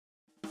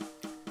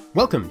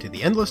Welcome to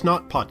the Endless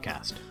Knot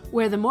Podcast,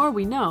 where the more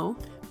we know,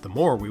 the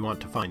more we want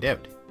to find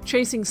out,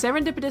 tracing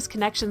serendipitous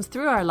connections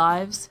through our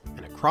lives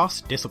and across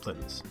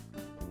disciplines.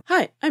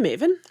 Hi, I'm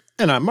Aven.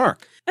 And I'm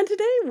Mark. And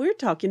today we're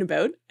talking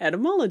about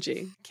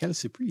etymology. Quelle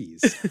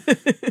surprise.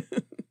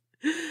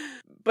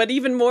 But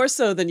even more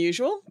so than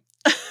usual,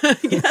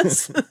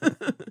 yes.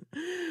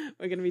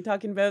 We're going to be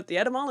talking about the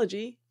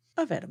etymology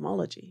of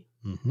etymology.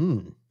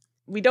 Mm-hmm.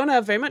 We don't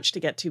have very much to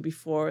get to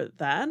before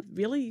that.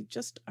 Really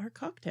just our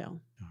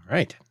cocktail. All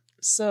right.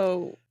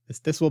 So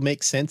This will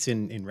make sense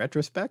in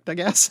retrospect, I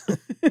guess.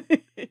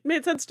 it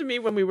made sense to me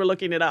when we were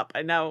looking it up.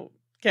 I now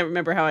can't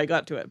remember how I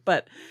got to it,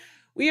 but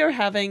we are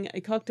having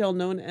a cocktail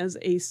known as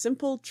a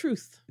Simple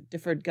Truth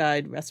Differed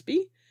Guide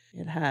recipe.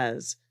 It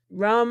has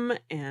rum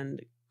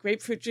and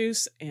grapefruit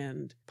juice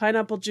and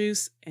pineapple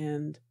juice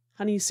and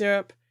honey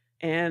syrup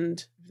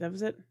and that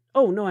was it.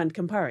 Oh no, and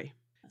Campari.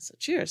 So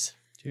cheers.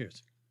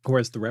 Cheers.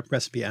 Whereas the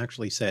recipe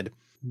actually said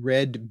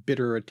red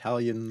bitter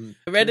Italian...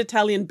 Red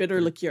Italian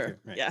bitter liqueur.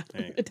 Right. Yeah.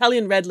 Right.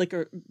 Italian red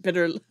liquor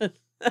bitter... No,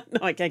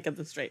 I can't get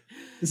this straight.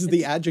 This is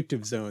the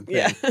adjective zone thing.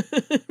 Yeah.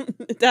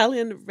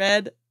 Italian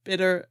red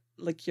bitter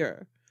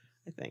liqueur,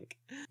 I think.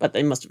 But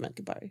they must have meant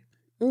Campari.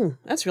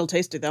 That's real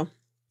tasty, though.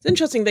 It's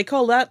interesting. They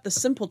call that the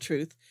Simple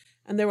Truth.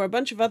 And there were a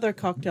bunch of other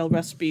cocktail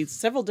recipes,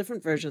 several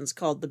different versions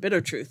called the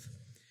Bitter Truth.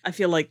 I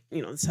feel like,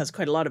 this has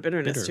quite a lot of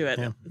bitterness to it.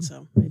 Yeah.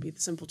 So maybe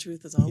the Simple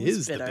Truth is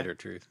always bitter. The bitter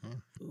truth.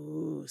 Yeah.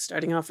 Ooh,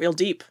 starting off real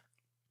deep.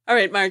 All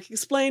right, Mark,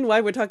 explain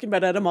why we're talking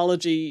about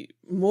etymology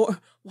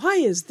more. Why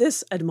is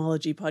this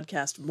etymology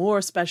podcast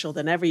more special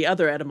than every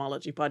other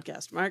etymology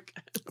podcast, Mark?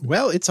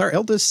 Well, it's our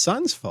eldest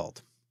son's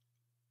fault.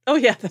 Oh,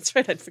 yeah, that's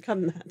right. I'd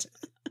forgotten that.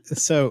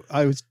 So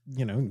I was,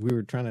 we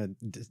were trying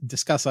to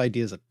discuss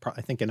ideas,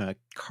 I think in a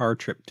car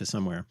trip to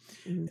somewhere,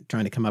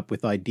 trying to come up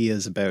with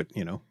ideas about,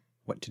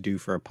 what to do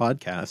for a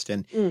podcast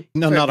and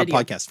not a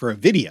podcast, for a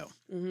video.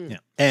 Mm-hmm. Yeah.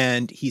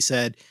 And he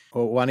said,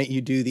 well, why don't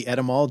you do the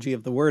etymology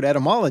of the word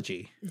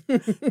etymology?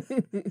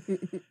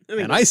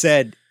 And I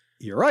said,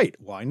 you're right.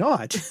 Why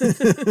not?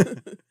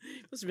 It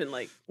must have been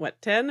like,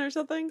 10 or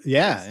something?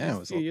 Yeah. It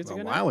was a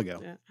while ago.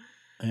 Yeah.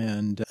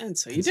 And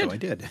so you did. So I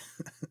did.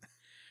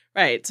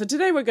 Right. So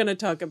today we're going to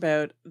talk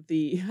about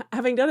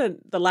having done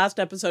it, the last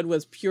episode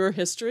was pure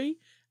history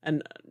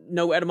and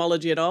no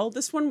etymology at all.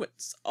 This one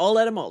was all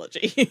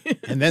etymology.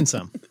 And then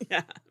some.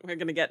 Yeah. We're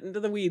going to get into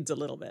the weeds a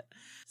little bit.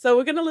 So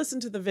we're going to listen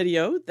to the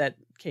video that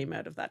came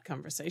out of that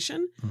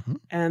conversation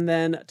and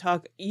then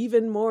talk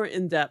even more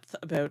in depth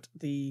about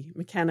the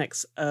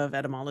mechanics of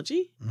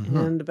etymology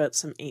and about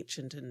some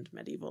ancient and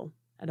medieval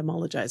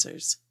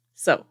etymologizers.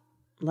 So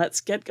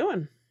let's get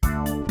going.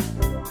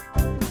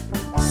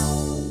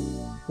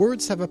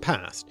 Words have a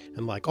past,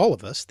 and like all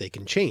of us, they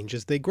can change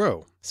as they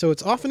grow, so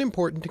it's often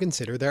important to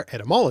consider their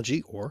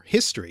etymology or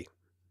history.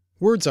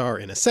 Words are,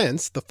 in a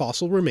sense, the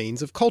fossil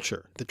remains of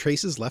culture, the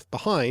traces left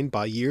behind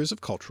by years of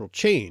cultural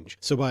change,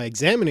 so by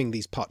examining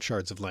these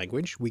potsherds of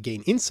language, we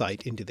gain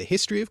insight into the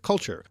history of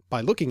culture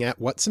by looking at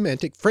what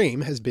semantic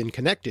frame has been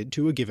connected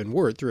to a given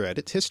word throughout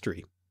its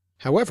history.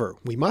 However,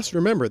 we must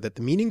remember that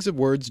the meanings of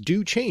words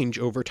do change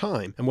over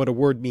time, and what a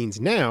word means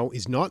now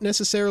is not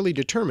necessarily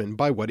determined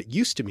by what it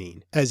used to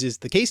mean, as is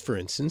the case for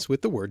instance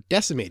with the word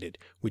decimated,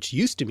 which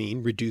used to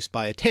mean reduced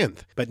by a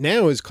tenth, but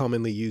now is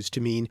commonly used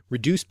to mean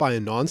reduced by a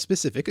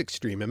non-specific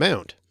extreme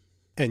amount.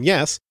 And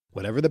yes,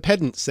 whatever the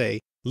pedants say,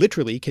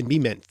 literally can be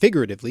meant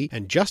figuratively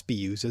and just be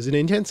used as an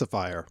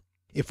intensifier.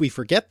 If we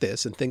forget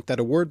this and think that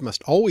a word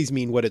must always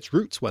mean what its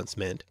roots once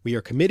meant, we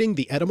are committing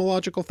the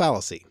etymological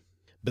fallacy.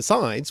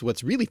 Besides,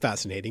 what's really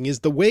fascinating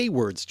is the way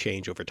words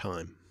change over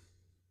time.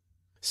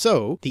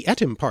 So, the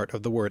etym part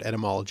of the word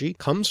etymology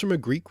comes from a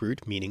Greek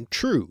root meaning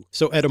true,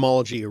 so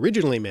etymology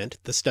originally meant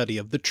the study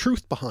of the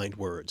truth behind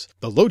words,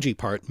 the logi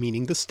part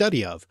meaning the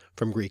study of,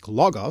 from Greek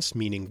logos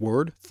meaning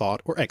word,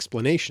 thought, or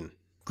explanation.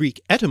 Greek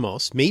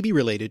etymos may be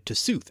related to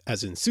sooth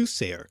as in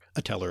soothsayer,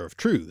 a teller of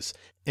truths,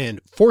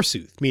 and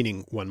forsooth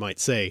meaning, one might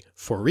say,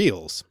 for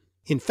reals.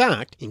 In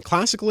fact, in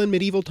classical and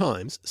medieval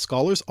times,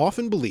 scholars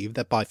often believed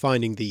that by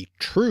finding the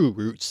true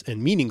roots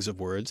and meanings of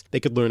words, they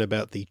could learn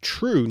about the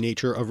true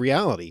nature of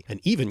reality, and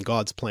even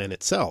God's plan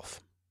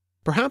itself.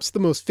 Perhaps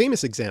the most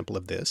famous example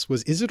of this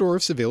was Isidore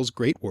of Seville's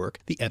great work,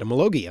 the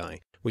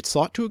Etymologiae, which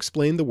sought to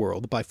explain the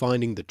world by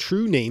finding the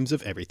true names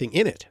of everything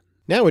in it.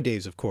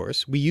 Nowadays, of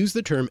course, we use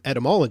the term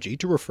etymology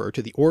to refer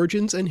to the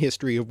origins and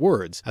history of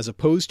words, as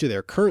opposed to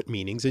their current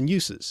meanings and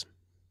uses.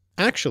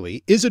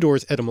 Actually,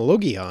 Isidore's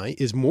Etymologiae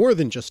is more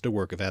than just a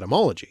work of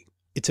etymology.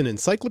 It's an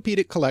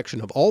encyclopedic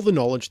collection of all the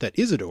knowledge that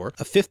Isidore,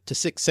 a 5th to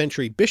 6th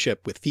century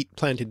bishop with feet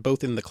planted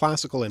both in the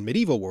classical and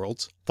medieval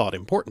worlds, thought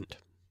important.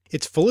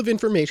 It's full of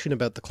information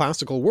about the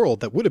classical world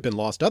that would have been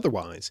lost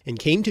otherwise, and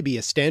came to be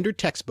a standard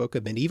textbook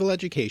of medieval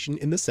education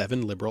in the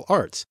 7 liberal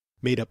arts,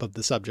 made up of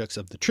the subjects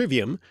of the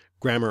trivium,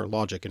 grammar,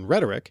 logic, and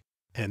rhetoric,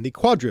 and the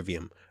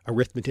quadrivium,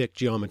 arithmetic,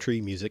 geometry,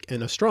 music,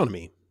 and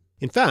astronomy.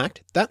 In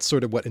fact, that's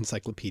sort of what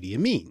encyclopedia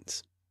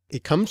means.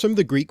 It comes from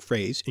the Greek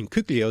phrase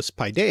enkyklaios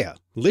paideia,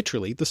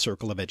 literally the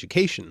circle of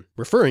education,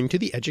 referring to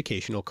the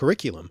educational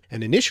curriculum,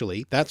 and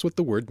initially that's what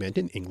the word meant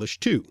in English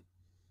too.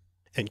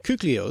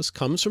 Enkyklaios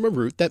comes from a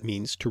root that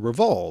means to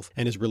revolve,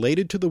 and is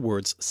related to the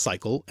words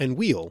cycle and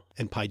wheel,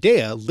 and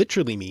paideia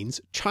literally means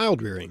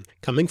child-rearing,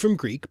 coming from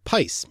Greek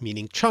pais,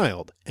 meaning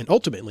child, and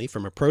ultimately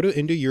from a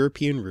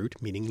Proto-Indo-European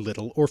root meaning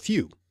little or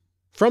few.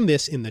 From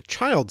this in the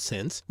child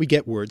sense we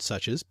get words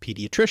such as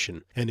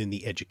pediatrician, and in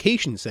the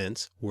education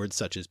sense words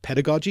such as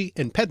pedagogy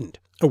and pedant,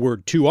 a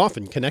word too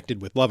often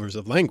connected with lovers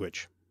of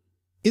language.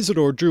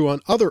 Isidore drew on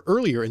other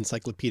earlier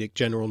encyclopedic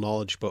general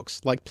knowledge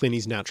books like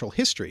Pliny's Natural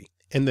History,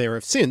 and there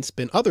have since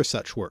been other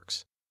such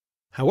works.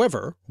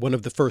 However, one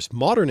of the first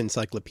modern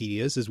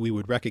encyclopedias as we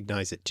would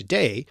recognize it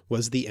today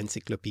was the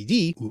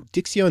Encyclopédie ou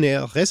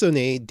Dictionnaire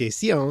raisonné des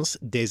sciences,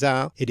 des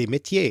arts et des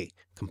métiers,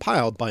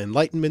 compiled by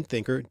Enlightenment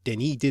thinker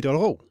Denis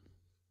Diderot.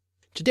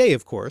 Today,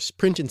 of course,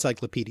 print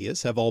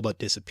encyclopedias have all but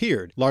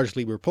disappeared,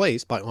 largely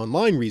replaced by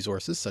online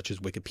resources such as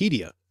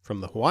Wikipedia,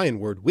 from the Hawaiian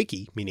word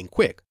wiki meaning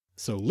quick,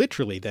 so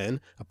literally then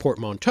a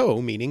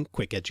portmanteau meaning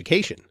quick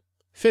education.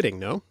 Fitting,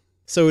 no?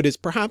 So it is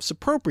perhaps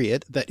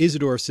appropriate that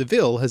Isidore of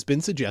Seville has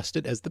been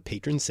suggested as the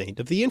patron saint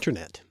of the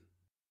internet.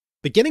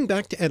 But getting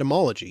back to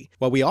etymology,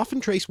 while we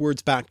often trace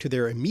words back to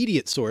their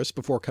immediate source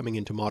before coming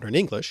into modern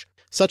English,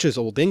 such as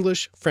Old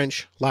English,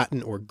 French,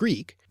 Latin, or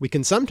Greek, we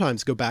can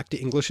sometimes go back to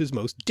English's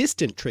most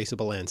distant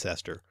traceable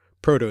ancestor,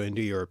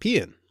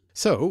 Proto-Indo-European.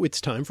 So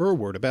it's time for a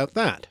word about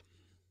that.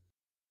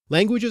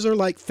 Languages are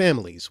like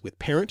families, with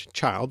parent,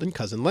 child, and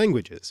cousin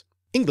languages.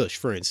 English,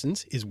 for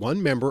instance, is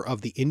one member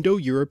of the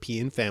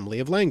Indo-European family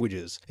of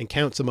languages, and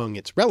counts among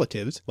its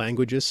relatives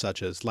languages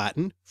such as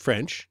Latin,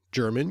 French,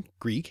 German,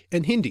 Greek,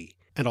 and Hindi,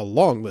 and a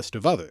long list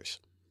of others.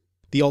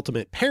 The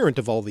ultimate parent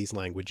of all these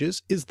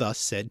languages is thus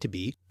said to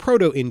be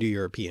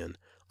Proto-Indo-European,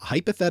 a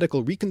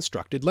hypothetical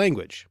reconstructed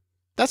language.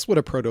 That's what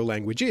a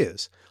proto-language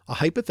is, a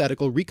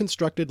hypothetical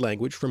reconstructed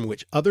language from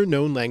which other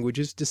known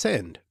languages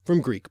descend, from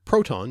Greek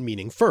proton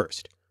meaning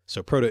first,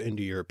 so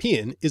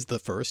Proto-Indo-European is the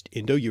first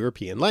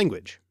Indo-European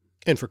language.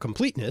 And for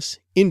completeness,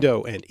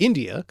 Indo and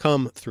India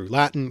come through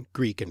Latin,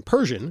 Greek, and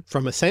Persian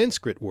from a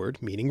Sanskrit word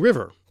meaning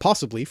river,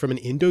 possibly from an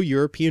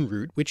Indo-European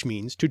root which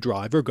means to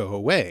drive or go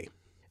away.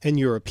 And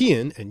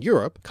European and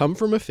Europe come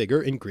from a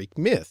figure in Greek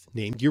myth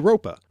named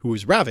Europa, who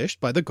was ravished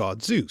by the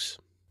god Zeus.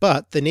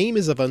 But the name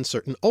is of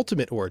uncertain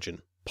ultimate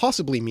origin,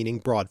 possibly meaning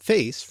broad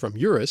face from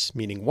Eurus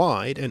meaning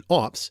wide and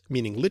ops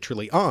meaning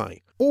literally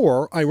eye,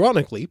 or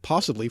ironically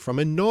possibly from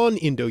a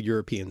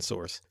non-Indo-European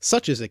source,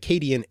 such as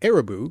Akkadian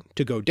Arabu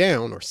to go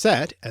down or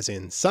set as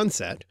in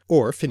sunset,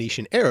 or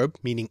Phoenician Arab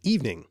meaning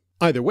evening,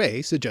 either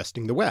way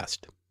suggesting the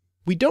west.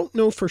 We don't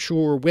know for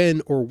sure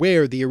when or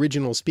where the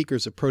original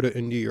speakers of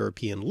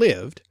Proto-Indo-European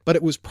lived, but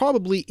it was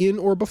probably in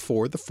or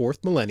before the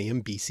 4th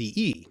millennium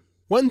BCE.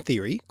 One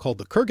theory, called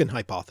the Kurgan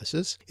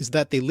hypothesis, is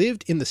that they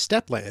lived in the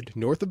steppeland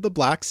north of the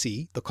Black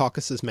Sea, the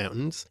Caucasus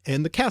Mountains,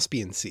 and the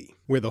Caspian Sea,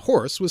 where the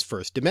horse was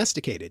first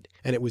domesticated,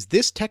 and it was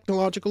this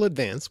technological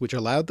advance which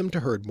allowed them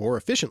to herd more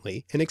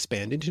efficiently and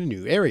expand into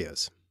new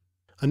areas.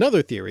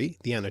 Another theory,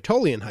 the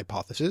Anatolian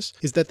hypothesis,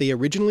 is that they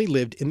originally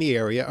lived in the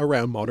area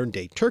around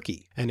modern-day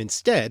Turkey, and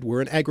instead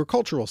were an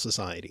agricultural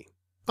society.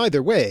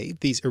 Either way,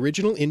 these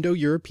original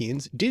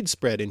Indo-Europeans did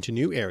spread into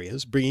new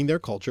areas, bringing their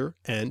culture,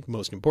 and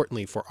most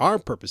importantly for our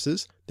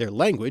purposes, their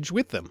language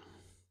with them.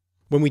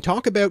 When we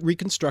talk about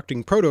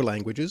reconstructing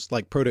proto-languages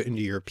like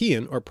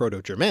Proto-Indo-European or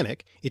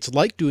Proto-Germanic, it's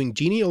like doing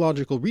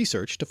genealogical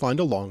research to find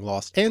a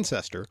long-lost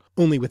ancestor,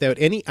 only without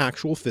any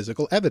actual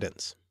physical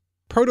evidence.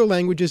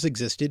 Proto-languages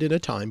existed in a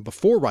time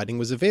before writing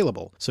was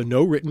available, so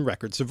no written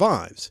record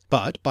survives,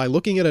 but by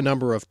looking at a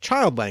number of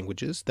child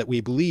languages that we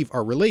believe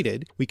are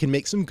related, we can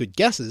make some good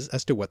guesses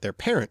as to what their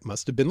parent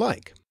must have been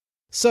like.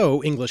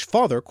 So English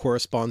father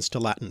corresponds to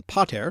Latin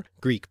pater,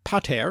 Greek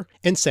pater,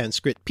 and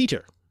Sanskrit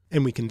Peter,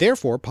 and we can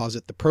therefore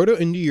posit the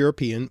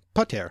Proto-Indo-European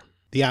pater.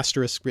 The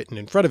asterisk written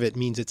in front of it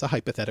means it's a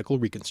hypothetical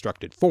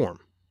reconstructed form.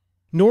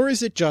 Nor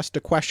is it just a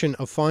question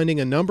of finding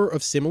a number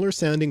of similar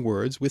sounding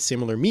words with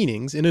similar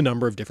meanings in a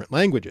number of different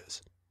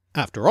languages.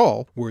 After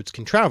all, words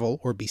can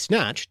travel or be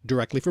snatched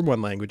directly from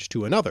one language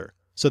to another,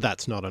 so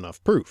that's not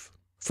enough proof.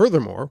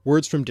 Furthermore,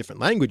 words from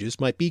different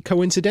languages might be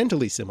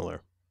coincidentally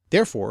similar.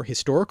 Therefore,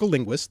 historical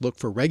linguists look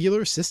for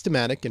regular,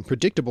 systematic, and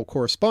predictable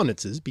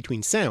correspondences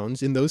between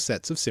sounds in those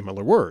sets of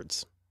similar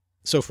words.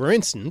 So for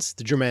instance,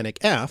 the Germanic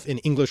F in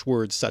English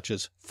words such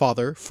as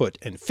father, foot,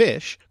 and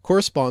fish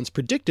corresponds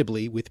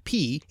predictably with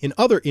P in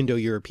other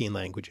Indo-European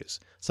languages,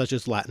 such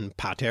as Latin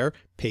pater,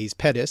 pes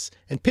pedis,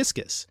 and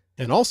piscis,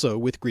 and also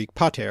with Greek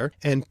pater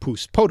and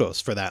pous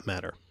podos for that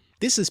matter.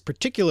 This is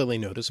particularly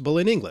noticeable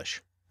in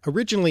English.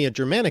 Originally a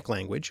Germanic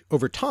language,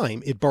 over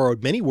time it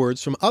borrowed many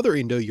words from other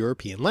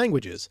Indo-European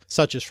languages,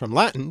 such as from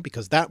Latin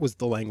because that was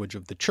the language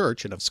of the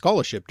Church and of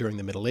scholarship during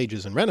the Middle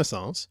Ages and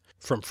Renaissance,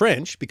 from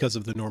French because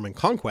of the Norman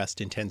Conquest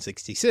in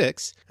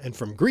 1066, and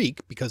from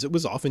Greek because it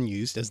was often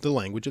used as the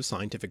language of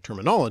scientific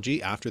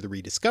terminology after the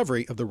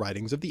rediscovery of the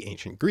writings of the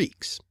ancient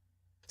Greeks.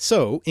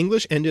 So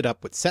English ended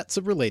up with sets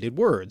of related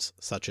words,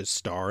 such as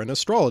star and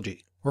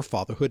astrology, or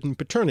fatherhood and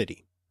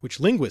paternity, which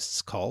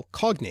linguists call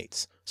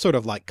cognates, sort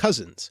of like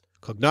cousins.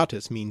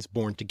 Cognatus means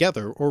born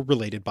together or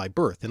related by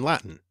birth in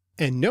Latin.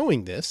 And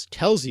knowing this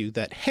tells you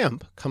that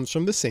hemp comes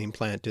from the same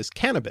plant as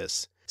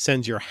cannabis,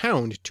 sends your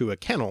hound to a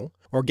kennel,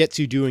 or gets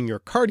you doing your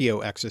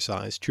cardio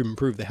exercise to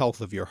improve the health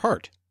of your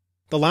heart.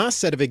 The last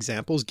set of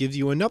examples gives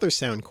you another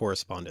sound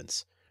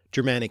correspondence,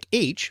 Germanic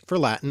H for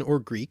Latin or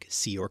Greek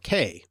C or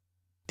K.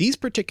 These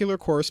particular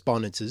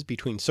correspondences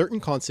between certain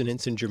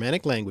consonants in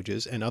Germanic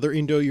languages and other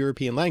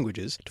Indo-European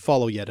languages, to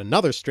follow yet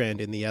another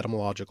strand in the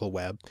etymological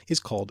web, is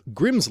called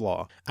Grimm's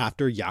Law,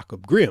 after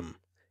Jakob Grimm.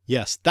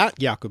 Yes, that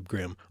Jakob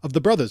Grimm, of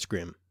the Brothers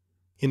Grimm.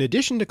 In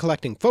addition to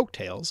collecting folk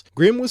tales,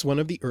 Grimm was one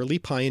of the early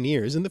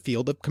pioneers in the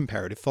field of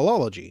comparative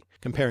philology,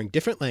 comparing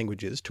different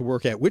languages to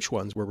work out which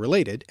ones were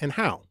related and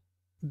how.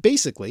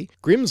 Basically,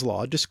 Grimm's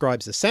Law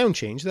describes the sound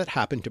change that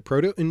happened to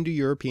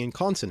Proto-Indo-European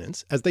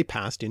consonants as they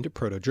passed into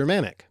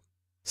Proto-Germanic.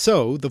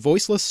 So, the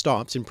voiceless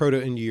stops in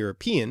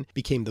Proto-Indo-European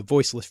became the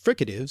voiceless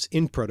fricatives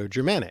in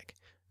Proto-Germanic.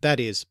 That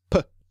is,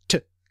 p, t,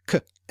 k,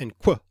 and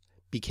qu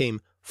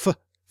became f,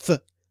 th,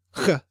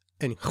 ch,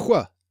 and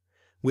hua,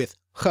 with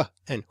h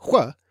and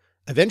hua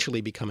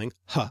eventually becoming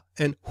h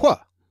and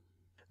hua.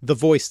 The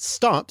voiced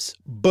stops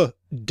b,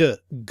 d,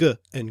 g,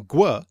 and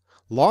gu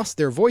lost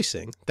their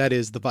voicing, that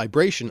is, the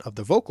vibration of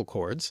the vocal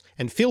cords,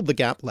 and filled the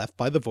gap left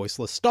by the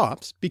voiceless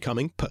stops,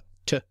 becoming p,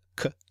 t,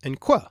 k, and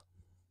qu.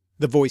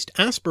 The voiced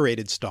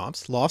aspirated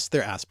stops lost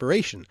their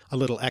aspiration, a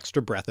little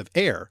extra breath of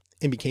air,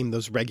 and became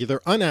those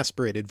regular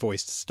unaspirated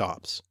voiced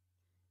stops.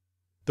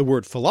 The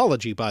word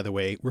philology, by the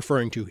way,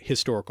 referring to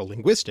historical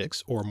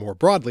linguistics, or more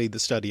broadly the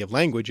study of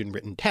language in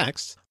written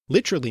texts,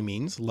 literally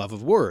means love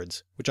of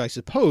words, which I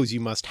suppose you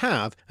must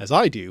have, as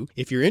I do,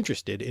 if you're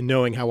interested in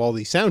knowing how all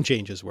these sound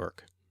changes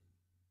work.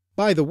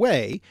 By the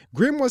way,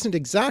 Grimm wasn't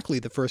exactly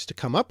the first to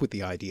come up with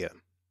the idea.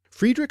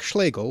 Friedrich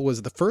Schlegel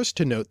was the first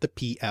to note the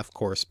PF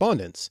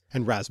correspondence,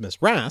 and Rasmus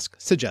Rask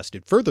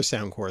suggested further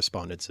sound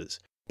correspondences,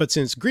 but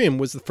since Grimm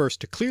was the first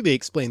to clearly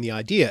explain the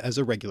idea as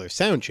a regular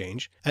sound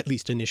change, at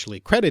least initially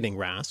crediting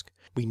Rask,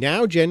 we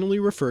now generally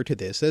refer to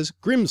this as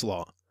Grimm's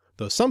Law,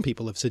 though some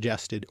people have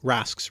suggested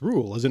Rask's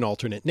Rule as an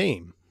alternate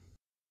name.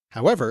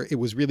 However, it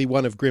was really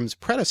one of Grimm's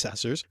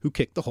predecessors who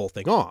kicked the whole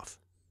thing off.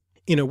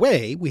 In a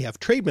way, we have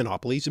trade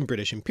monopolies and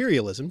British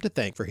imperialism to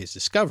thank for his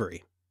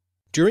discovery.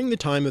 During the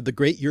time of the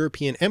great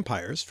European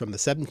empires from the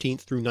 17th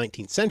through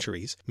 19th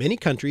centuries, many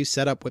countries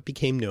set up what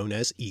became known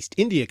as East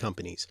India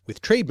Companies, with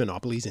trade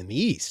monopolies in the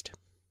East.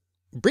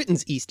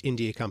 Britain's East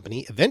India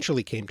Company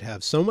eventually came to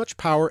have so much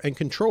power and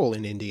control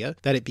in India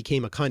that it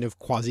became a kind of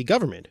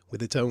quasi-government,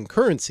 with its own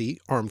currency,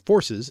 armed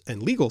forces,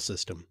 and legal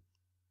system.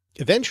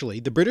 Eventually,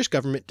 the British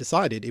government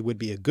decided it would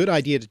be a good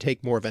idea to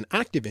take more of an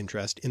active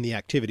interest in the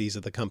activities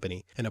of the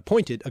company, and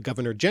appointed a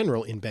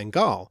Governor-General in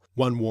Bengal,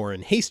 one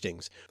Warren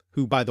Hastings,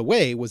 who by the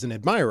way was an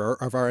admirer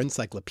of our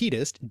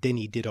encyclopedist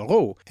Denis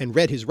Diderot, and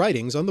read his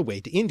writings on the way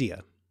to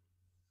India.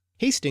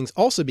 Hastings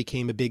also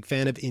became a big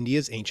fan of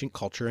India's ancient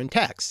culture and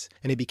texts,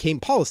 and it became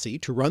policy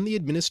to run the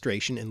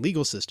administration and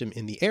legal system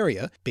in the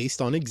area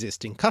based on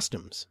existing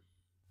customs.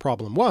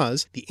 Problem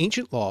was, the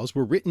ancient laws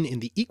were written in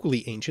the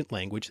equally ancient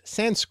language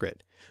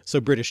Sanskrit, so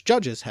British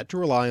judges had to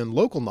rely on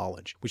local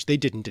knowledge, which they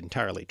didn't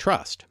entirely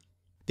trust.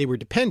 They were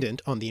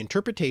dependent on the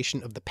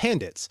interpretation of the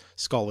Pandits,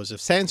 scholars of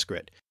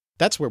Sanskrit.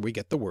 That's where we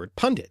get the word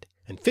pundit,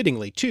 and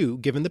fittingly too,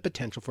 given the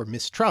potential for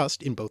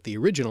mistrust in both the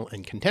original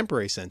and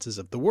contemporary senses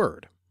of the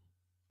word.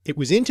 It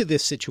was into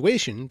this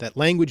situation that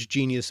language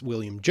genius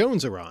William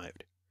Jones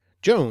arrived.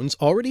 Jones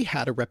already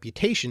had a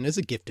reputation as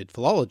a gifted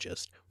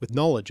philologist, with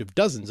knowledge of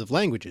dozens of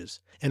languages,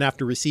 and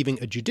after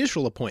receiving a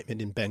judicial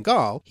appointment in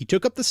Bengal, he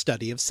took up the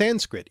study of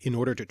Sanskrit in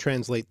order to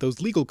translate those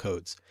legal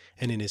codes,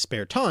 and in his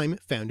spare time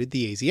founded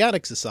the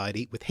Asiatic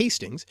Society with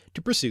Hastings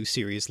to pursue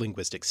serious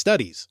linguistic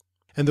studies.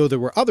 And though there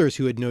were others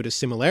who had noticed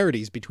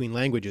similarities between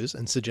languages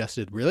and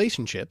suggested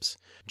relationships,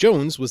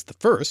 Jones was the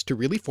first to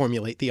really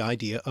formulate the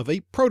idea of a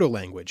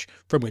proto-language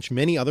from which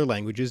many other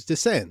languages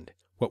descend,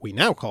 what we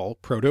now call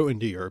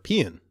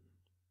Proto-Indo-European.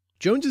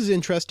 Jones's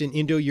interest in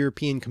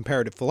Indo-European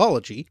comparative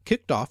philology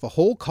kicked off a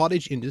whole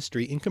cottage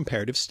industry in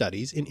comparative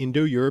studies in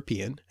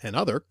Indo-European and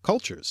other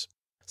cultures,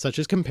 such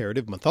as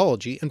comparative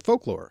mythology and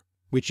folklore,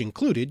 which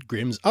included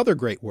Grimm's other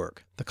great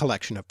work, the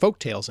collection of folk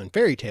tales and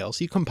fairy tales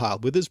he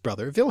compiled with his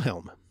brother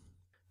Wilhelm.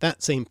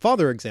 That same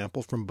father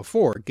example from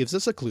before gives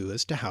us a clue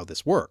as to how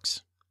this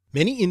works.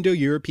 Many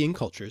Indo-European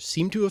cultures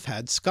seem to have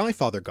had sky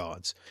father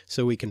gods,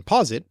 so we can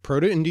posit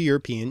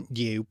Proto-Indo-European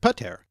Dieu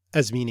Pater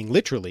as meaning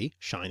literally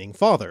shining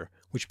father,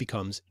 which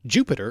becomes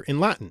Jupiter in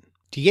Latin.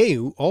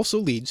 Dieu also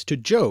leads to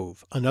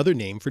Jove, another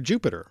name for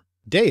Jupiter,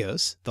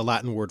 Deus, the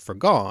Latin word for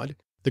god,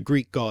 the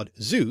Greek god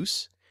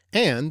Zeus,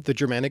 and the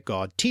Germanic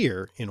god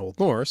Tyr in Old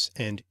Norse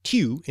and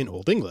Tu in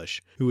Old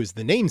English, who is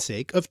the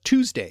namesake of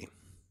Tuesday.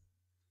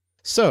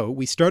 So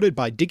we started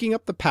by digging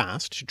up the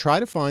past to try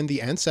to find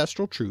the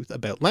ancestral truth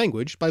about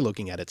language by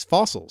looking at its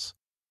fossils.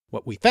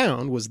 What we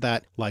found was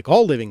that, like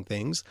all living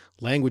things,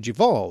 language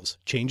evolves,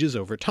 changes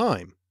over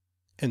time.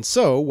 And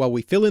so, while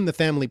we fill in the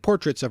family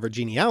portraits of our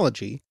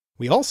genealogy,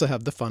 we also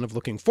have the fun of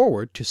looking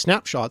forward to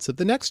snapshots of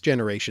the next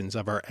generations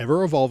of our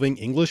ever-evolving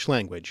English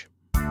language.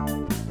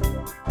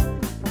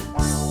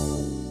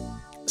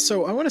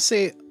 So I want to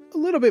say a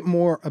little bit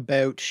more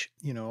about,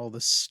 all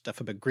this stuff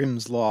about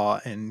Grimm's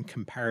law and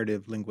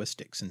comparative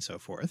linguistics and so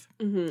forth.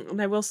 And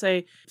I will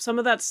say some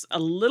of that's a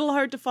little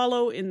hard to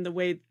follow in the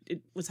way it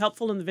was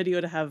helpful in the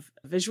video to have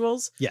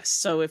visuals. Yes.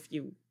 So if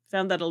you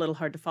found that a little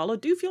hard to follow,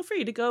 do feel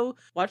free to go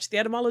watch the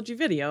etymology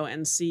video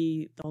and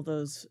see all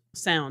those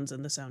sounds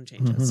and the sound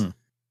changes.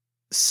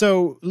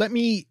 So let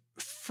me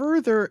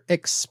further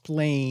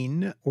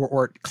explain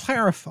or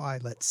clarify,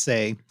 let's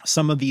say,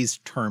 some of these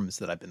terms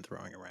that I've been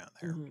throwing around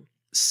there.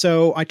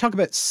 So I talk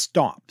about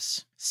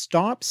stops.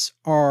 Stops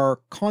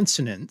are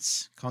consonant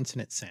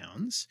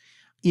sounds,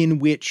 in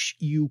which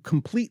you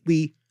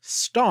completely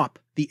stop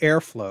the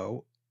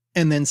airflow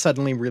and then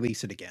suddenly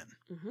release it again.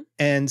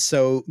 And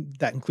so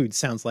that includes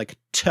sounds like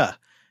t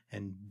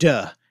and d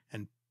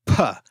and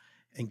p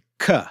and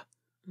k,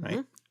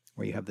 right?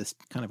 Where you have this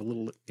kind of a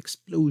little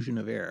explosion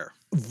of air.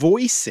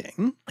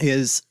 Voicing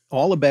is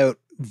all about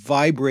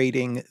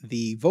vibrating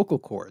the vocal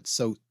cords.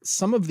 So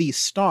some of these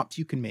stops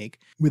you can make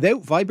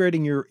without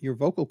vibrating your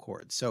vocal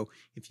cords. So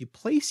if you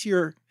place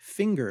your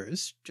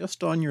fingers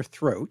just on your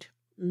throat.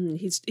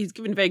 He's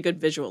given very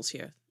good visuals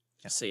here,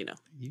 just so you know.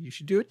 You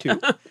should do it too.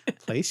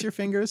 Place your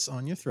fingers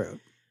on your throat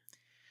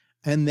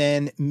and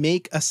then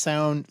make a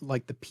sound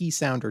like the P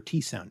sound or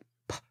T sound.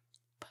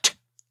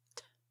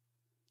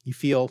 You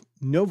feel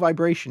no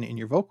vibration in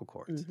your vocal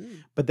cords.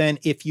 But then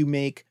if you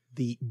make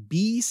the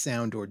B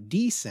sound or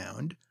D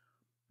sound,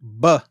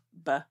 B,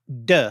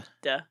 D,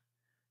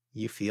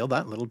 you feel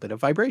that little bit of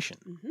vibration.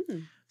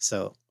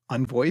 So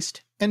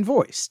unvoiced and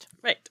voiced.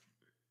 Right.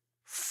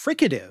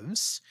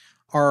 Fricatives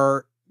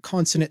are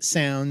consonant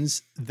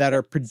sounds that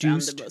are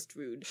produced Sound the most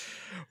rude.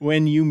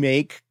 when you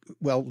make,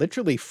 well,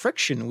 literally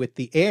friction with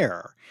the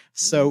air.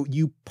 So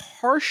you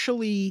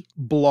partially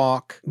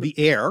block the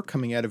air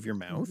coming out of your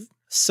mouth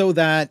so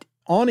that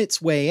on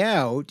its way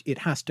out, it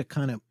has to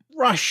kind of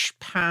rush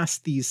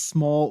past these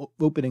small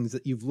openings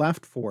that you've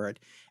left for it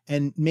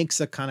and makes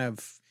a kind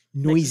of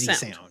noisy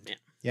sound.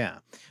 Yeah.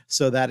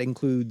 So that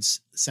includes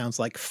sounds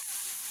like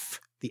f,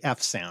 the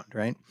F sound,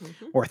 right?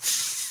 Or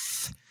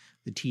th,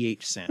 the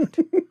TH sound.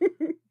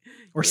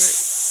 Or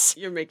s.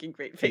 You're making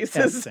great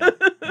faces. Sound,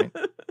 right?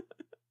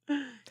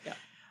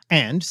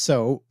 And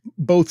so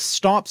both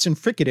stops and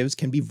fricatives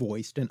can be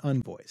voiced and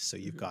unvoiced. So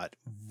you've got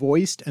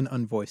voiced and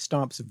unvoiced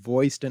stops,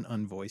 voiced and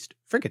unvoiced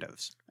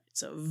fricatives.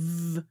 So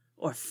v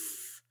or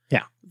f.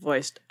 Yeah.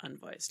 Voiced,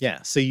 unvoiced.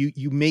 Yeah. So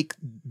you make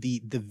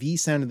the V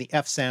sound and the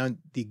F sound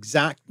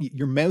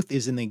your mouth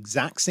is in the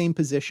exact same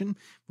position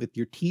with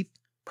your teeth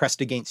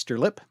pressed against your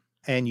lip,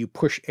 and you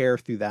push air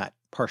through that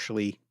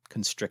partially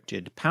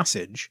constricted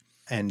passage.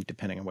 And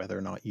depending on whether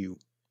or not you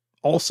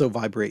also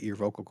vibrate your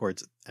vocal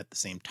cords at the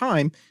same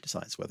time,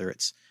 decides whether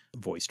it's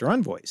voiced or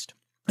unvoiced.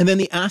 And then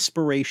the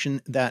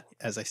aspiration that,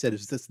 as I said,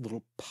 is this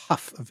little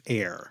puff of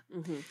air.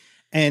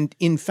 And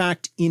in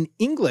fact, in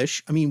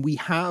English, I mean,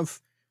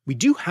 we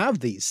do have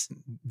these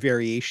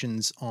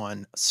variations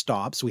on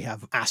stops. We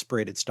have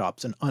aspirated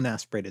stops and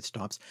unaspirated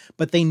stops,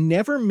 but they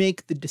never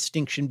make the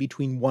distinction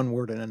between one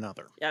word and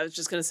another. Yeah, I was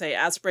just going to say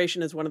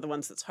aspiration is one of the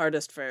ones that's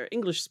hardest for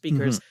English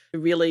speakers to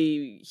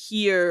really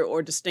hear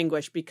or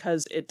distinguish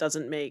because it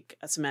doesn't make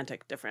a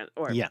semantic difference.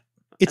 Or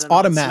it's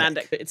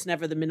automatic. It's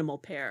never the minimal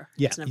pair.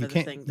 Yeah, it's never the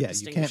thing that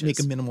distinguishes. You can't make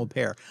a minimal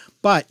pair,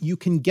 but you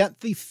can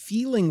get the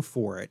feeling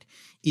for it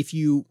if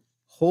you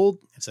hold.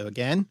 So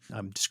again,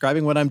 I'm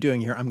describing what I'm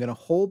doing here. I'm going to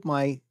hold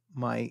my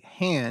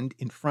hand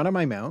in front of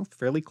my mouth,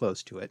 fairly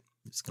close to it.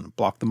 I'm just going to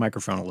block the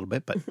microphone a little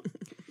bit, but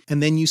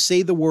and then you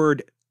say the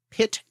word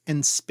pit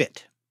and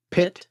spit.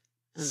 Pit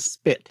and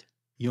spit.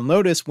 You'll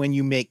notice when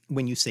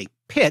you say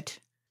pit,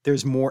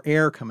 there's more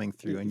air coming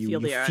through, and you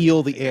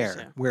feel the air.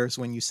 Yeah. Whereas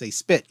when you say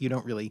spit, you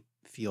don't really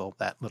feel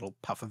that little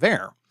puff of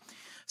air.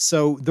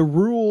 So the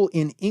rule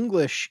in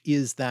English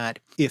is that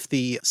if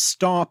the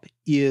stop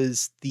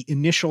is the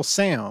initial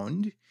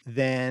sound,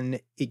 then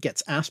it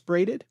gets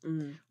aspirated.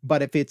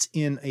 But if it's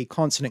in a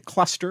consonant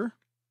cluster,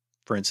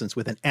 for instance,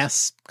 with an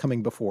S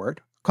coming before it,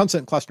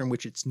 consonant cluster in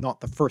which it's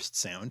not the first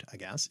sound, I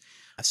guess.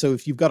 So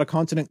if you've got a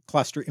consonant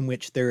cluster in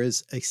which there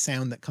is a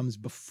sound that comes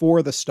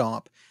before the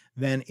stop,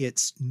 then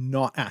it's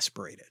not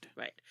aspirated.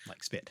 Right.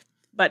 Like spit.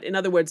 But in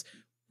other words,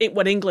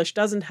 what English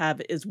doesn't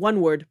have is one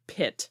word,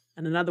 pit,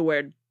 and another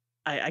word,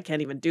 I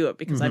can't even do it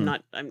because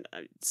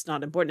it's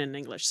not important in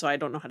English, so I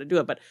don't know how to do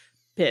it. But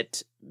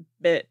pit,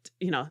 bit,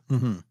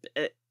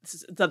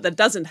 that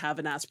doesn't have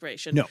an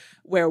aspiration. No.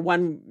 Where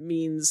one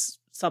means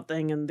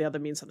something and the other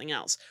means something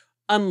else.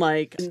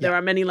 Unlike, there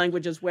are many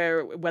languages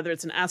where whether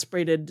it's an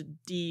aspirated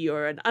D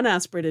or an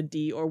unaspirated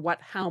D or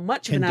how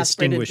much of an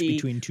aspirated D. Can distinguish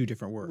between two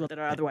different words. That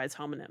are otherwise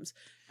homonyms.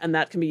 And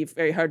that can be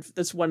very hard.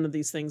 That's one of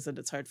these things that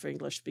it's hard for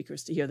English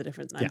speakers to hear the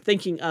difference. And I'm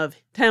thinking of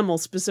Tamil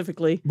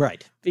specifically.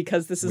 Right.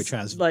 Because this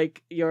is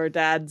like your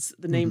dad's,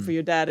 the name for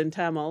your dad in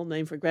Tamil,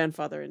 name for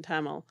grandfather in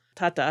Tamil,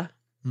 Tata.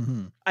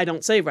 Mm-hmm. I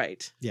don't say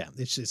right. Yeah,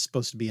 it's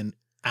supposed to be an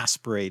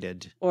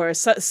aspirated. Or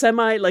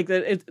semi, like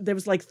there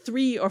was like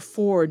 3 or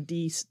 4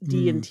 D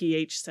and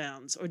TH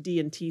sounds or D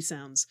and T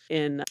sounds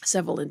in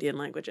several Indian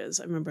languages.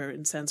 I remember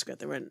in Sanskrit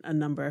there were a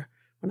number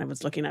when I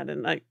was looking at it,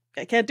 and I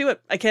can't do it.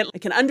 I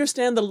can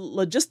understand the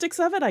logistics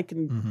of it. I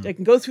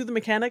can go through the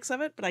mechanics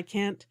of it, but I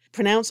can't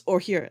pronounce or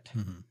hear it.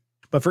 Mm-hmm.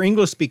 But for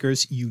English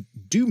speakers, you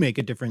do make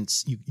a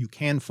difference. You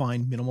can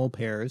find minimal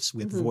pairs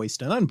with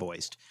voiced and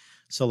unvoiced.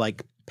 So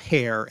like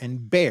pair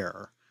and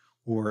bear,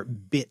 or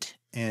bit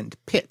and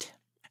pit.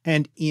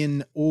 And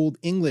in Old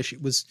English,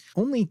 it was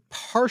only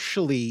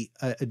partially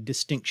a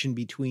distinction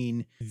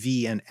between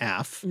V and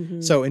F.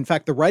 So in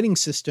fact, the writing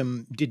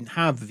system didn't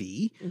have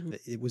V.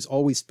 It was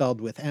always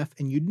spelled with F,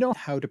 and you'd know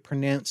how to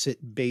pronounce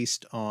it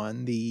based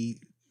on the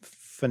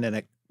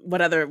phonetic what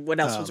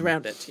else was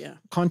around it,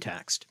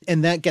 context.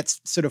 And that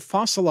gets sort of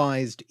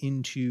fossilized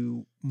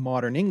into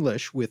modern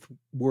English with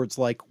words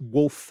like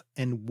wolf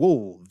and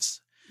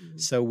wolves.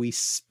 So we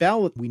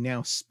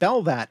now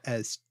spell that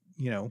as,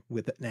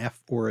 with an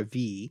F or a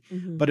V,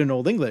 but in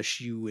Old English,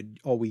 you would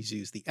always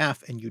use the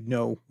F, and you'd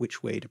know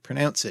which way to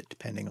pronounce it,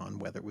 depending on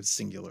whether it was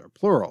singular or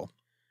plural.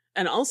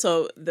 And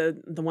also the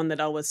one that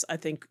always, I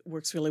think,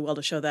 works really well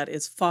to show that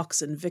is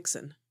fox and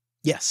vixen.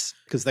 Yes,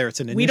 because there it's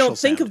an initial We don't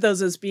think sound. of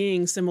those as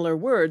being similar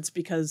words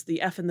because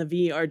the F and the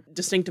V are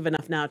distinctive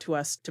enough now to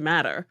us to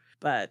matter,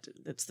 but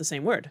it's the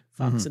same word,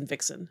 fox and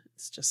vixen.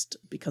 It's just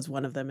because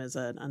one of them is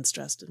an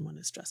unstressed and one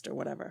is stressed or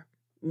whatever.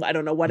 I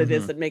don't know what it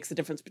is that makes the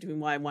difference between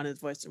why one is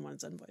voiced and one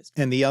is unvoiced.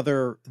 And the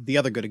other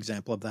good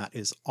example of that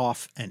is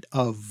off and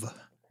of.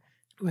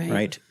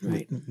 Right.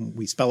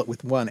 We spell it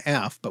with one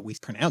F, but we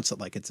pronounce it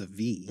like it's a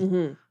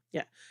V.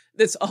 Yeah.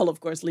 This all, of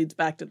course, leads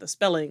back to the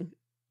spelling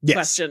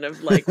question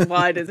of like,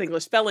 why does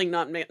English spelling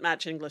not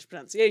match English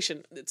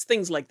pronunciation? It's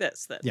things like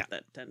this that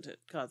tend to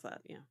cause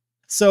that. Yeah.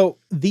 So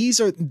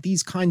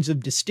these kinds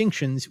of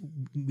distinctions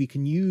we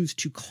can use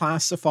to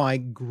classify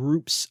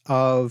groups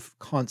of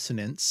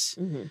consonants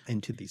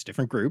into these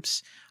different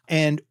groups.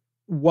 And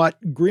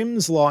what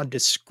Grimm's law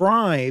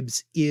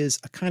describes is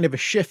a kind of a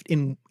shift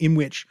in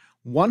which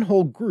one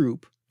whole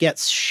group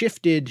gets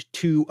shifted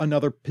to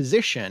another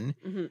position.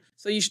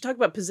 So you should talk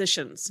about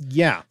positions.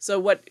 Yeah.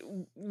 So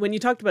when you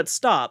talked about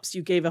stops,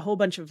 you gave a whole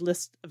bunch of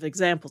list of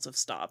examples of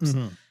stops.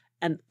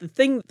 And the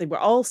thing, they were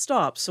all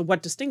stops. So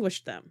what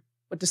distinguished them?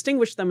 What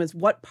distinguished them is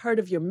what part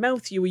of your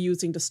mouth you were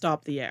using to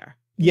stop the air.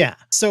 Yeah.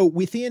 So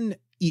within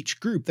each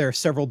group, there are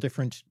several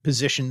different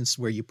positions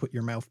where you put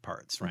your mouth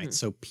parts, right?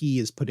 So P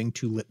is putting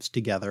 2 lips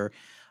together.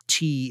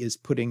 T is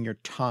putting your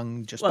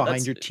tongue just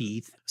behind your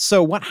teeth.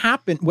 So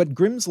what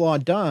Grimm's law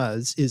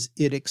does is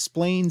it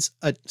explains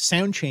a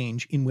sound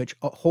change in which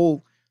a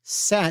whole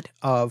set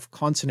of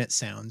consonant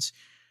sounds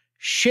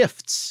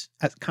shifts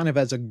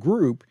as a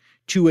group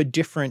to a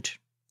different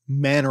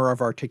manner of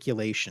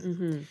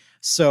articulation.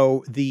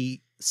 So the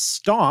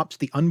stops,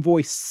 the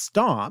unvoiced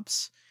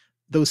stops,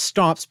 those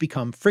stops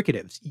become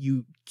fricatives.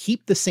 You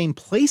keep the same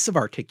place of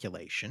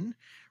articulation,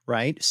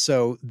 right?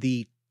 So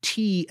the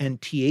T and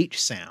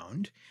TH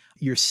sound,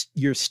 you're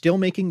still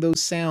making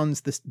those sounds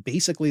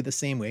basically the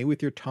same way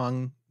with your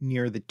tongue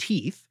near the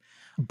teeth,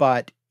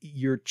 but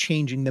you're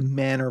changing the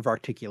manner of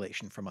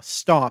articulation from a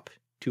stop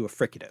to a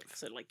fricative.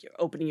 So like you're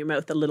opening your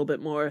mouth a little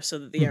bit more so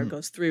that the air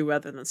goes through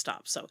rather than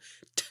stop. So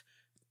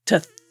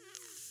th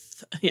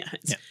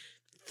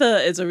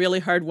is a really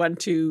hard one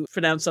to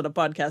pronounce on a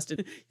podcast.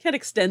 You can't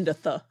extend a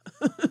th.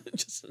 It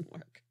just doesn't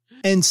work.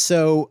 And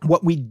so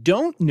what we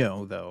don't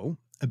know, though,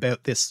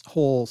 about this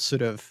whole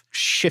sort of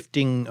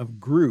shifting of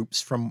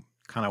groups from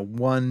kind of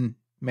one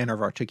manner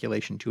of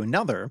articulation to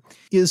another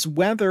is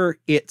whether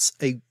it's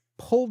a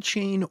pull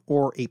chain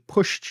or a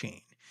push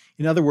chain.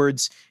 In other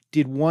words,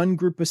 did one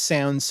group of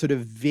sounds sort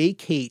of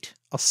vacate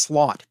a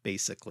slot,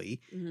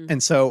 basically,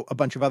 and so a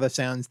bunch of other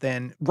sounds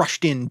then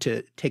rushed in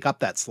to take up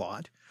that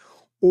slot?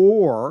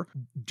 Or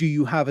do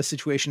you have a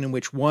situation in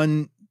which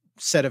one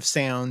set of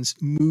sounds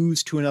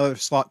moves to another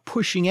slot,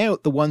 pushing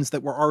out the ones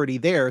that were already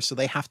there, so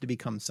they have to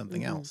become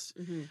something else?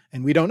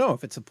 And we don't know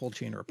if it's a pull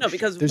chain or a push chain.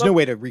 Because there's no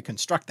way to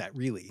reconstruct that,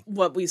 really.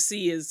 What we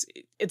see is,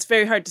 it's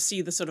very hard to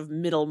see the sort of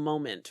middle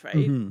moment,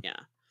 right? Yeah.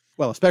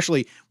 Well,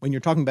 especially when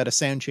you're talking about a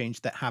sound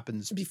change that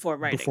happens before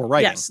writing.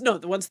 Yes, no,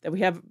 the ones that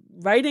we have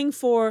writing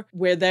for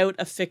without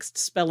a fixed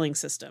spelling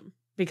system.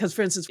 Because,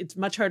 for instance, it's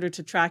much harder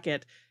to track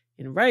it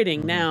in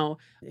writing now.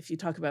 If you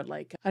talk about,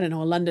 like, I don't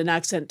know, a London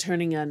accent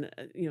turning on,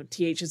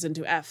 THs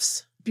into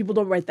Fs, people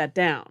don't write that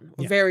down.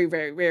 Yeah. Very,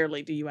 very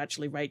rarely do you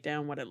actually write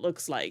down what it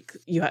looks like.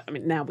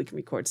 Now we can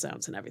record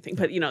sounds and everything,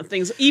 but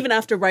things, even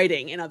after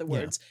writing, in other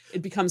words,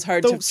 it becomes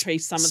hard to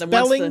trace some of them.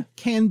 Spelling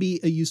can be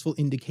a useful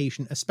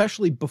indication,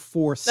 especially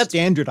before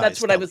standardized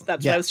That's what spelling.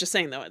 What I was just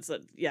saying, though. It's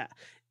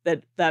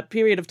that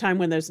period of time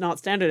when there's not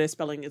standardized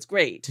spelling is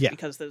great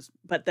because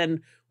but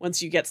then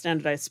once you get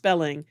standardized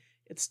spelling,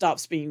 it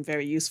stops being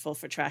very useful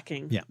for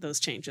tracking those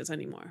changes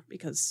anymore,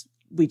 because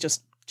we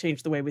just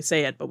change the way we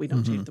say it, but we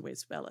don't change the way we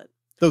spell it.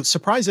 Though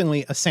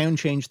surprisingly, a sound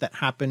change that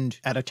happened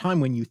at a time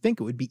when you think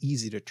it would be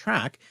easy to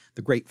track,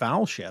 the great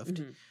vowel shift,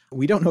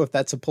 we don't know if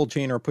that's a pull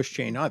chain or a push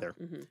chain either.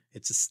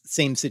 It's the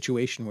same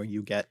situation where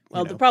you get,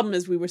 well, the problem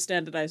is we were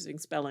standardizing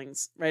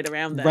spellings right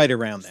around that. Right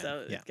around then,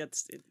 so yeah. Yeah,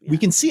 we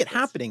can see it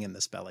happening in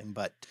the spelling,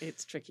 but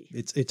it's tricky.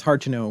 It's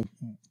hard to know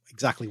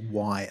exactly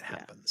why it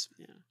happens.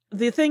 Yeah.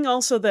 The thing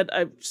also that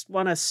I just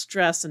want to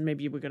stress, and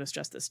maybe we're going to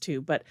stress this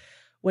too, but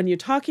when you're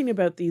talking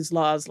about these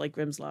laws like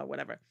Grimm's law or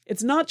whatever,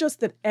 it's not just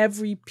that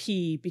every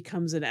P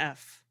becomes an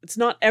F. It's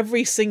not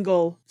every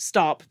single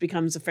stop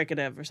becomes a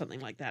fricative or something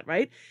like that,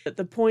 right? But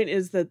the point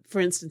is that, for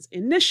instance,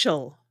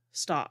 initial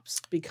stops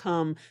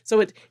become, so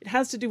it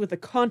has to do with the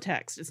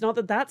context. It's not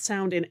that that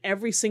sound in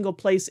every single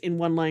place in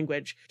one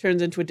language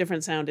turns into a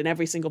different sound in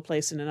every single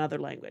place in another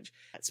language.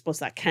 I suppose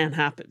that can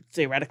happen,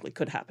 theoretically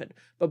could happen,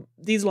 but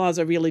these laws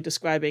are really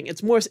describing,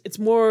 it's more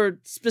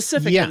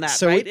specific than that,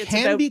 so right? It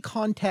can be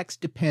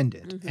context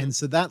dependent. And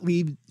so that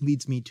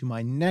leads me to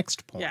my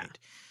next point,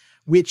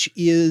 which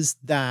is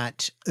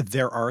that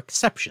there are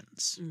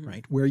exceptions,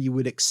 right? Where you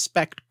would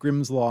expect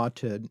Grimm's law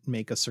to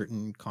make a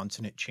certain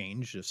consonant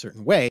change a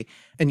certain way,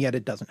 and yet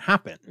it doesn't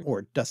happen, or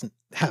it doesn't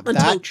have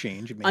that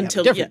change. It may have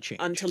a different change.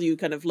 Until you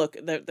kind of look,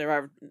 there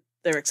are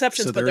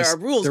exceptions, so but there are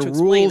rules to explain it.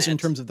 There are rules in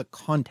terms of the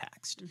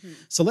context.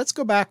 So let's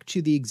go back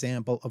to the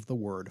example of the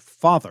word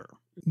father.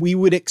 We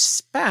would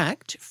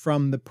expect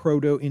from the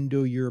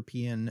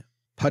Proto-Indo-European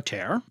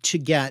pater to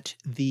get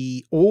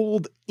the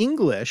Old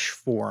English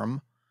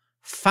form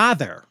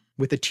father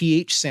with a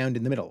TH sound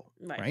in the middle,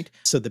 right?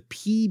 So the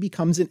P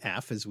becomes an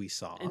F, as we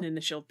saw. An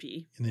initial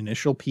P. An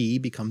initial P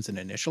becomes an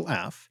initial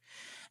F.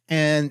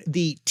 And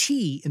the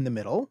T in the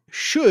middle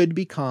should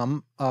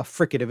become a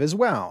fricative as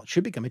well. It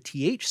should become a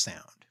TH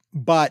sound.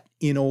 But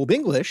in Old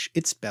English,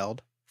 it's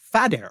spelled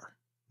fader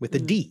with a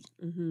D.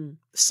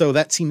 So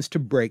that seems to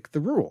break the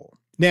rule.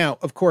 Now,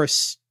 of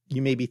course,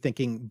 you may be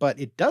thinking, but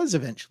it does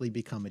eventually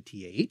become a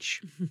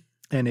TH.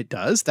 And it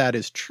does, that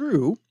is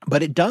true,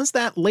 but it does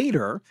that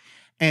later,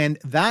 and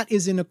that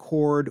is in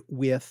accord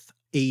with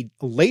a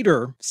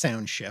later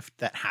sound shift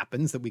that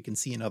happens that we can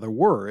see in other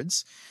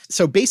words.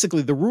 So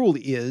basically the rule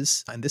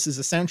is, and this is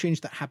a sound change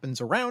that happens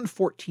around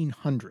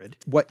 1400,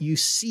 what you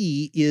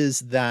see is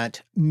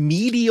that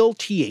medial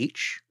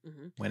TH,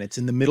 when it's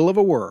in the middle of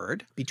a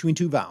word between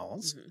two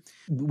vowels,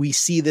 we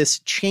see this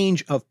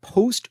change of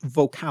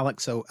post-vocalic.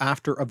 So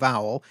after a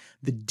vowel,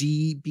 the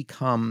D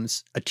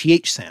becomes a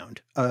TH sound,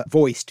 a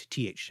voiced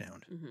TH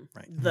sound,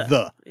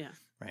 right?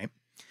 Right?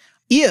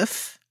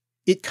 If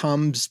it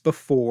comes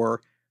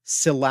before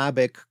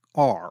syllabic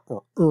R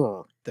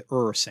or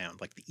the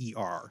sound, like the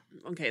ER.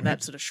 Okay, right?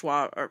 That sort of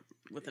schwa or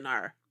with an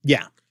R.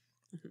 Yeah.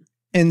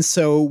 And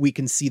so we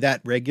can see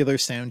that regular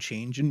sound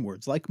change in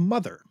words like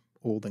mother,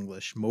 Old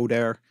English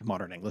moder,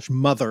 modern English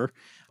mother,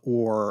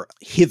 or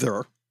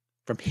hither,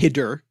 from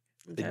hither,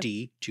 the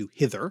D, to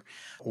hither.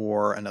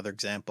 Or another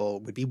example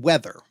would be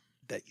weather.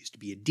 That used to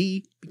be a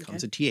D,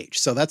 becomes a TH.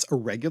 So that's a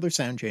regular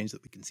sound change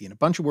that we can see in a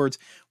bunch of words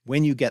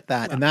when you get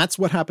that. And that's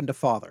what happened to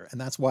father. And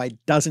that's why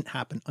it doesn't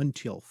happen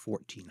until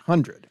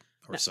 1400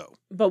 or so.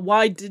 But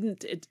why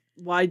didn't it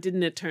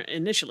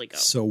initially go?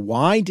 So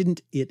why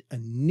didn't it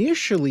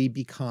initially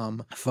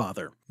become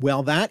father?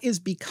 Well, that is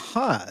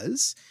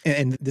because,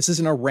 and this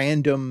isn't a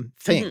random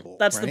thing.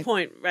 That's the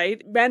point,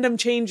 right? Random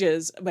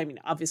changes, I mean,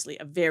 obviously,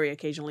 very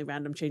occasionally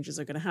random changes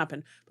are going to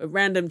happen, but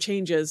random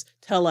changes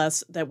tell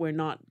us that we're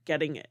not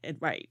getting it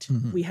right.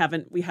 We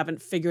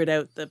haven't figured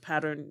out the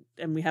pattern,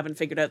 and we haven't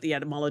figured out the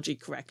etymology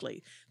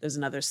correctly. There's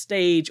another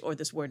stage, or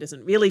this word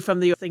isn't really from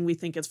the thing we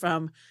think it's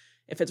from.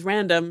 If it's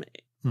random,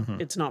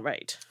 it's not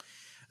right.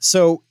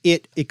 So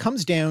it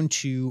comes down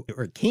to,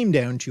 or it came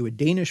down to, a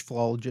Danish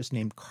philologist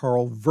named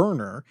Carl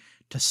Verner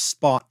to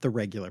spot the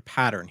regular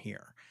pattern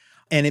here.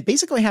 And it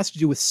basically has to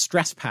do with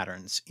stress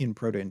patterns in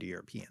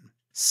Proto-Indo-European.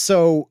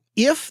 So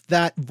if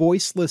that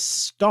voiceless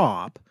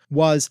stop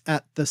was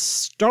at the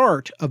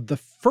start of the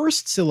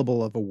first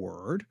syllable of a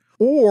word,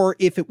 or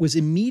if it was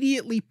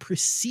immediately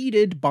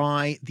preceded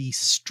by the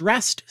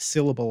stressed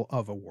syllable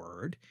of a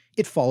word,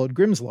 it followed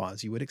Grimm's law,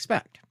 as you would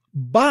expect.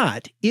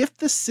 But if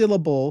the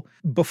syllable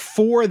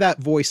before that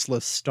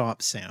voiceless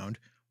stop sound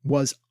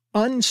was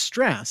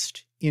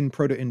unstressed in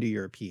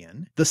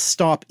Proto-Indo-European, the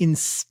stop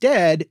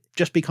instead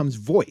just becomes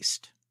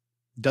voiced,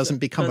 doesn't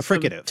become a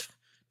fricative.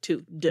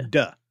 To d.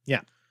 Duh.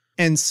 Yeah.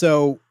 And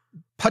so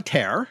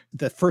pater,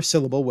 the first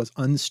syllable, was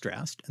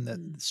unstressed, and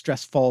the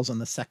stress falls on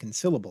the second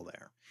syllable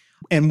there.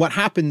 And what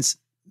happens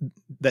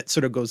that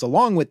sort of goes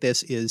along with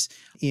this is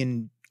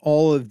in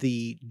all of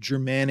the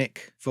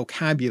Germanic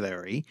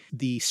vocabulary,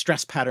 the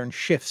stress pattern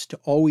shifts to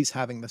always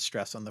having the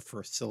stress on the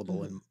first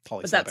syllable in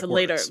polysyllabic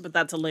words. But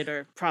that's a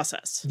later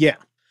process. Yeah.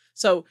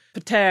 So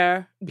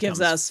pater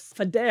gives us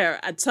fader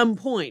at some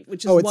point,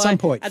 which is why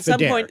at some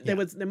point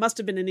there must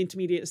have been an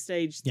intermediate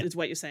stage, is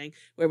what you're saying,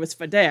 where it was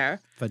fader,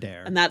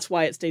 and that's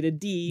why it stayed a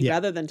D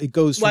rather than it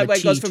goes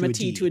from a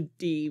T to a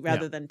D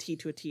rather than T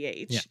to a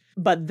TH.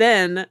 But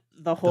then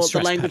the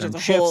language as a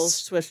whole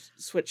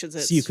switches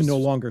it. So you can no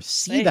longer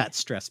see that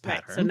stress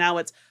pattern. Right. So now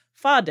it's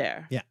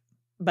fader. Yeah.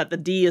 but the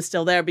D is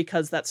still there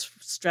because that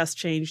stress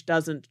change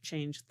doesn't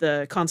change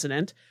the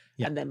consonant.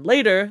 Yeah. And then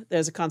later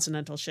there's a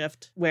consonantal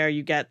shift where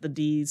you get the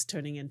D's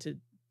turning into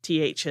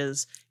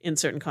THs in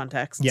certain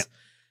contexts. Yeah.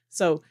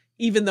 So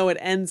even though it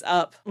ends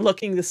up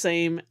looking the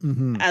same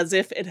as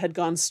if it had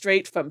gone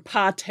straight from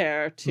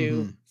pater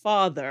to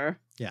father,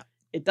 yeah,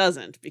 it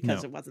doesn't,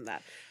 because No. it wasn't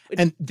that.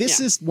 And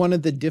this is one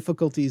of the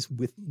difficulties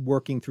with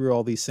working through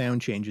all these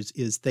sound changes,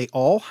 is they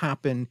all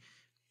happen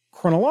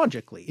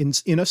chronologically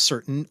in a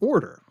certain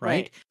order,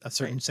 right? A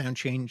certain sound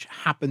change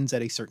happens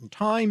at a certain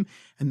time,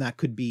 and that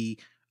could be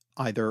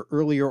either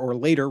earlier or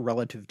later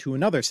relative to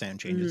another sound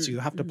change. So you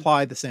have to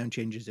apply the sound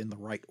changes in the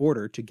right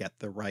order to get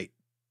the right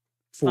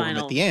form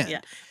at the end. Yeah.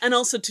 And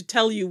also to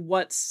tell you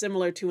what's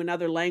similar to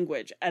another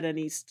language at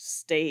any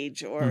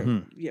stage,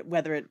 or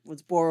whether it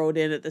was borrowed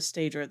in at this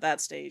stage or at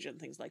that stage, and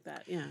things like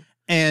that. Yeah.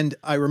 And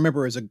I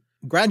remember as a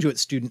graduate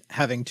student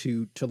having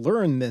to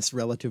learn this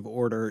relative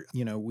order.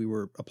 You know, we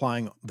were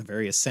applying the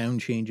various sound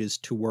changes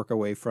to work our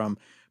way from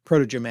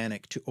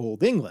Proto-Germanic to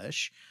Old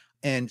English.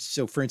 And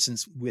so, for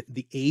instance, with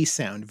the A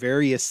sound,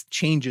 various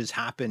changes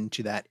happen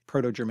to that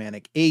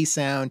Proto-Germanic A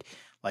sound.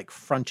 Like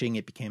fronting,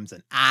 it becomes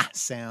an ah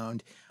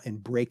sound,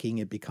 and breaking,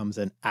 it becomes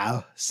an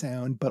ah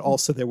sound. But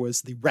also there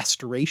was the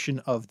restoration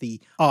of the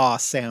ah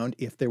sound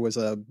if there was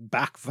a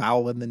back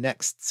vowel in the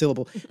next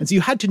syllable. And so you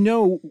had to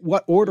know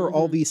what order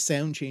all these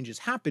sound changes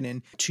happen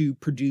in to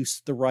produce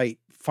the right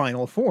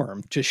final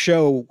form, to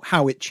show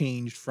how it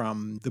changed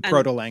from the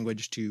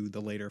proto-language to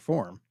the later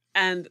form.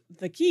 And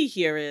the key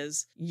here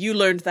is you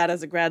learned that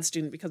as a grad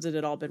student because it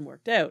had all been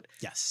worked out.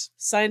 Yes.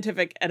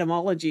 Scientific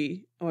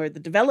etymology, or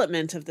the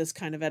development of this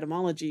kind of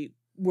etymology,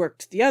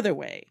 worked the other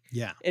way.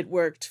 Yeah. It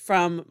worked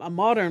from a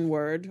modern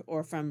word,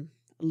 or from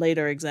a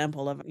later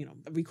example of,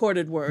 a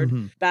recorded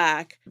word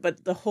back.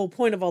 But the whole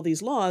point of all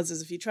these laws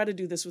is if you try to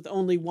do this with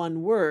only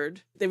one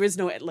word, there is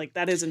no,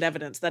 that isn't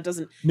evidence. That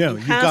doesn't. No,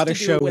 you got to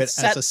show it as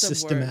a sets of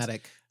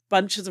systematic words,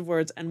 bunches of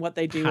words, and what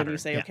they do, pattern, and you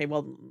say, okay,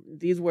 well,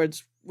 these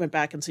words went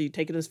back, and so you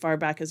take it as far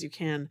back as you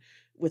can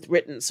with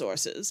written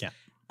sources. Yeah.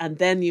 And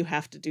then you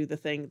have to do the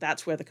thing.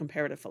 That's where the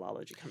comparative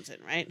philology comes in,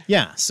 right?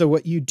 Yeah. So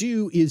what you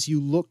do is you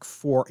look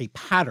for a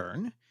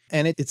pattern,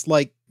 and it's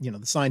like,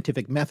 the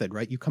scientific method,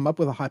 right? You come up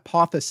with a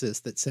hypothesis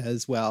that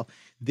says, well,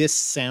 this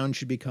sound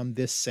should become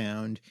this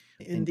sound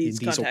in these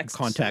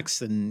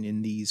contexts and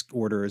in these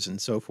orders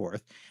and so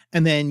forth.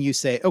 And then you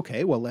say,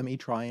 okay, well, let me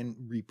try and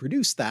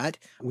reproduce that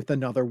with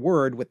another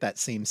word with that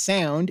same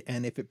sound.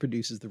 And if it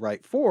produces the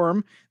right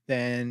form,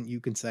 then you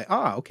can say,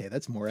 okay,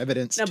 that's more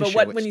evidence to show it's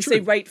true. When you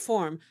say right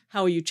form,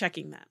 how are you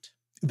checking that?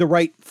 The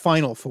right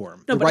final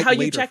form. No, but how are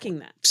you checking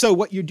that? So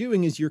what you're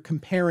doing is you're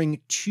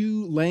comparing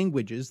two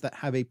languages that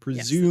have a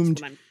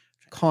presumed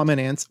common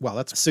answer.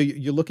 Well, so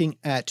you're looking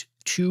at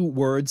two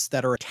words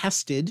that are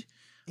tested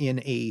in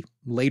a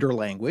later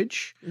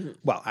language.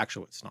 Well,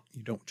 actually, it's not.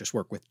 You don't just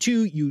work with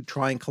two. You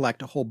try and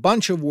collect a whole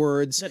bunch of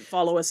words that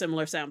follow a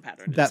similar sound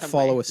pattern.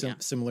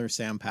 Similar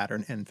sound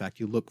pattern. And in fact,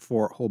 you look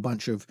for a whole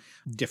bunch of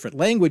different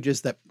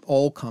languages that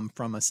all come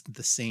from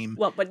the same.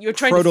 Well, but you're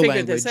trying to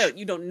figure this out.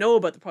 You don't know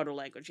about the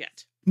proto-language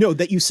yet. No,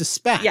 that you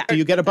suspect. Yeah. So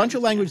you get a bunch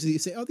of languages that you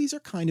say, these are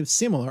kind of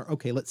similar.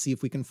 Okay, let's see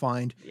if we can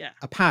find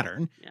a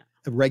pattern. Yeah.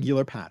 A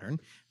regular pattern,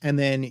 and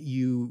then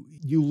you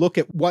look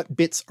at what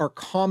bits are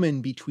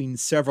common between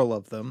several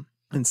of them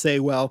and say,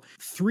 well,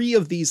 3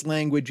 of these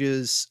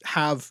languages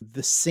have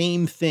the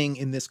same thing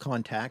in this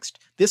context.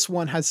 This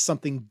one has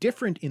something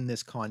different in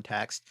this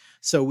context.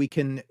 So we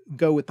can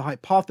go with the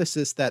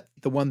hypothesis that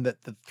the one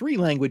that the 3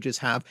 languages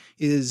have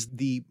is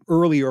the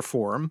earlier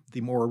form,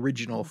 the more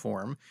original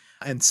form,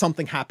 and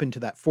something happened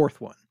to that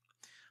 4th one.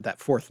 That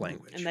 4th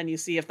language. And then you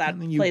see if that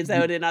plays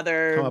out in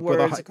other come up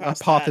words with a across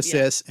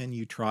hypothesis, and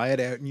you try it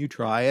out, and you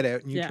try it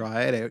out, and you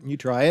try it out, and you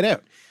try it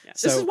out. Yeah.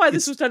 So this is why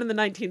this was done in the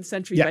 19th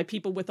century by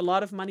people with a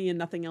lot of money and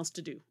nothing else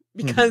to do.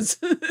 Because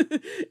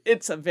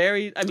it's a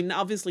very,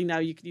 obviously now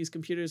you can use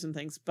computers and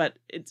things, but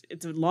it's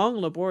a long,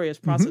 laborious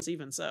process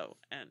even so.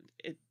 And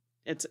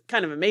it's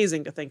kind of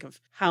amazing to think of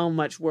how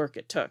much work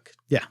it took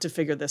to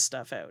figure this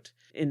stuff out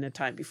in a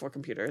time before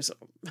computers.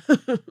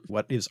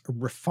 What is a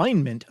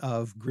refinement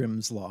of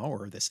Grimm's law,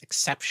 or this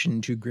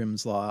exception to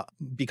Grimm's law,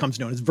 becomes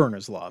known as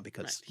Verner's law,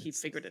 because he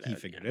figured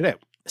it out.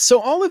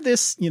 So all of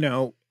this,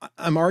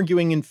 I'm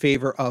arguing in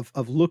favor of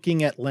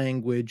looking at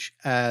language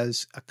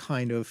as a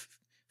kind of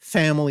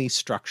family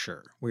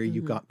structure where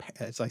you've got,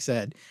 as I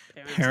said,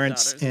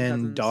 parents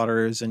and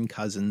daughters and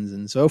cousins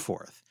and so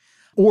forth.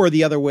 Or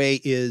the other way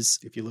is,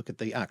 if you look at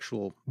the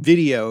actual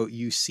video,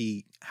 you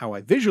see how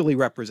I visually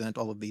represent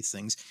all of these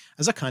things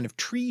as a kind of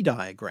tree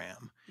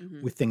diagram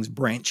with things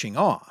branching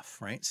off,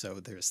 right? So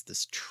there's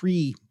this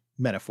tree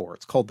metaphor.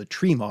 It's called the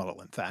tree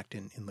model, in fact,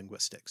 in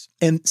linguistics.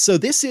 And so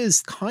this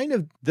is kind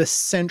of the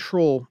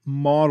central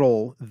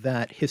model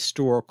that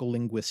historical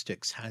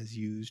linguistics has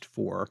used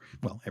for,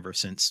 ever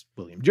since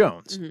William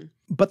Jones.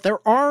 But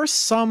there are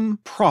some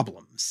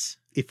problems.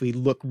 If we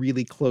look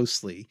really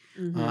closely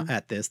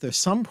at this, there's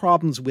some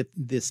problems with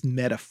this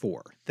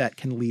metaphor that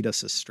can lead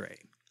us astray.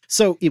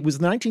 So it was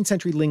the 19th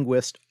century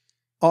linguist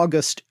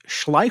August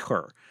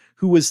Schleicher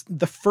who was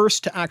the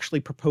first to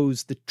actually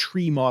propose the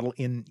tree model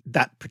in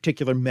that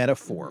particular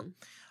metaphor.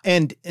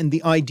 And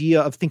the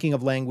idea of thinking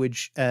of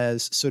language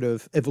as sort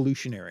of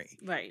evolutionary.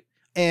 Right.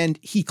 And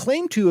he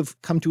claimed to have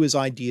come to his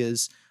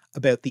ideas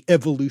about the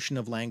evolution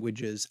of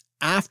languages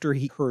after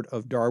he heard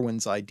of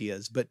Darwin's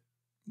ideas. But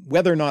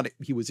whether or not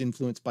he was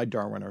influenced by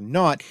Darwin or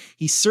not,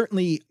 he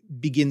certainly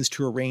begins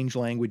to arrange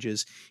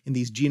languages in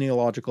these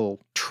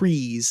genealogical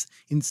trees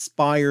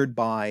inspired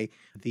by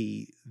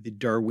the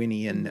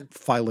Darwinian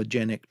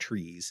phylogenetic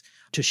trees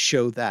to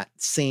show that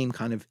same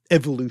kind of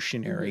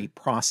evolutionary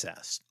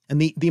process.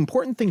 And the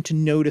important thing to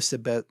notice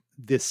about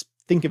this,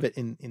 think of it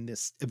in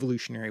this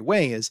evolutionary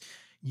way, is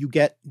you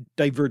get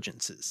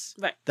divergences.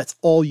 Right. That's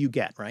all you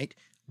get, right?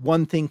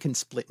 One thing can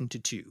split into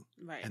two.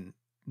 Right. And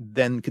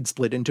then could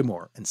split into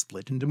more and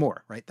split into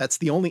more, right? That's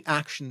the only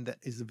action that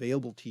is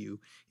available to you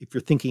if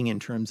you're thinking in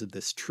terms of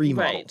this tree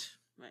model.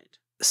 Right.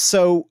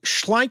 So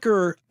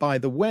Schleicher, by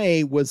the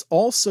way, was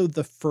also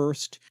the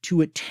first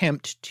to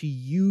attempt to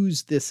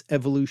use this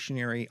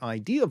evolutionary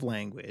idea of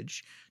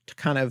language to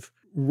kind of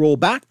roll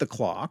back the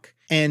clock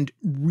and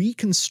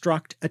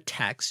reconstruct a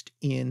text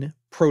in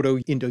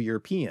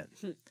Proto-Indo-European.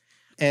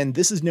 And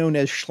this is known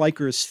as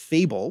Schleicher's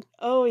fable.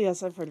 Oh,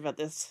 yes, I've heard about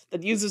this.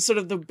 That uses sort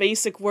of the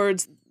basic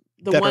words,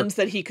 the ones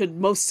that he could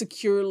most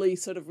securely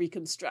sort of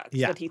reconstruct.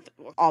 Yeah. That he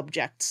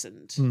objects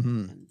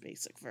and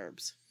basic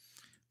verbs.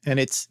 And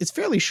it's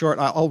fairly short.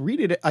 I'll read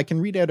it. I can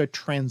read out a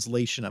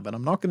translation of it.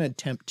 I'm not going to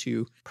attempt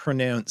to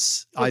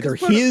pronounce either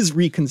his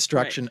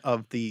reconstruction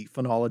of the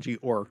phonology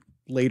or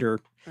later,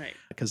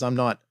 because I'm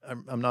not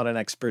an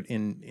expert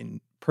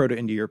in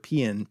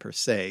Proto-Indo-European per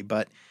se,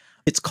 but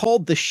it's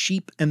called The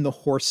Sheep and the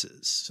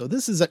Horses. So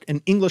this is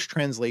an English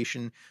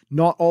translation.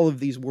 Not all of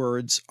these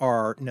words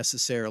are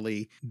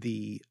necessarily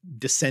the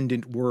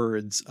descendant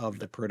words of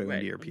the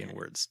Proto-Indo-European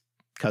words,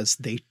 because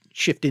they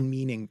shift in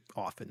meaning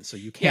often. So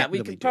you can't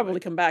we could probably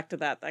come back to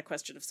that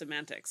question of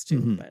semantics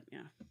too, but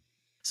yeah.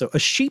 So a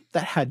sheep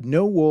that had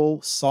no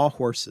wool saw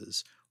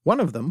horses, one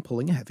of them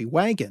pulling a heavy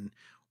wagon,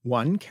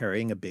 one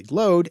carrying a big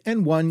load,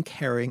 and one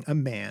carrying a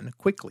man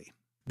quickly.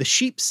 The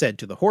sheep said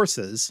to the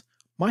horses,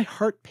 "My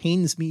heart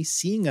pains me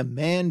seeing a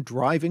man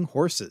driving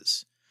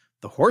horses."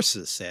 The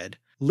horses said,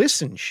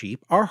 "Listen,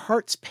 sheep, our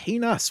hearts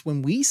pain us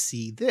when we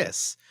see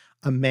this.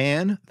 A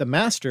man, the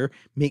master,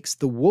 makes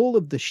the wool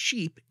of the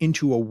sheep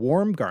into a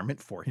warm garment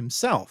for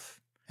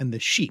himself, and the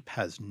sheep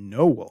has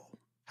no wool."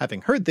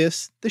 Having heard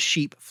this, the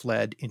sheep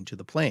fled into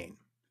the plain.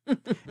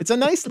 It's a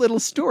nice little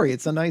story.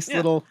 It's a nice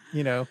little,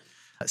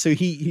 so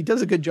he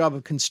does a good job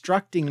of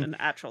constructing an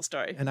actual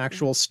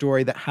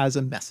story that has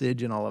a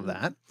message and all of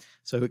that.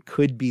 So it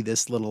could be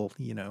this little,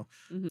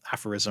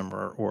 aphorism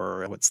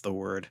or what's the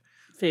word?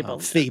 Fable.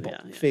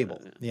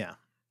 Fable. Yeah.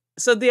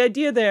 So the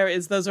idea there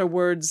is those are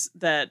words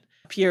that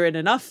appear in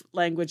enough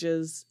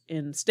languages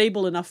in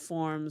stable enough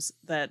forms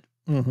that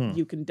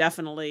you can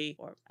definitely,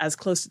 or as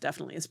close to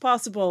definitely as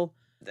possible.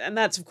 And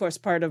that's, of course,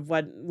 part of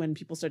when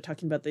people start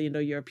talking about the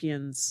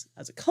Indo-Europeans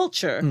as a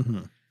culture,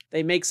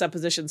 they make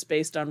suppositions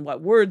based on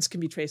what words can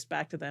be traced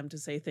back to them to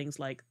say things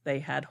like they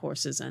had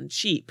horses and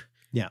sheep.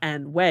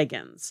 And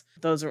wagons.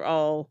 Those are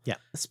all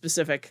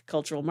specific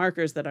cultural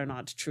markers that are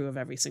not true of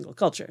every single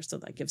culture. So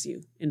that gives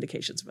you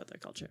indications about their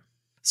culture.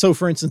 So,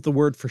 for instance, the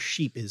word for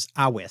sheep is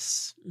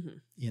awis.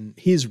 In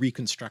his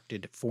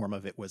reconstructed form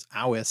of it was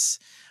awis.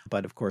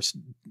 But of course,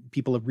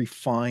 people have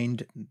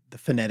refined the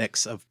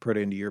phonetics of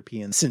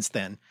Proto-Indo-European since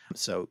then.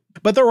 So,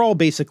 but they're all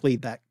basically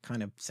that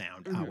kind of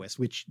sound, awis,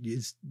 which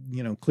is,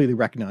 clearly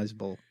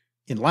recognizable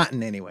in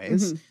Latin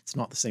anyways. It's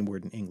not the same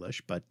word in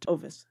English, but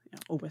ovis. Yeah,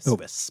 ovis.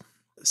 Ovis.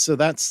 So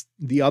that's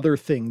the other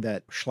thing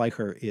that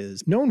Schleicher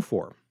is known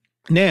for.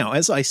 Now,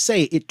 as I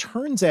say, it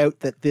turns out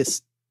that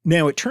this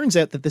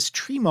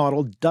tree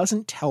model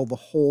doesn't tell the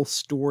whole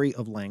story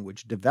of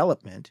language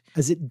development,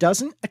 as it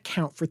doesn't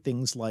account for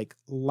things like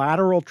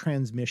lateral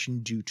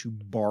transmission due to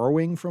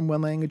borrowing from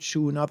one language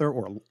to another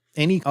or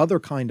any other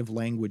kind of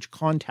language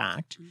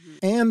contact,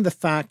 and the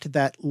fact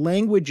that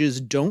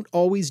languages don't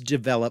always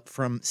develop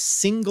from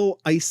single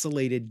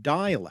isolated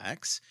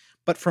dialects,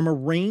 but from a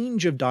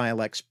range of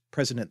dialects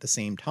present at the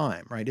same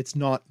time, right? It's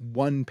not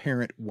one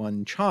parent,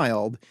 one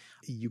child.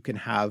 You can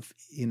have,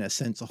 in a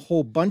sense, a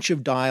whole bunch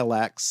of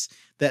dialects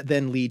that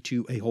then lead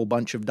to a whole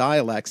bunch of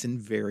dialects in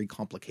very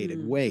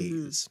complicated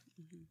ways.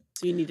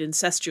 So you need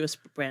incestuous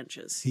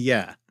branches.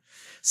 Yeah.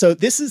 So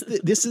this is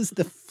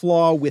the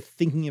flaw with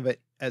thinking of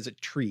it as a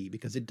tree,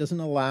 because it doesn't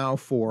allow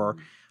for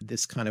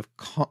this kind of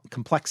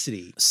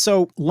complexity.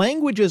 So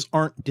languages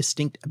aren't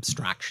distinct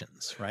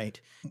abstractions, right?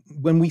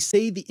 When we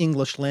say the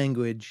English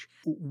language,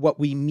 what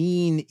we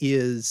mean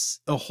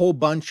is a whole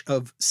bunch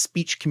of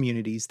speech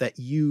communities that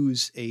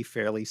use a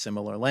fairly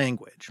similar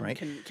language, right?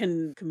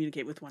 Can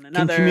communicate with one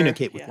another.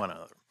 One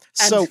another.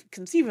 And so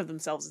conceive of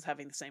themselves as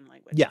having the same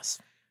language. Yes.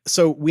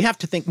 So we have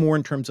to think more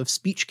in terms of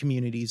speech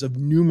communities of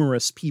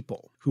numerous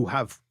people who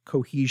have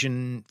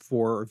cohesion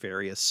for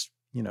various,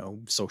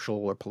 social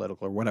or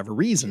political or whatever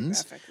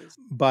reasons,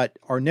 but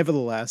are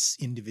nevertheless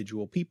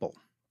individual people.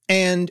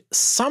 And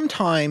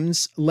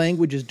sometimes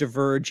languages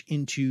diverge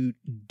into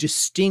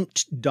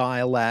distinct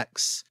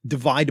dialects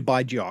divided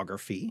by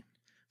geography.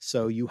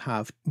 So you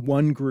have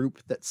one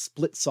group that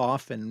splits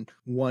off and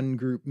one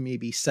group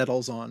maybe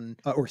settles on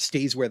or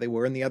stays where they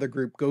were, and the other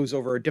group goes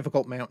over a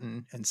difficult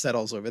mountain and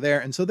settles over there.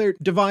 And so they're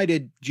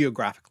divided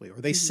geographically,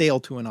 or they sail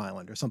to an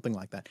island or something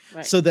like that,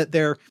 so that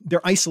they're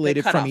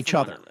isolated from each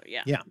other.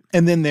 Yeah.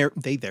 And then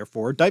they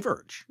therefore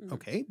diverge.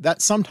 Okay.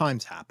 That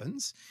sometimes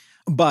happens,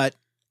 but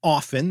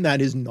often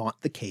that is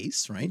not the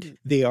case, right?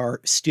 They are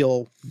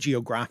still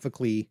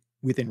geographically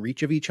within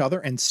reach of each other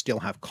and still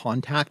have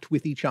contact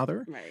with each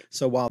other. Right.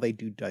 So while they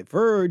do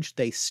diverge,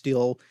 they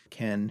still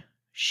can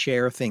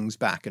share things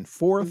back and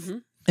forth.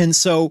 And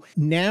so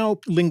now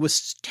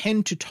linguists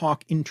tend to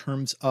talk in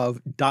terms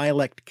of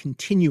dialect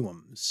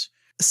continuums,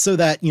 so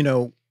that, you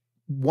know,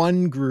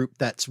 one group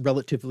that's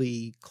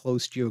relatively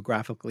close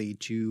geographically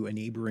to a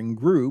neighboring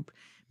group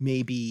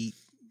may be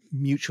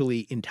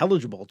mutually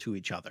intelligible to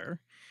each other.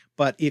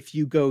 But if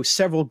you go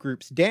several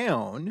groups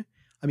down,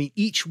 I mean,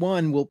 each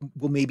one will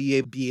maybe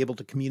be able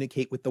to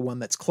communicate with the one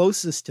that's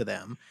closest to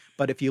them.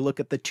 But if you look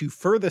at the two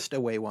furthest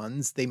away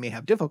ones, they may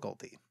have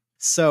difficulty.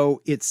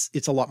 So it's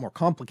a lot more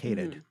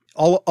complicated.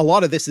 A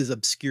lot of this is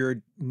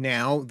obscured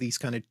now. These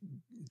kind of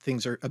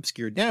things are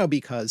obscured now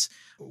because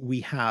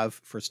we have,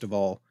 first of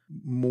all,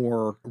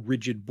 more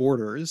rigid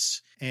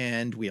borders,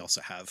 and we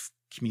also have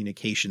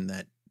communication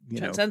that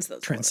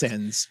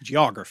transcends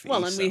geography.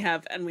 Well, and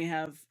we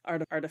have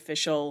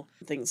artificial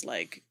things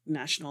like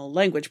national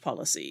language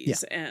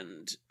policies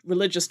and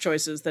religious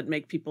choices that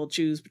make people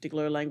choose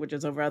particular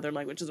languages over other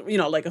languages. You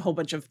know, like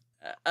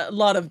a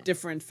lot of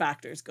different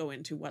factors go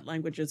into what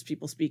languages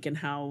people speak and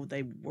how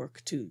they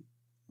work to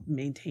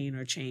maintain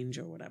or change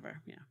or whatever.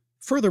 Yeah.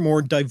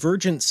 Furthermore,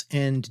 divergence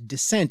and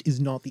dissent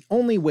is not the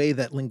only way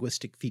that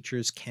linguistic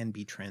features can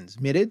be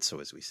transmitted. So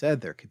as we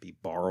said, there could be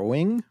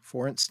borrowing,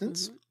 for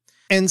instance.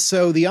 And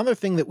so the other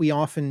thing that we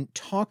often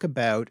talk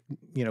about,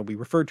 you know, we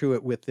refer to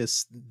it with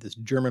this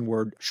German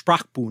word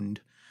Sprachbund.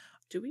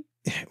 Do we?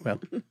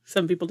 Well,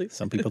 some people do.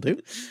 Some people do,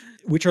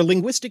 which are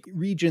linguistic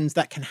regions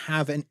that can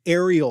have an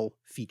areal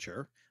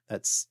feature.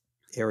 That's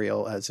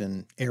areal as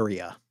in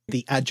area,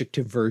 the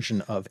adjective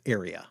version of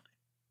area.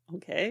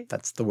 Okay.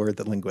 That's the word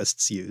that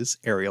linguists use,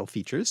 areal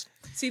features.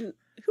 See,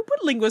 who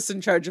put linguists in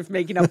charge of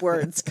making up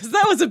words? Because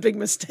that was a big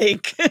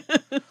mistake.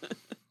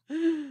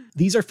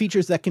 These are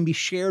features that can be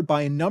shared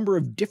by a number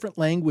of different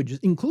languages,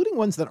 including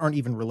ones that aren't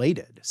even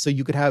related. So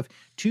you could have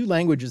two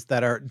languages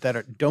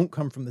that don't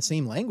come from the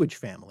same language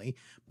family,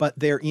 but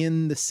they're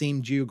in the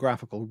same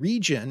geographical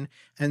region.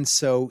 And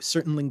so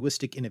certain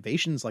linguistic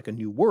innovations, like a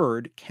new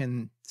word,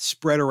 can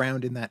spread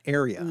around in that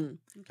area. And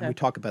we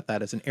talk about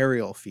that as an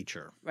areal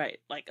feature. Right,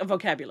 like a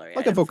vocabulary.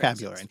 Like a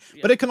vocabulary.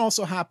 Yeah. But it can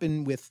also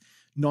happen with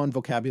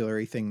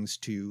non-vocabulary things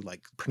too,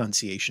 like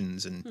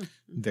pronunciations and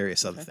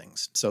various other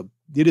things. So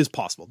it is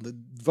possible. The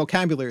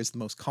vocabulary is the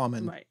most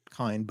common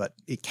kind, but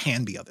it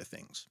can be other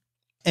things.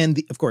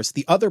 And of course,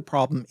 the other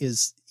problem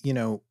is, you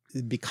know,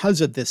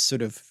 because of this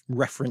sort of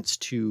reference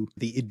to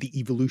the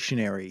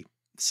evolutionary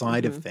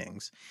side of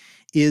things,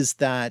 is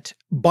that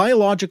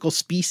biological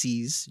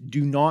species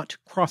do not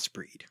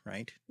crossbreed,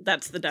 right?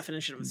 That's the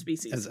definition of a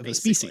species. Of a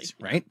species,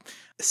 right?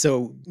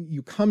 So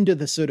you come to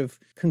the sort of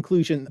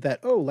conclusion that,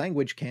 oh,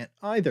 language can't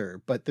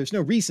either, but there's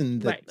no reason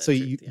that, so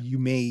you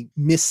may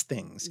miss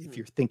things if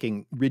you're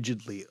thinking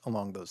rigidly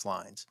along those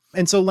lines.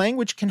 And so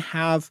language can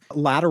have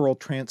lateral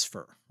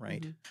transfer,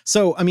 right?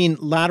 So, I mean,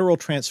 lateral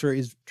transfer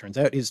turns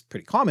out is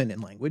pretty common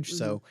in language.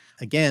 So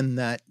again,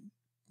 that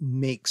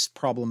makes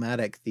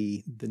problematic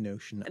the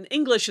notion. And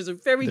English is a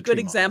very good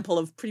example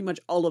of pretty much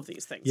all of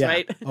these things,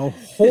 right? A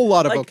whole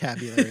lot of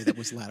vocabulary that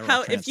was lateral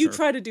transfer. If you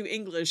try to do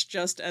English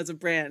just as a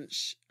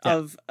branch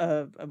of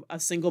a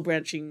single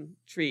branching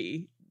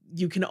tree,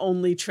 you can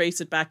only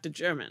trace it back to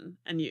German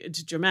and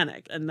to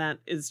Germanic, and that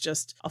is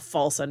just a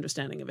false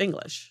understanding of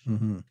English.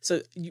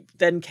 So you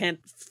then can't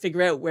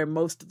figure out where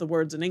most of the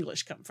words in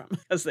English come from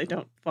because they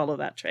don't follow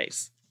that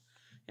trace.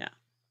 Yeah.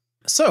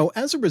 So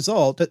as a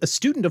result, a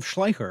student of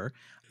Schleicher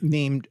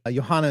named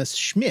Johannes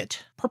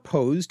Schmidt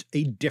proposed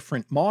a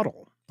different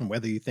model. And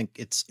whether you think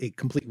it's a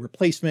complete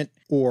replacement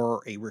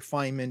or a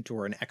refinement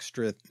or an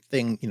extra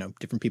thing, you know,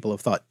 different people have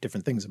thought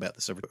different things about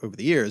this over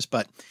the years.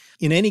 But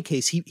in any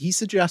case, he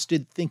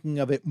suggested thinking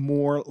of it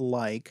more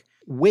like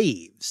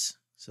waves.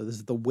 So this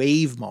is the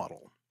wave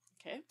model.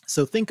 Okay.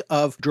 So think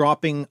of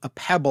dropping a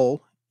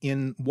pebble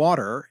in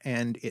water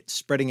and it's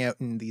spreading out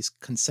in these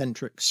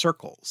concentric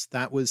circles.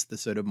 That was the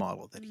sort of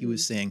model that he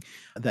was saying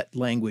that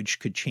language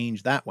could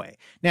change that way.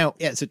 Now,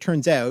 as it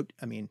turns out,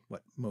 I mean,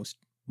 what most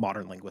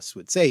modern linguists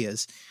would say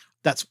is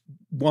that's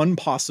one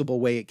possible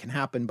way it can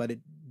happen, but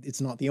it's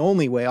not the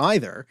only way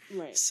either.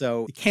 Right.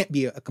 So it can't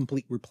be a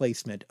complete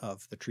replacement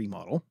of the tree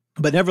model.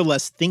 But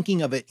nevertheless,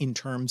 thinking of it in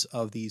terms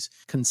of these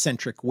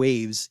concentric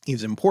waves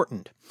is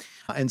important.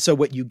 And so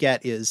what you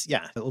get is,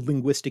 yeah, a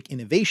linguistic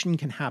innovation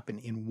can happen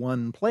in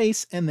one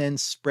place and then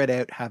spread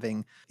out,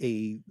 having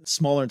a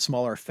smaller and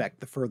smaller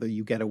effect the further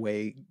you get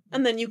away.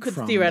 And then you could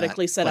from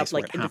theoretically that set up place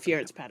where like it happened.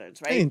 interference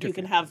patterns, right? You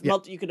can Interference, have yeah.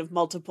 you could have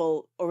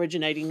multiple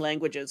originating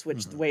languages,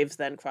 which the waves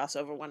then cross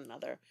over one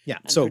another. Yeah,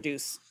 and so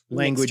produce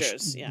language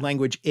mixtures. Yeah.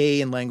 language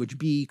A and language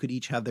B could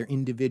each have their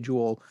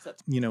individual, So-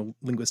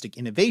 linguistic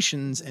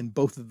innovations, and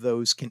both of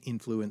those can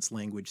influence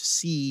language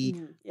C.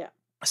 Yeah.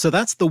 So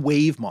that's the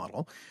wave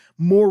model.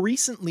 More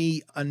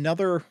recently,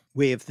 another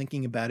way of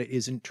thinking about it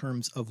is in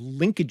terms of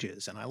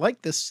linkages. And I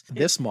like this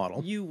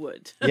model. You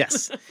would.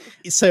 Yes.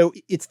 So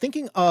it's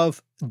thinking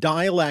of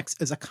dialects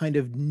as a kind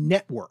of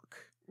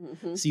network.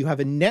 Mhm. So you have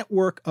a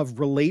network of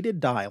related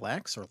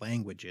dialects or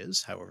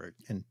languages, however,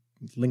 and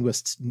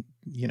linguists,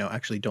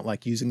 actually don't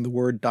like using the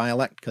word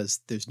dialect because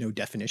there's no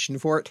definition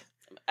for it.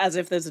 As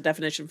if there's a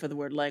definition for the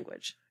word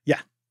language.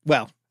 Yeah.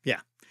 Well,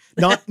 yeah.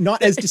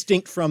 Not as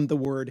distinct from the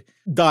word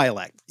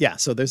dialect. Yeah.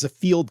 So there's a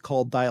field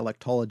called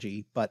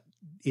dialectology, but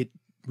it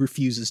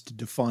refuses to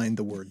define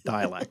the word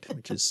dialect,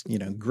 which is,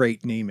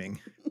 great naming.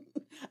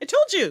 I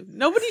told you,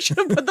 nobody should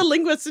have put the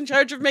linguists in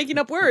charge of making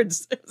up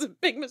words. It was a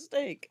big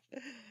mistake.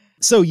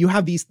 So you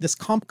have this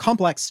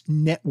complex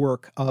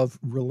network of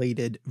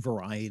related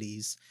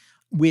varieties,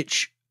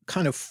 which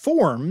kind of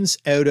forms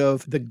out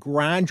of the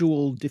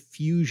gradual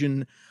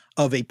diffusion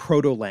of a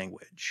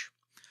proto-language.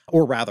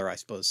 Or rather, I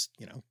suppose,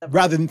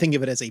 rather than think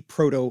of it as a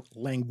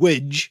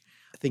proto-language,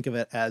 think of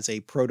it as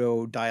a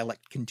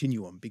proto-dialect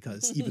continuum,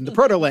 because even the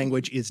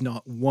proto-language is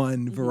not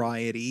one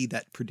variety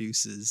that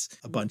produces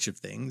a bunch of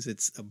things.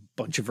 It's a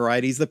bunch of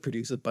varieties that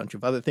produce a bunch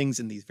of other things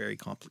in these very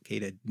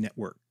complicated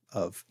network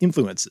of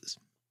influences.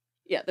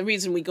 Yeah, the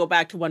reason we go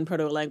back to one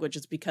proto-language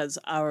is because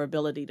our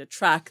ability to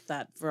track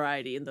that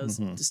variety and those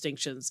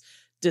distinctions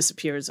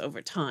disappears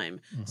over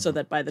time, so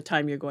that by the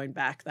time you're going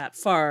back that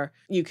far,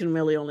 you can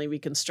really only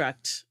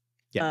reconstruct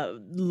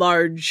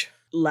large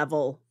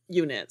level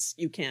units.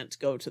 You can't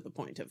go to the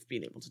point of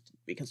being able to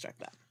reconstruct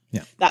that.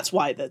 Yeah. That's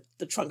why the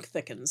trunk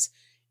thickens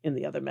in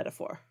the other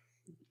metaphor.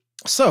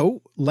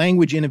 So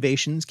language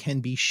innovations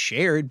can be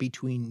shared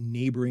between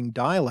neighboring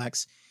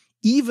dialects,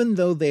 even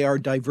though they are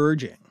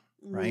diverging,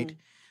 right?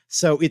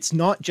 So it's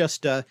not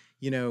just a,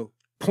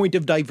 point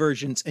of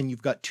divergence and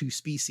you've got two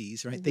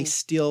species, right? They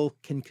still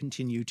can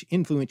continue to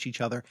influence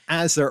each other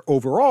as they're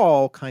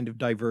overall kind of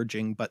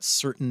diverging, but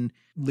certain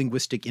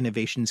linguistic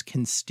innovations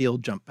can still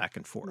jump back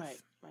and forth. Right.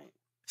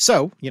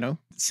 So,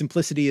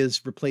 simplicity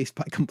is replaced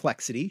by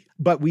complexity,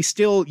 but we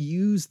still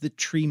use the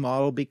tree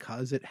model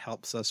because it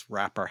helps us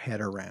wrap our head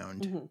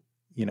around,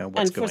 what's going on.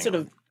 And for sort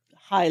of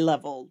high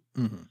level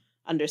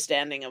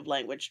understanding of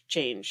language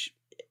change,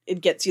 it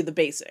gets you the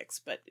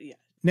basics, but yeah.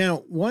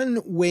 Now,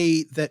 one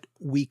way that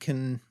we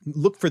can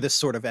look for this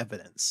sort of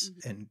evidence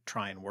and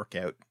try and work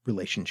out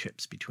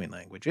relationships between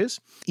languages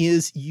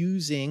is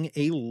using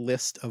a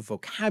list of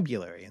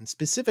vocabulary. And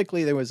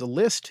specifically, there was a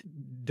list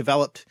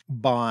developed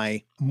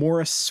by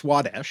Morris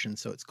Swadesh, and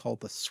so it's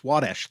called the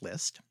Swadesh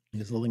list.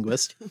 He's a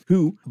linguist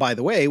who, by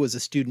the way, was a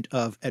student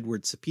of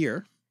Edward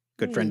Sapir,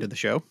 good friend of the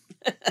show.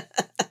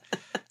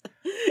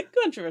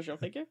 Controversial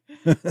figure.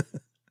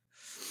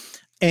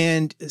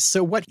 And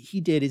so what he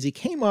did is he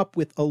came up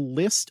with a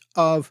list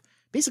of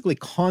basically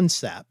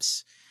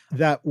concepts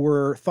that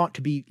were thought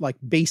to be like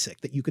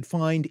basic, that you could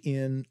find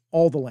in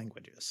all the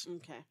languages.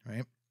 Okay.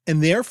 Right.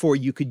 And therefore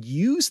you could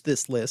use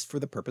this list for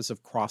the purpose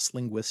of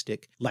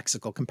cross-linguistic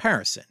lexical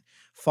comparison.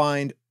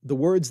 Find the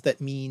words that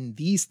mean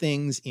these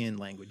things in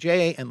language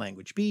A and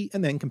language B,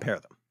 and then compare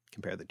them.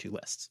 Compare the two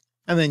lists.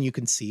 And then you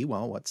can see,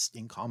 well, what's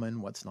in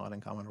common, what's not in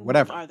common, or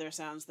whatever. Are there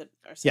sounds that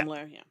are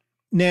similar? Yeah.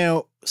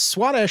 Now,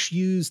 Swadesh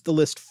used the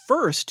list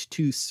first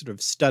to sort of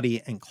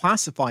study and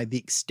classify the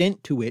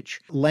extent to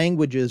which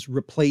languages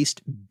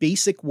replaced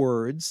basic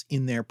words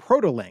in their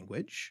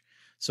proto-language.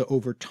 So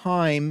over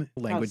time,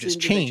 languages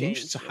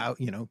changed. So how,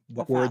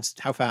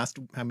 how fast,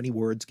 how many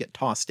words get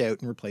tossed out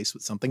and replaced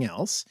with something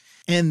else.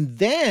 And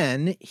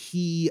then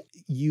he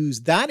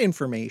used that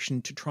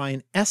information to try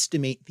and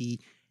estimate the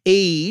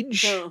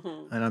age,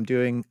 and I'm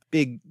doing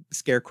big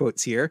scare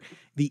quotes here,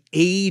 the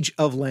age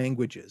of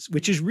languages,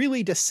 which is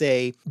really to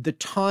say the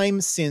time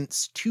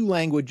since two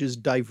languages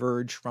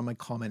diverge from a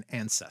common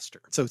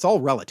ancestor. So it's all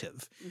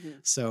relative.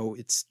 So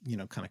it's,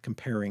 kind of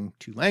comparing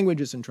two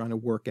languages and trying to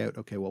work out,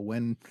 okay,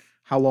 well,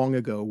 how long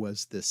ago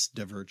was this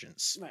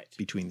divergence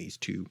between these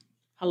two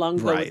How long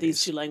ago were these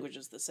varieties? two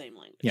languages the same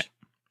language? Yeah.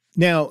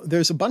 Now,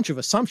 there's a bunch of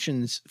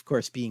assumptions, of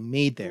course, being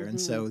made there.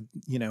 And so,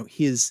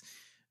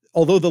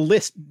 although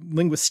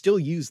linguists still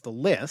use the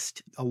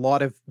list, a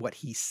lot of what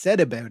he said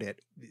about it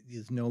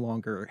is no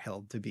longer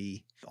held to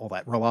be all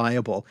that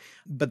reliable.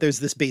 But there's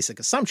this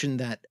basic assumption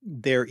that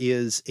there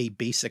is a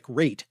basic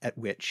rate at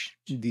which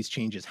these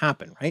changes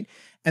happen, right?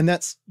 And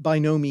that's by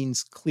no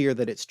means clear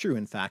that it's true.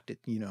 In fact,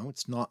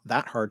 it's not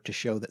that hard to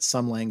show that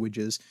some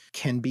languages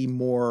can be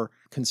more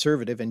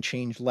conservative and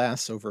change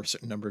less over a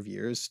certain number of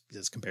years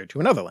as compared to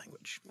another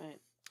language. Right.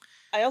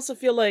 I also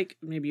feel like,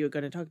 maybe you're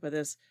going to talk about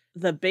this,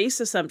 the base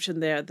assumption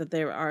there that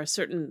there are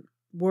certain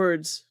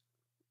words,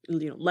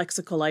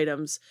 lexical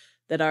items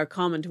that are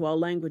common to all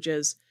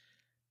languages,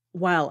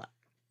 while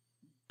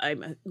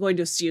I'm going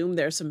to assume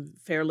there's some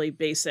fairly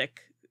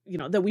basic,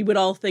 that we would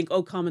all think,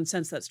 oh, common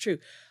sense, that's true.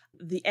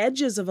 The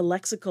edges of a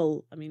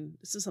lexical,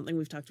 this is something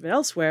we've talked about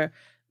elsewhere,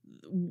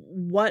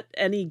 what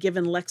any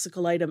given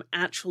lexical item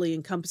actually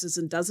encompasses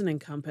and doesn't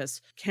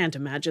encompass. Can't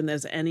imagine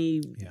there's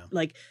any,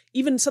 like,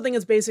 even something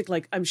as basic,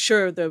 like, I'm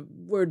sure the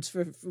words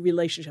for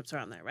relationships are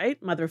on there,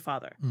 right? Mother,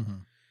 father. Mm-hmm.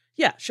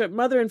 Yeah, sure.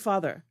 Mother and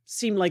father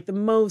seem like the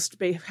most,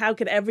 how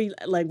could every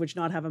language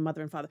not have a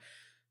mother and father?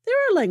 There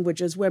are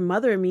languages where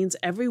mother means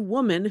every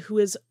woman who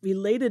is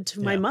related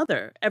to my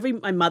mother.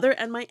 My mother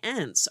and my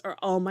aunts are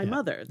all my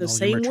mother. The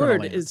same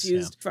word is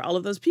used for all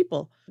of those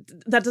people.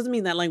 That doesn't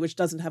mean that language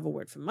doesn't have a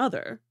word for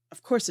mother.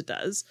 Of course it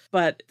does.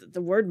 But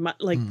the word,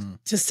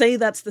 to say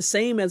that's the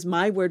same as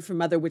my word for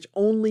mother, which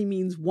only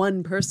means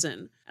one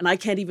person, and I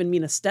can't even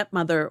mean a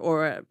stepmother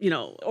or,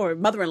 or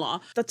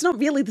mother-in-law, that's not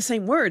really the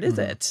same word, is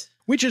it?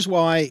 Which is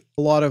why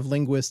a lot of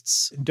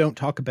linguists don't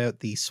talk about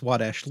the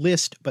Swadesh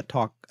list, but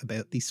talk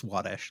about the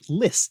Swadesh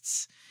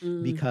lists,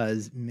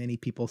 because many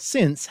people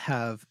since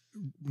have,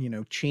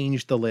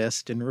 changed the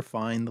list and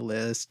refined the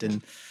list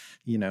and,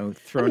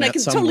 thrown out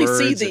some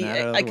words.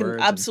 I can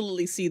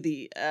absolutely see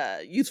the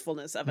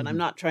usefulness of it. I'm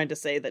not trying to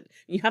say that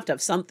you have to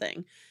have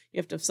something. You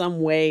have to have some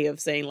way of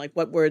saying, like,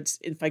 what words,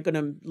 if I'm going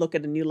to look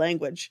at a new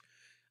language,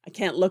 I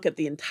can't look at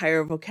the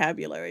entire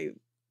vocabulary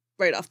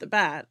right off the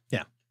bat.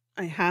 Yeah.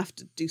 I have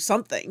to do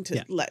something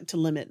to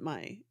limit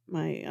my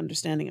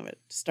understanding of it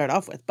to start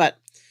off with. But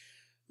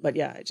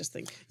yeah, I just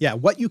think. Yeah,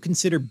 what you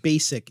consider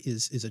basic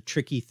is a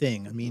tricky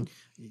thing. I mean,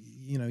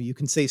 you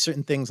can say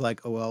certain things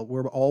like, oh, well,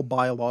 we're all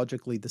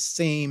biologically the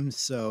same,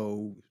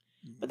 so.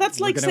 But that's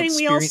like saying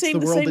we all see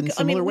the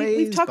same.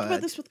 We've talked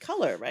about this with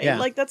color, right? Yeah.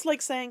 Like, that's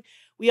like saying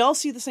we all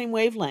see the same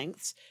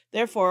wavelengths.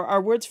 Therefore,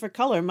 our words for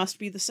color must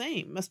be the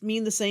same, must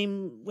mean the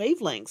same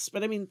wavelengths.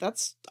 But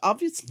that's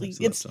obviously,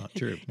 it's not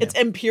true. It's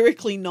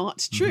empirically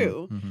not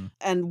true. Mm-hmm.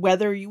 And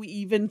whether you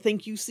even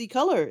think you see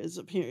color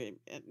is,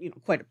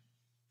 quite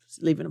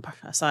leaving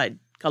aside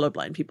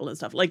colorblind people and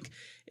stuff. Like,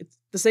 it's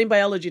the same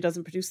biology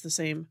doesn't produce the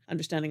same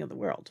understanding of the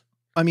world.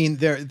 I mean,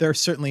 there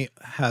certainly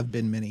have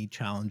been many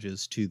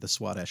challenges to the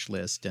Swadesh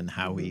list and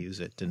how we use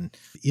it, and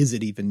is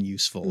it even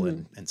useful,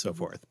 and so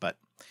forth. But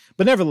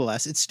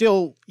nevertheless, it's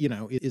still,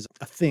 it is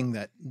a thing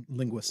that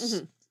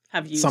linguists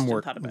have used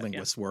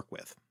linguists work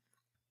with.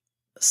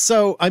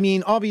 So,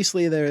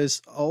 obviously I'm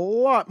a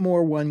lot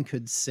more one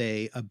could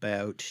say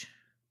about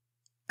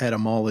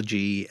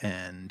etymology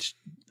and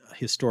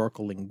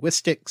historical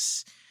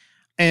linguistics.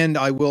 And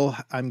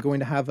I'm going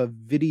to have a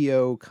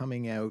video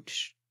coming out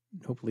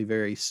hopefully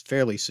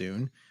fairly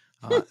soon.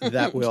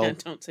 That will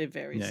don't say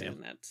very soon.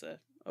 That's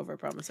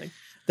over-promising.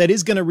 That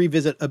is going to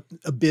revisit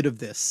a bit of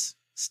this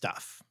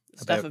stuff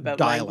about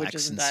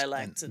dialects and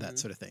dialects and that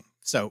sort of thing.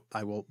 So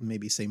I will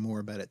maybe say more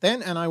about it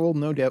then, and I will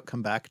no doubt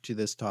come back to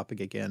this topic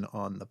again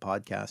on the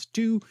podcast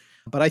too.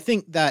 But I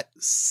think that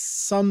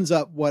sums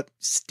up what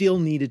still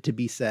needed to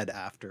be said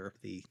after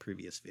the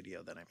previous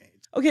video that I made.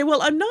 Okay,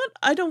 well,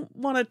 I don't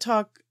want to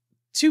talk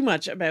too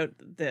much about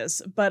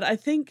this, but I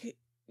think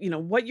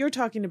what you're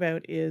talking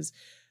about is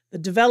the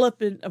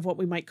development of what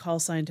we might call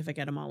scientific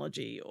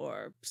etymology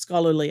or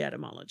scholarly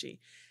etymology.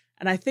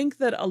 And I think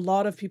that a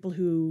lot of people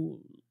who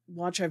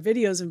watch our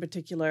videos in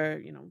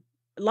particular,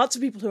 lots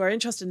of people who are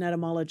interested in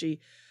etymology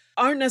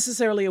aren't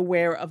necessarily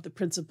aware of the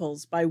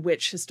principles by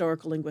which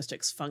historical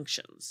linguistics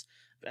functions.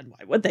 And why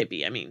would they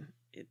be?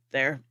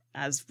 They're,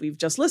 as we've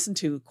just listened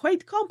to,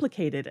 quite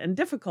complicated and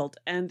difficult,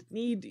 and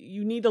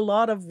you need a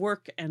lot of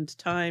work and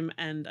time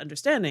and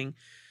understanding.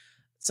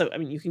 So,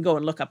 you can go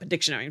and look up a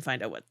dictionary and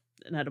find out what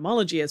an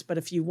etymology is, but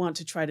if you want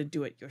to try to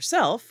do it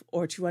yourself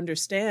or to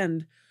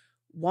understand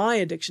why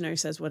a dictionary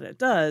says what it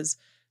does,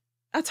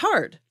 that's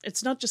hard.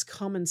 It's not just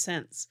common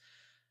sense.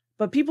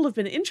 But people have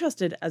been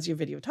interested, as your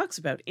video talks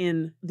about,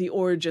 in the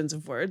origins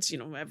of words,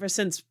 ever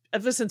since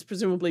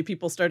presumably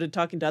people started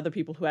talking to other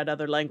people who had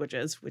other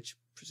languages, which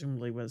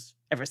presumably was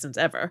ever since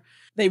ever.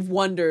 They've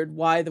wondered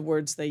why the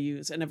words they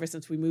use. And ever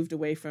since we moved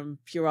away from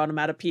pure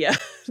onomatopoeia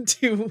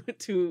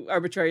to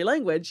arbitrary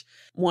language,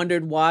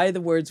 wondered why the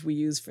words we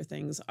use for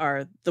things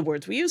are the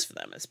words we use for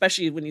them,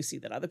 especially when you see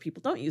that other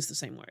people don't use the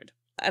same word.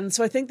 And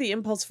so I think the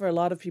impulse for a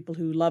lot of people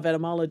who love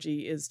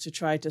etymology is to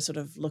try to sort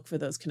of look for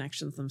those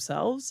connections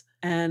themselves.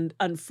 And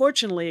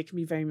unfortunately, it can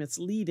be very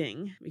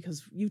misleading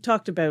because you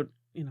talked about,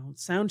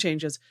 sound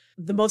changes.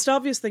 The most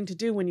obvious thing to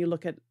do when you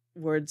look at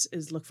words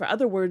is look for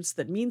other words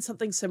that mean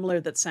something similar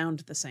that sound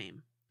the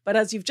same. But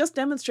as you've just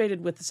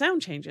demonstrated with the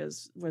sound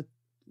changes, with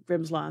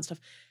Grimm's law and stuff,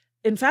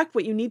 in fact,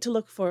 what you need to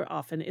look for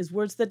often is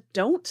words that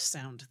don't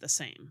sound the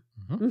same.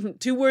 Mm-hmm.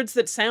 Two words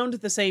that sound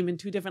the same in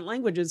two different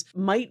languages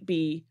might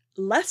be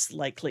less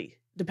likely,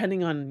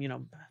 depending on,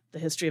 the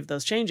history of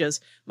those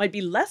changes, might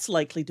be less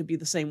likely to be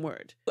the same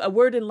word. A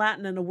word in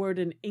Latin and a word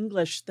in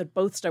English that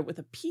both start with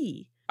a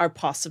P are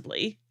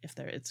possibly, if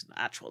it's an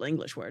actual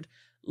English word,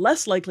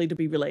 less likely to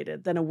be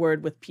related than a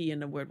word with P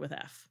and a word with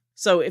F.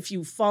 So if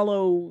you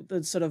follow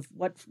the sort of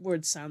what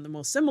words sound the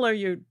most similar,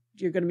 you're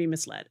going to be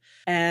misled.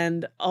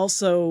 And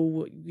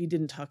also, we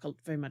didn't talk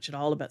very much at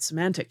all about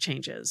semantic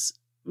changes.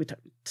 We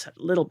talked a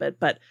little bit,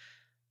 but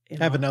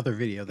I have another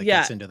video that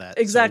gets into that.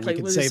 Exactly.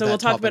 So we'll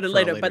talk about it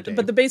later.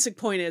 But the basic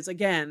point is,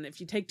 again,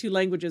 if you take two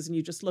languages and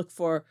you just look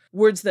for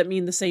words that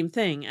mean the same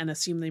thing and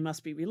assume they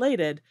must be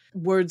related,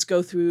 words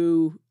go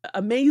through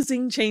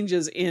amazing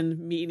changes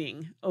in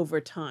meaning over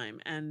time.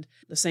 And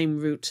the same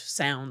root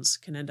sounds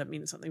can end up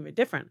meaning something very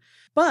different.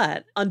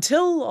 But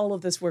until all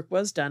of this work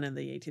was done in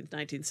the 18th,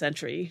 19th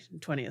century,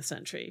 20th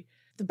century,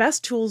 the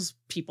best tools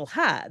people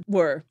had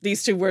were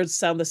these two words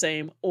sound the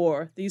same,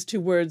 or these two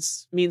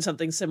words mean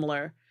something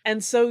similar.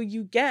 And so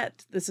you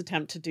get this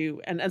attempt to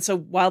do, and so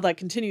while that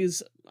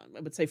continues, I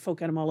would say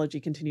folk etymology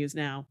continues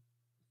now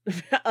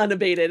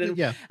unabated.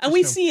 And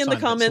we see in the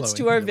comments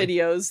to our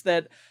videos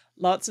that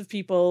lots of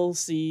people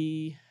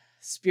see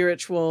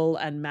spiritual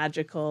and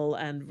magical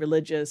and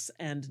religious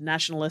and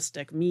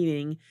nationalistic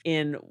meaning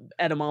in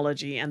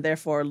etymology, and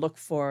therefore look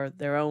for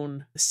their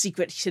own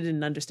secret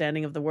hidden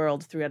understanding of the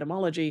world through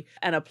etymology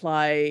and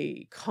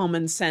apply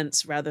common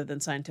sense rather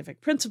than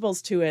scientific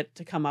principles to it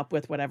to come up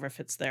with whatever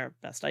fits their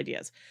best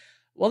ideas.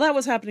 Well, that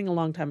was happening a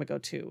long time ago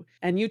too.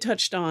 And you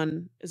touched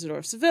on Isidore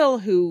of Seville,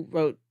 who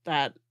wrote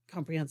that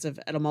comprehensive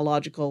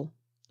etymological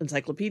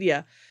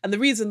encyclopedia. And the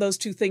reason those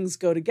two things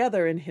go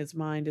together in his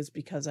mind is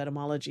because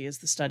etymology is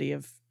the study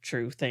of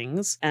true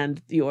things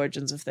and the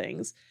origins of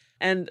things.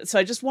 And so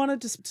I just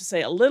wanted to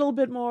say a little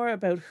bit more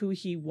about who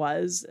he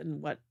was and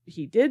what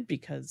he did,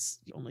 because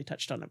you only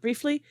touched on it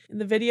briefly in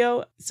the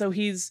video. So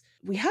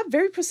we have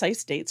very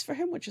precise dates for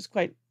him, which is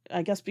quite,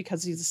 I guess,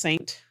 because he's a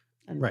saint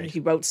and he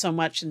wrote so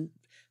much. And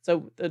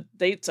so the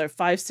dates are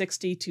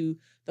 560 to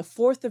the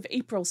 4th of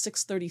April,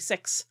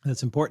 636.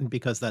 That's important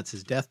because that's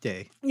his death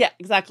day. Yeah,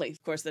 exactly.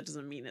 Of course, that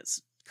doesn't mean it's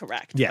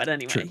correct. Yeah, but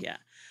anyway, true. Yeah.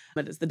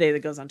 But it's the day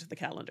that goes onto the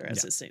calendar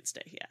as his saint's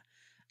day. Yeah.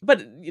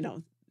 But, you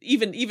know,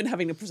 even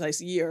having a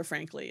precise year,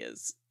 frankly,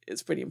 is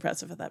pretty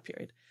impressive at that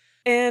period.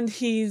 And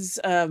he's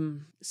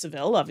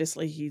Seville,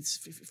 obviously, he's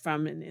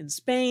from in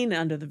Spain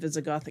under the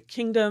Visigothic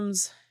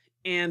kingdoms.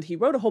 And he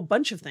wrote a whole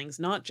bunch of things,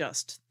 not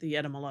just the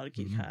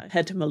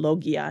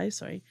Etymologiae,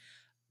 sorry.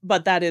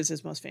 But that is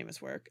his most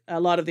famous work. A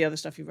lot of the other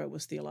stuff he wrote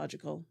was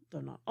theological, though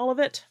not all of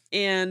it.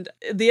 And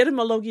the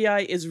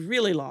Etymologiae is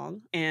really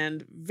long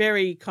and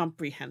very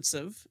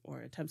comprehensive, or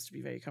attempts to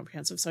be very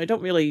comprehensive. So I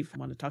don't really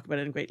want to talk about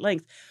it in great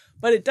length.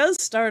 But it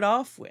does start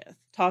off with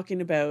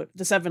talking about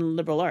the 7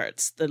 liberal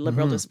arts, the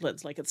liberal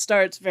disciplines. Like it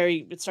starts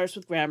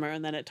with grammar,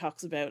 and then it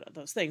talks about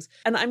those things.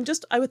 And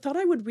I thought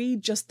I would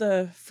read just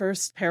the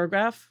first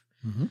paragraph,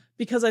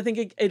 because I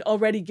think it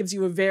already gives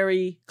you a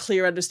very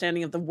clear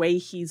understanding of the way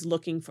he's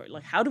looking for,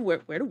 like,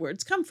 where do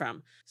words come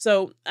from?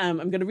 So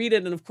I'm going to read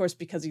it. And of course,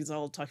 because he's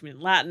all talking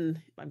in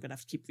Latin, I'm going to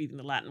have to keep reading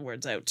the Latin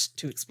words out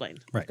to explain.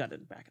 Right. I've got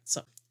it in brackets.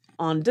 So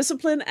on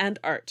discipline and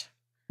art.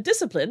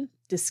 Discipline,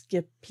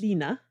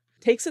 disciplina,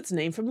 takes its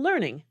name from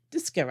learning,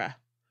 discere,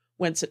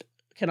 whence it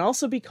can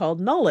also be called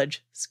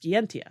knowledge,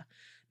 scientia.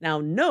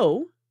 Now,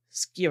 know,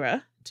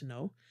 scire, to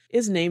know,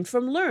 is named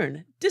from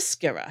learn,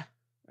 discere.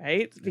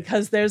 Right?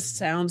 Because there's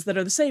sounds that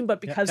are the same,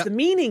 but because the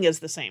meaning is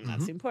the same.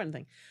 That's the important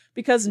thing.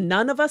 Because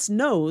none of us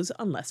knows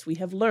unless we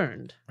have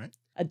learned. Right.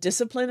 A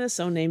discipline is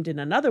so named in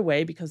another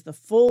way because the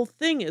full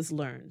thing is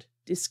learned.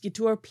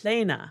 Discitur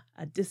plena,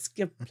 a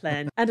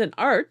discipline. And an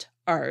art,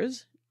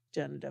 ars,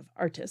 genitive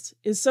artis,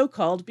 is so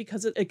called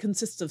because it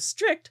consists of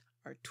strict,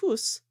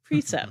 artus,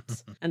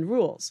 precepts and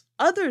rules.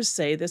 Others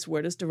say this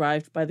word is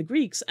derived by the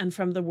Greeks and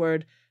from the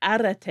word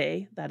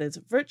arete, that is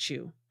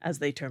virtue, as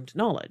they termed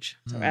knowledge.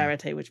 So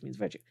arete, which means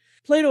virtue.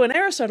 Plato and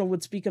Aristotle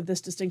would speak of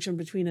this distinction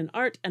between an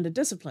art and a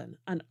discipline.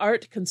 An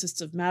art consists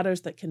of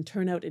matters that can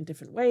turn out in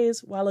different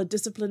ways, while a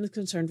discipline is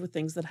concerned with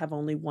things that have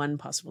only one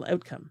possible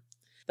outcome.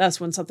 Thus,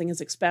 when something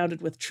is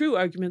expounded with true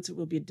arguments, it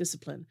will be a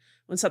discipline.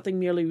 When something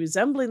merely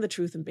resembling the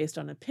truth and based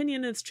on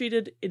opinion is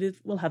treated,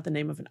 it will have the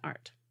name of an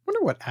art. I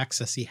wonder what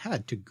access he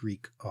had to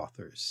Greek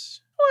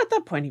authors. Well, at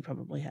that point, he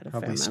probably had a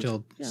fair amount.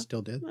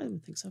 Still did. I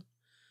would think so.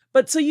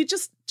 But so you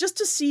just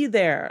to see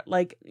there,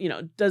 like, you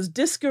know, does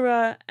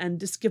discere and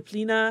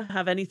disciplina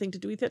have anything to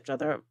do with each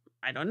other?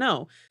 I don't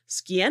know.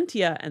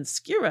 Scientia and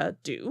scire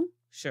do,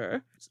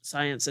 sure,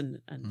 science and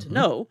to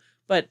know,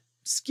 but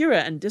scire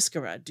and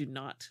discere do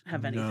not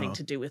have anything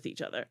to do with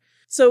each other.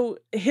 So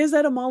his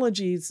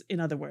etymologies,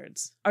 in other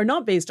words, are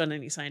not based on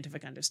any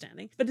scientific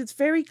understanding, but it's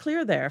very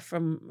clear there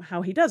from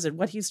how he does it,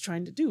 what he's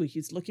trying to do.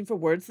 He's looking for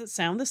words that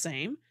sound the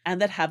same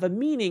and that have a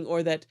meaning,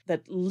 or that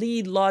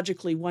lead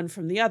logically one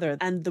from the other.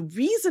 And the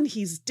reason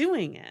he's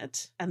doing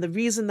it, and the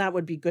reason that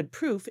would be good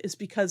proof, is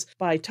because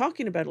by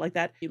talking about it like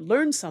that, you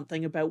learn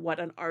something about what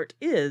an art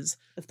is.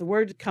 If the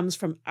word comes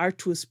from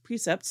artus,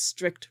 precepts,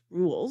 strict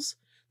rules,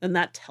 then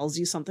that tells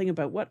you something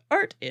about what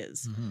art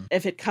is.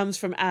 If it comes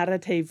from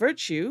arete,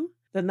 virtue,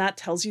 then that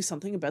tells you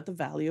something about the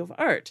value of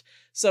art.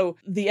 So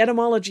the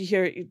etymology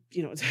here,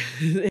 you know,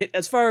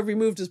 as far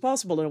removed as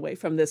possible in a way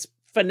from this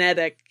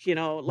phonetic, you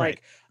know,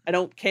 like, I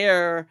don't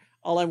care,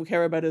 all I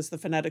care about is the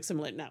phonetic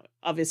similarity. Now,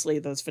 obviously,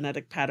 those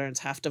phonetic patterns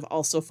have to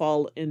also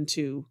fall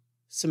into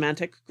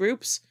semantic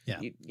groups. Yeah.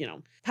 You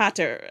know,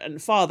 pater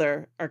and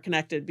father are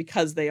connected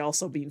because they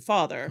also mean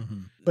father.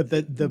 Mm-hmm.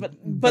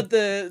 But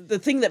the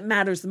thing that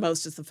matters the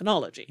most is the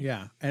phonology.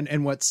 Yeah.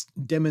 And what's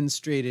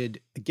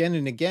demonstrated again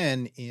and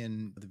again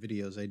in the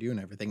videos I do and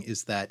everything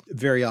is that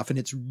very often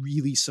it's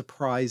really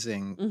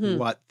surprising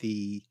what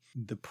the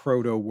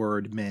proto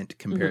word meant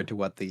compared to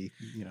what the,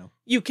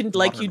 you can,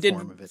 like you did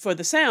form of it. for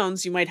the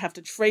sounds, you might have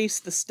to trace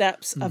the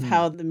steps of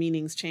how the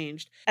meanings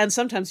changed. And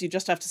sometimes you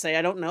just have to say,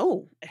 I don't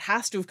know. It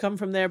has to have come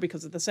from there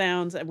because of the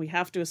sounds. And we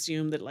have to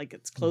assume that like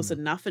it's close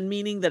enough in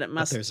meaning that it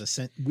must. But there's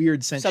a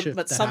weird sense shift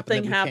but that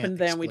something happened happened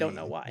there and we don't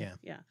know why.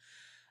 Yeah.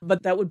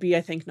 But that would be,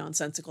 I think,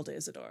 nonsensical to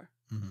Isidore.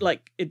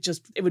 Like it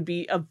would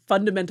be a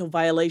fundamental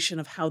violation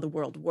of how the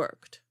world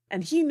worked.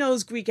 And he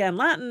knows Greek and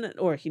Latin,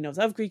 or he knows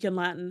of Greek and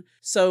Latin,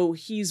 so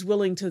he's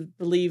willing to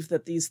believe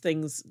that these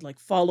things like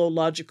follow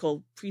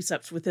logical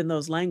precepts within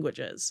those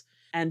languages.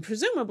 And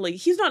presumably,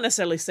 he's not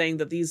necessarily saying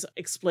that these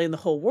explain the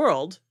whole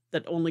world,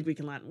 that only Greek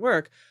and Latin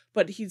work,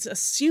 but he's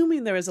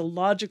assuming there is a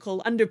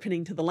logical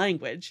underpinning to the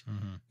language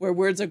where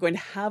words are going to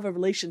have a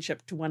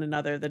relationship to one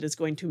another that is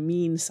going to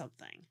mean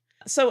something.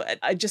 So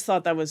I just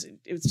thought it was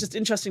just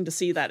interesting to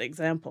see that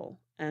example.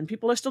 And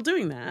people are still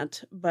doing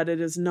that, but it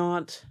is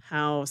not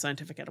how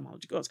scientific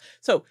etymology goes.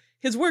 So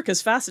his work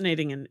is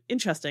fascinating and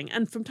interesting,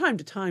 and from time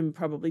to time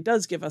probably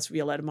does give us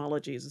real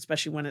etymologies,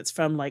 especially when it's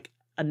from like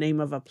a name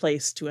of a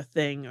place to a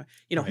thing, or,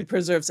 he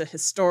preserves a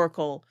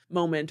historical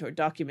moment or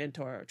document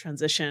or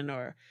transition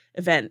or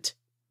event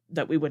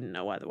that we wouldn't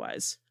know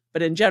otherwise.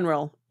 But in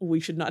general, we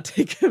should not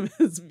take him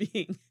as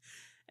being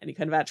any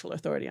kind of actual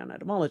authority on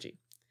etymology.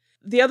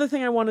 The other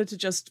thing I wanted to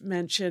just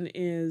mention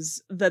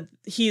is that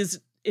he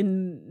is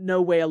in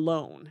no way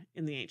alone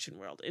in the ancient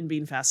world in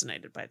being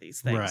fascinated by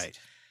these things. Right.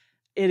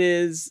 It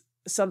is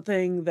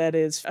something that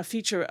is a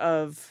feature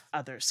of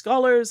other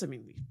scholars. I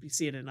mean, we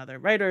see it in other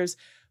writers,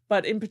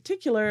 but in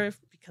particular,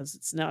 because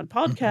it's now a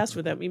podcast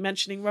without me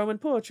mentioning Roman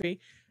poetry,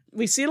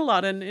 we see it a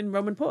lot in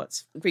Roman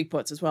poets, Greek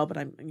poets as well, but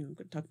I'm going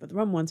to talk about the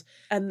Roman ones.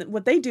 And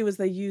what they do is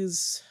they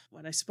use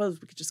what I suppose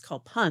we could just call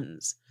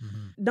puns,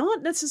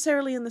 not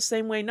necessarily in the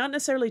same way, not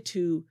necessarily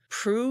to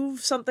prove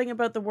something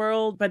about the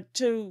world, but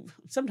to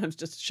sometimes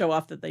just show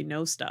off that they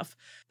know stuff,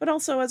 but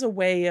also as a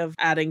way of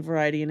adding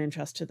variety and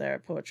interest to their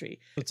poetry.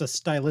 It's a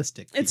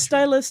stylistic feature. It's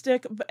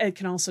stylistic, but it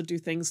can also do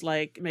things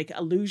like make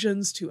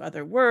allusions to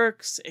other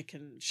works. It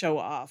can show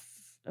off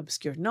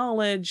obscure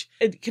knowledge.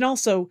 It can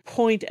also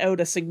point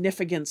out a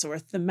significance or a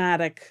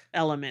thematic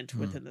element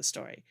within the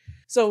story.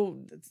 So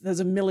there's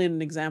a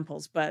million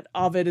examples, but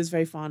Ovid is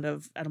very fond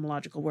of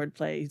etymological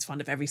wordplay. He's fond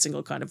of every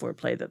single kind of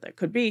wordplay that there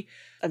could be.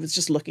 I was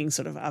just looking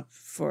sort of up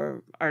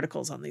for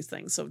articles on these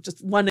things. So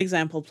just one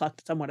example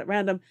plucked somewhat at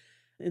random.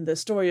 In the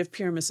story of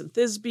Pyramus and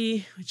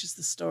Thisbe, which is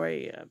the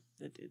story,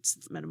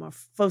 it's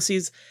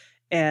Metamorphoses,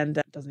 and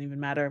it doesn't even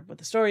matter what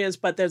the story is,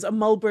 but there's a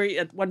mulberry.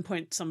 At one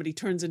point, somebody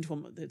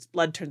his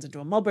blood turns into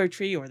a mulberry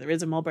tree, or there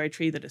is a mulberry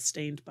tree that is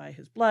stained by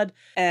his blood.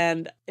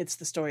 And it's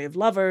the story of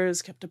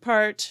lovers kept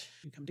apart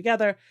who come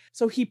together.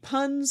 So he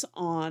puns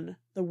on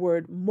the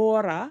word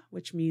mora,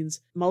 which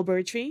means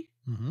mulberry tree,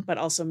 but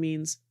also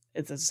means,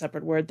 it's a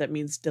separate word that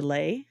means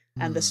delay.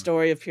 And the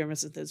story of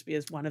Pyramus and Thisbe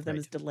is one of them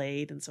is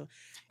delayed. And so,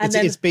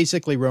 it's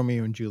basically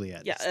Romeo and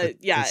Juliet. Yeah. It's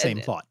the same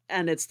plot.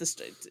 And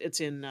it's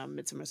in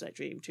Midsummer's Night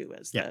Dream too,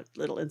 as the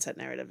little inset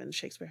narrative in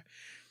Shakespeare.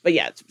 But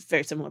yeah, it's a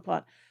very similar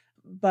plot.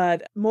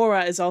 But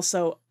mora is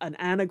also an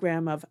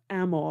anagram of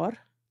amor,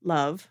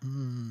 love.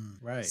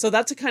 Right. So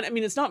that's a kind of,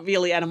 it's not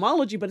really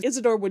etymology, but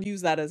Isidore would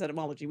use that as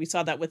etymology. We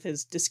saw that with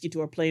his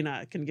discitur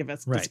plena, can give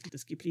us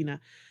disciplina.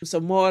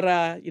 So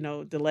mora,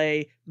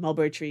 delay,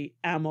 mulberry tree,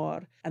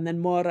 amor. And then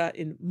mora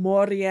in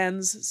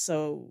moriens,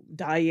 so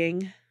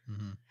dying,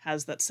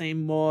 has that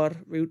same mor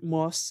root,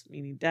 mos,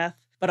 meaning death.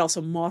 But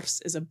also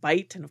mors is a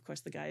bite. And of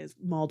course, the guy is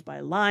mauled by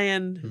a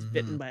lion, is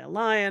bitten by a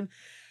lion.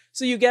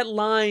 So you get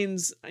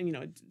lines,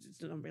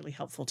 it's not really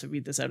helpful to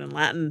read this out in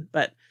Latin,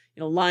 but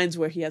lines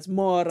where he has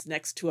mor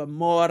next to a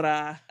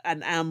mora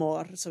and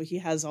amor. So he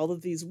has all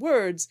of these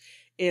words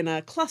in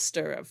a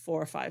cluster of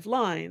 4 or 5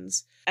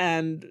 lines.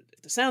 And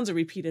the sounds are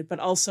repeated, but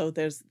also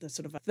there's the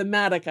sort of a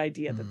thematic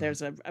idea that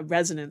there's a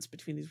resonance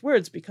between these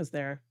words because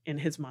they're, in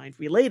his mind,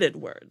 related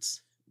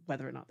words,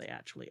 whether or not they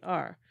actually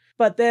are.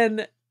 But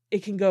then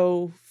it can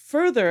go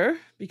further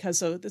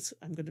because,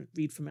 I'm going to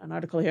read from an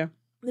article here.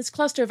 This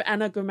cluster of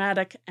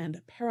anagrammatic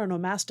and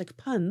paronomastic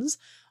puns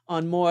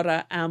on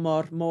mora,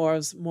 amor,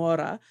 mors,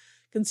 mora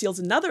conceals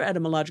another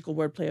etymological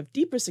wordplay of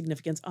deeper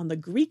significance on the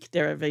Greek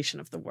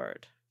derivation of the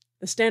word.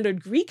 The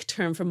standard Greek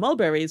term for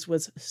mulberries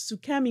was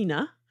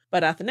sukamina,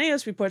 but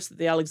Athenaeus reports that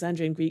the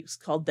Alexandrian Greeks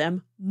called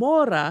them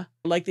mora.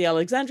 Like the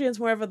Alexandrians,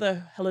 moreover,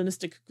 the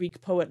Hellenistic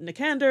Greek poet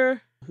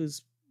Nicander,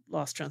 whose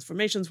Lost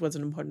Transformations was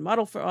an important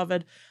model for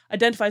Ovid,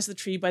 identifies the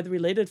tree by the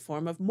related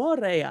form of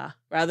morea,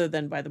 rather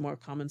than by the more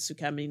common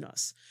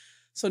sukaminos.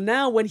 So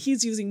now when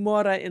he's using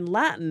mora in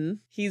Latin,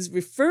 he's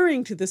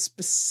referring to the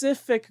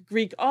specific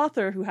Greek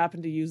author who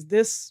happened to use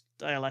this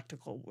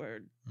dialectical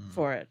word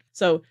for it.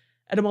 So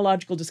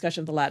etymological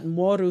discussion of the Latin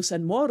morus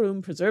and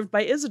morum preserved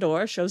by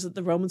Isidore shows that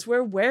the Romans were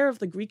aware of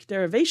the Greek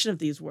derivation of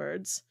these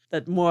words,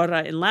 that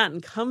mora in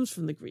Latin comes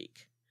from the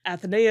Greek.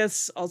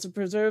 Athenaeus also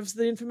preserves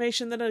the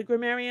information that a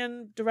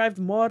grammarian derived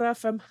mora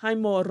from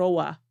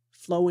haimoroa,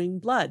 flowing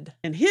blood,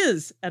 in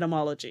his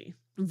etymology.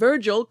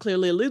 Virgil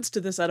clearly alludes to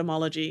this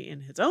etymology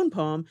in his own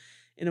poem.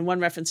 In one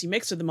reference he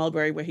makes to the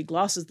mulberry where he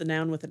glosses the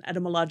noun with an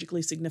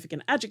etymologically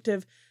significant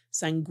adjective,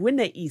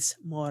 sanguineis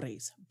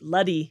mores,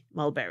 bloody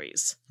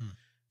mulberries.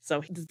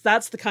 So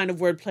that's the kind of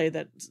wordplay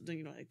that,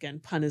 again,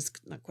 pun is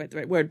not quite the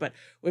right word, but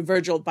with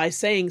Virgil, by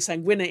saying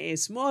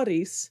sanguineis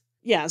mores,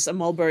 yes, a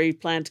mulberry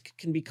plant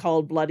can be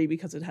called bloody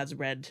because it has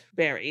red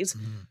berries,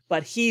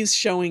 but he's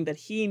showing that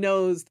he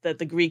knows that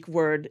the Greek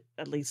word,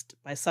 at least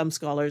by some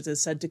scholars,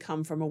 is said to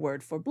come from a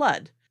word for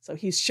blood. So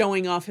he's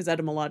showing off his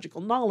etymological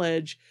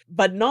knowledge,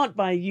 but not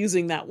by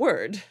using that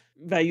word,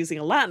 by using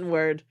a Latin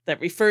word that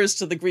refers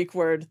to the Greek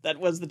word that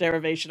was the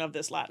derivation of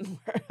this Latin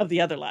word, of the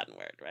other Latin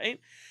word,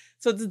 right?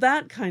 So it's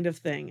that kind of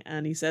thing.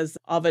 And he says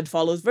Ovid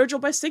follows Virgil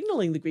by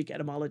signaling the Greek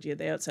etymology at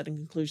the outset and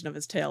conclusion of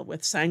his tale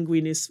with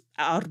sanguinis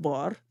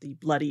arbor, the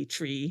bloody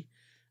tree.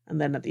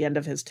 And then at the end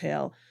of his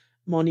tale,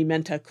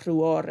 monumenta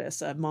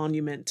cruoris, a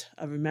monument,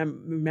 a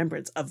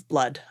remembrance of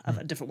blood, of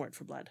a different word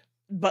for blood.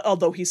 But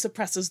although he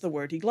suppresses the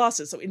word he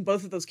glosses. So in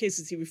both of those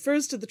cases, he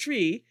refers to the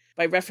tree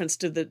by reference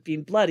to the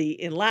being bloody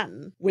in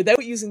Latin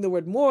without using the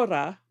word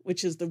mora,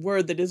 which is the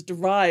word that is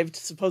derived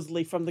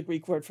supposedly from the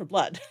Greek word for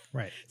blood.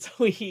 Right.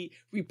 So he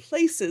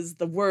replaces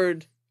the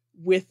word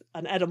with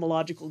an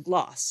etymological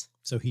gloss.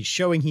 So he's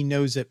showing he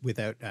knows it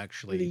without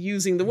actually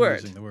using the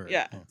word.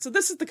 Yeah. So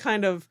this is the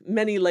kind of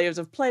many layers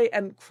of play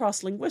and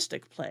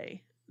cross-linguistic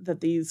play that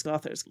these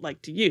authors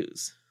like to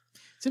use.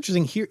 It's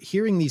interesting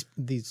hearing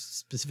these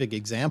specific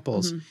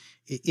examples.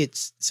 It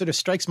sort of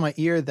strikes my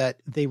ear that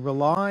they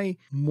rely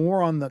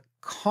more on the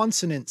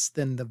consonants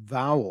than the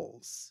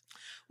vowels.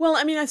 Well,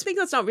 I mean, I think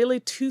that's not really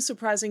too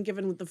surprising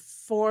given the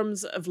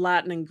forms of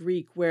Latin and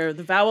Greek where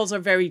the vowels are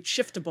very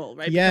shiftable,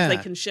 right? Yeah. Because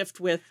they can shift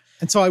with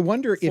and so I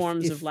wonder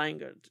forms of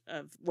language,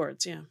 of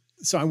words, yeah.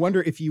 So I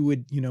wonder if you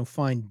would,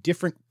 find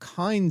different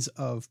kinds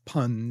of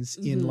puns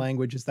in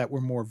languages that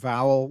were more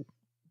vowel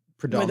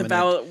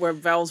predominant. Where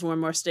vowels were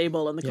more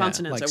stable and the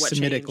consonants like are what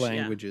Semitic changed.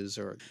 languages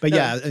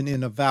and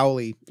in a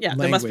vowely language.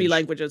 There must be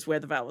languages where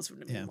the vowels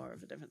would be more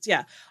of a difference.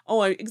 Yeah.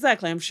 Oh,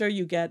 exactly. I'm sure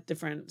you get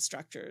different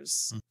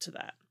structures to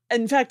that.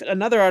 In fact,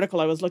 another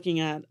article I was looking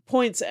at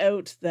points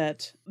out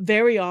that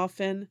very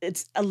often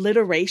it's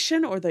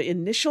alliteration or the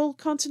initial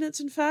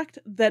consonants, in fact,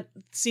 that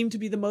seem to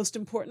be the most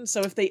important.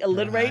 So if they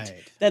alliterate,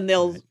 then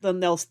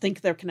they'll think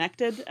they're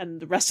connected,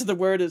 and the rest of the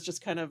word is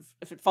just kind of,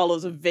 if it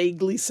follows a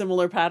vaguely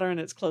similar pattern,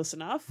 it's close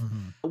enough.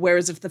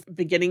 Whereas if the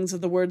beginnings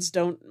of the words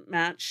don't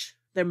match,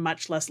 they're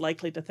much less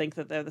likely to think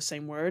that they're the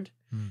same word.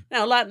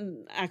 Now,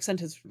 Latin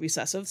accent is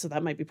recessive, so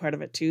that might be part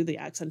of it too. The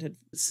accented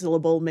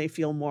syllable may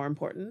feel more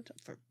important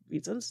for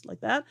reasons like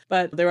that.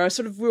 But there are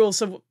sort of rules,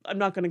 so I'm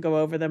not going to go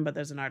over them, but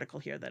there's an article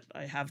here that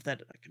I have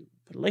that I can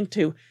put a link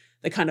to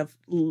that kind of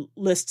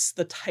lists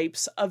the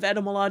types of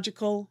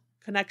etymological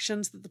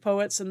connections that the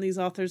poets and these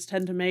authors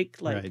tend to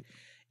make. Like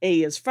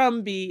A is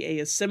from B, A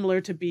is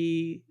similar to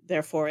B,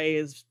 therefore A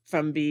is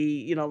from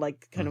B,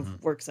 kind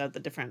of works out the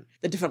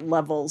different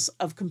levels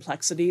of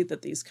complexity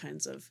that these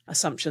kinds of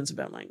assumptions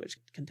about language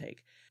can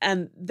take.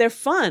 And they're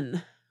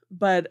fun,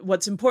 but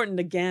what's important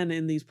again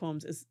in these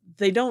poems is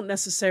they don't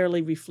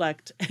necessarily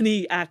reflect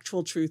any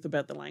actual truth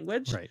about the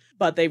language,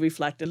 but they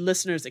reflect a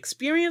listener's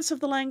experience of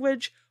the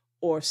language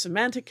or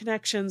semantic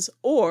connections,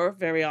 or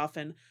very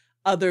often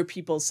other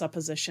people's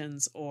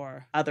suppositions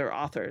or other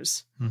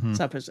authors'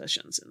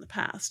 suppositions in the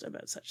past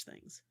about such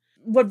things.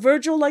 What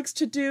Virgil likes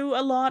to do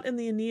a lot in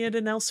the Aeneid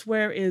and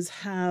elsewhere is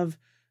have,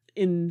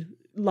 in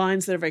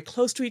lines that are very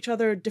close to each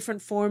other,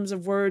 different forms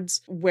of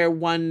words where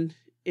one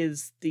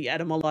is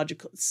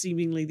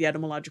seemingly the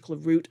etymological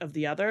root of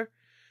the other.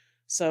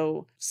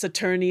 So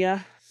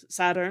Saturnia,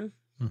 Saturn.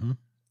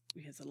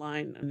 He has a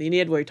line in the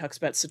Aeneid where he talks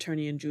about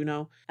Saturnia and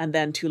Juno, and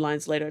then 2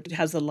 lines later it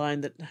has the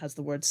line that has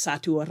the word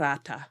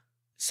saturata,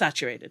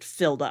 saturated,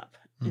 filled up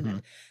in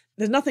it.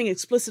 There's nothing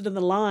explicit in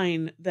the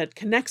line that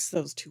connects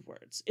those 2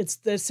 words. It's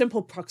the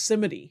simple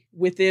proximity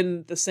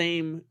within the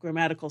same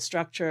grammatical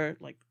structure,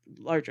 like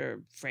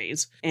larger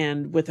phrase,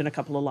 and within a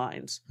couple of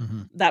lines.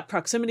 That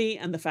proximity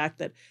and the fact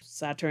that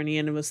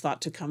Saturnian was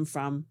thought to come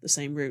from the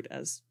same root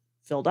as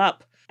filled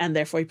up, and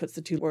therefore he puts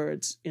the 2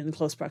 words in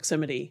close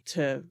proximity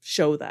to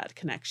show that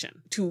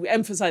connection, to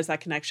emphasize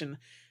that connection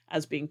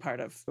as being part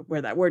of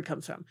where that word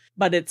comes from.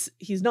 But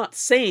he's not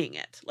saying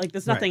it. Like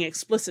there's nothing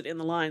explicit in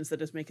the lines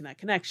that is making that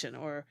connection.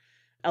 Or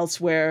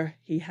elsewhere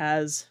he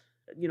has,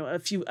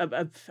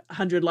 a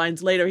 100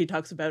 lines later, he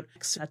talks about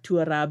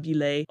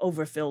saturabile,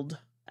 overfilled,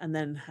 and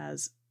then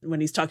has,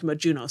 when he's talking about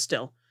Juno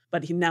still,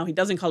 But now he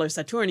doesn't call her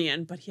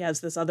Saturnian, but he has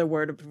this other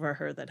word for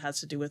her that has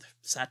to do with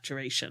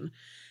saturation.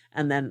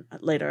 And then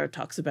later it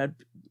talks about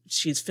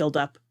she's filled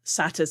up,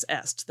 satis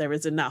est, there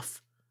is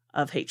enough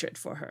of hatred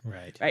for her.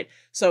 Right. Right.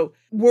 So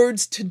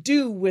words to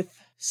do with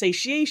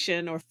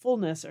satiation or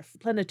fullness or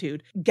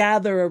plenitude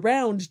gather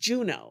around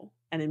Juno.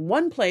 And in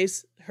one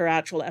place, her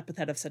actual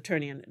epithet of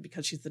Saturnian,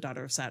 because she's the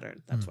daughter of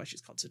Saturn, that's why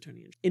she's called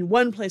Saturnian. In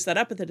one place, that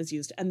epithet is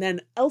used. And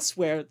then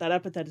elsewhere, that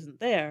epithet isn't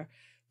there.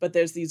 But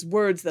there's these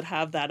words that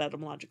have that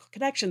etymological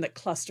connection that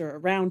cluster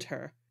around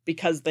her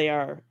because they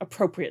are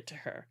appropriate to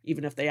her,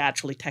 even if they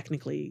actually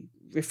technically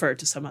refer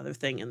to some other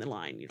thing in the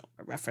line,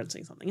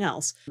 referencing something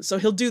else. So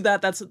he'll do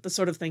that. That's the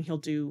sort of thing he'll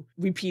do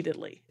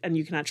repeatedly. And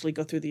you can actually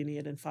go through the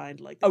Aeneid and find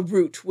like a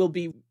root will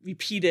be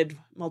repeated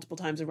multiple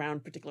times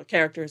around particular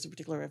characters or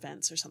particular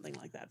events or something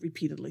like that,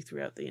 repeatedly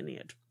throughout the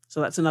Aeneid.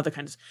 So that's another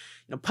kind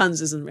of,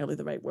 puns isn't really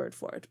the right word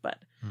for it, but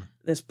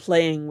there's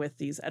playing with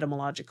these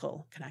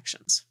etymological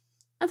connections.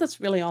 And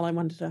that's really all I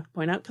wanted to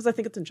point out because I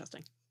think it's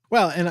interesting.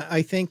 Well, and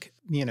I think,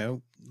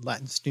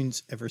 Latin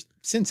students ever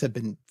since have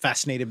been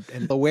fascinated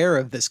and aware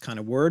of this kind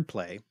of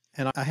wordplay.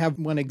 And I have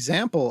one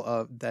example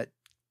of that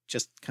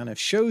just kind of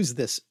shows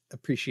this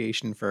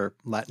appreciation for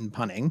Latin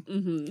punning.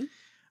 Mm-hmm.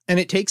 And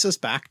it takes us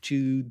back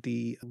to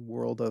the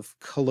world of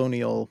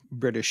colonial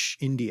British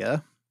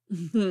India.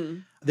 Mm-hmm.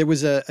 There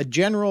was a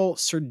general,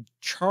 Sir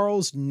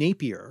Charles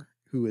Napier,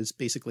 who was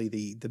basically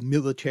the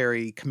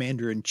military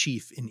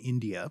commander-in-chief in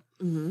India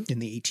in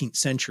the 18th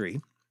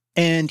century.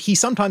 And he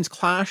sometimes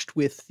clashed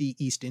with the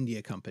East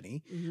India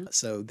Company. Mm-hmm.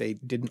 So they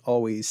didn't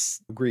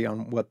always agree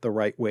on what the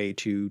right way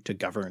to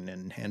govern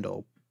and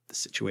handle the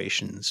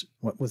situations,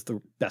 what was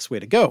the best way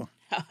to go.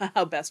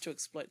 How best to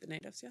exploit the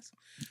natives, yes.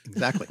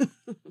 Exactly.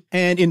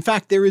 And in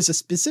fact, there is a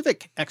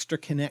specific extra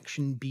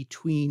connection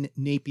between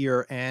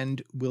Napier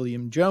and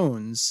William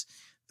Jones,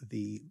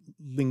 the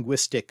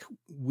linguistic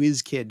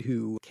whiz kid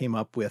who came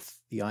up with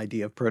the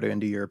idea of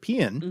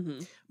Proto-Indo-European. Mm-hmm.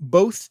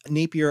 Both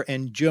Napier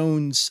and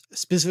Jones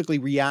specifically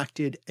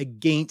reacted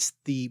against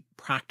the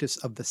practice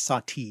of the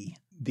sati,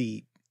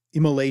 the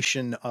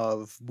immolation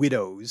of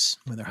widows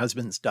when their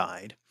husbands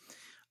died.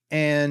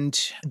 And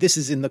this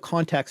is in the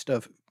context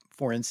of,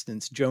 for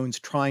instance, Jones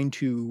trying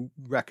to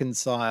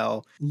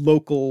reconcile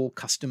local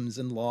customs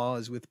and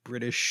laws with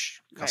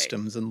British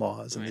customs and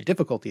laws and the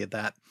difficulty of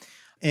that.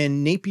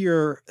 And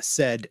Napier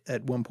said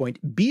at one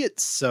point, "Be it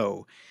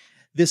so.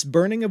 This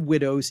burning of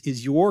widows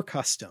is your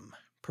custom.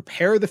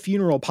 Prepare the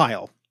funeral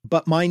pile.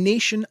 But my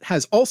nation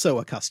has also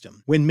a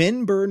custom. When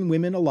men burn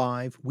women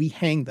alive, we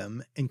hang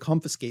them and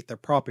confiscate their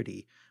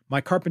property.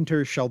 My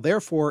carpenters shall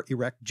therefore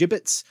erect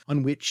gibbets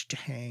on which to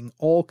hang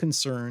all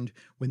concerned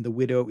when the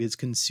widow is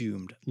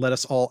consumed. Let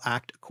us all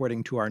act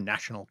according to our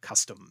national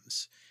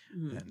customs."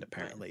 And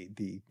apparently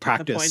the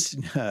practice,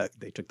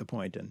 they took the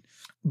point.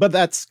 But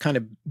that's kind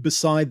of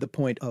beside the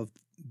point of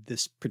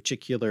this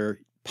particular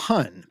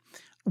pun.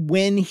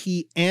 When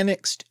he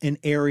annexed an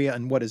area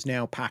in what is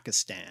now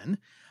Pakistan,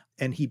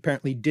 and he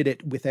apparently did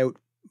it without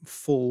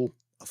full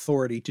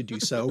authority to do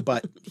so,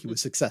 but he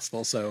was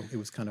successful, so it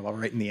was kind of all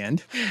right in the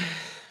end.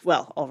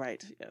 Well, all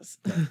right, yes.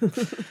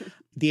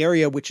 The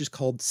area which is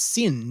called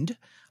Sindh,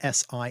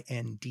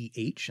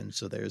 S-I-N-D-H, and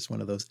so there's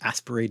one of those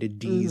aspirated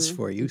Ds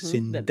for you,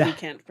 Sindh. That we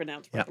can't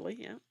pronounce properly,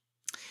 yeah.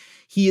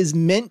 He is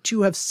meant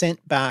to have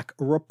sent back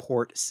a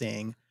report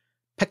saying,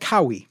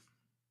 Pekawi.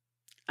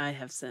 I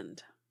have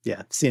sinned.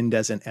 Yeah, sinned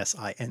as in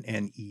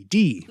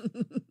S-I-N-N-E-D.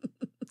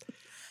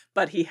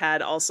 But he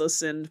had also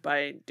sinned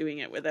by doing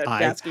it without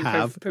asking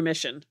for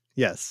permission.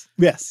 Yes.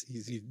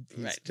 He's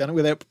done it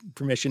without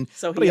permission.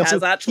 So he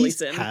has actually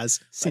sinned.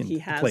 He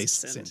has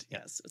sinned.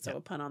 Yes. So a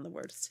pun on the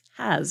word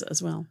has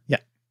as well. Yeah.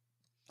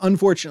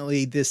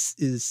 Unfortunately, this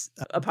is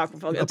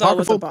apocryphal. It's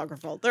always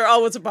apocryphal. They're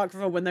always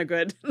apocryphal when they're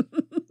good.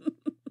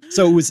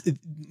 So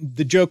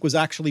the joke was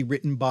actually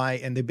written by,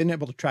 and they've been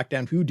able to track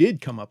down who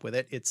did come up with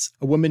it. It's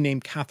a woman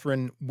named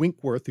Catherine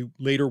Winkworth, who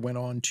later went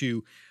on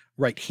to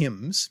write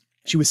hymns.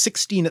 She was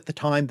 16 at the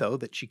time, though,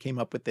 that she came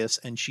up with this,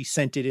 and she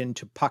sent it in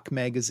to Puck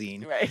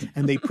magazine,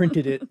 and they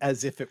printed it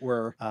as if it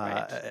were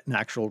an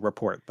actual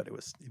report, but it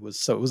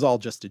was all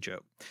just a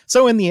joke.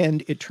 So in the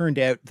end, it turned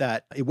out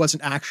that it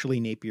wasn't actually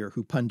Napier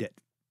who punned it.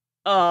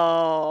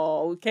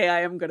 Oh, okay,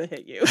 I am going to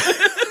hit you.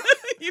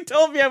 You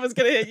told me I was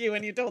going to hit you,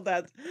 and you told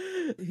that.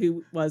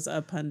 Who was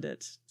a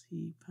pundit?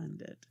 He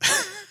pundit.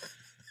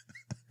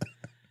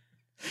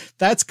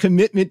 That's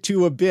commitment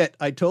to a bit.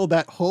 I told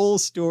that whole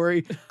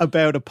story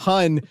about a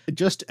pun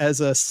just as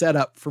a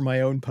setup for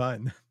my own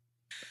pun.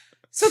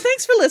 So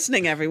thanks for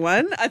listening,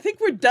 everyone. I think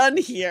we're done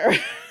here.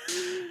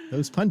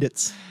 Those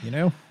pundits,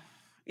 Yeah,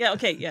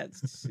 okay, yeah.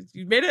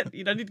 You made it.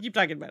 You don't need to keep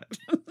talking about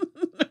it.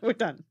 We're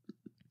done.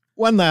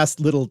 One last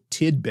little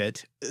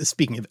tidbit,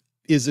 speaking of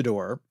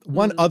Isidore,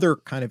 one other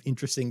kind of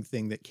interesting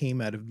thing that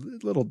came out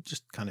of little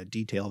just kind of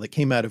detail that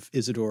came out of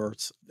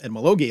Isidore's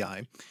Etymology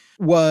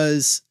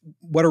was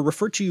what are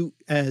referred to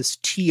as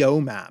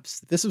TO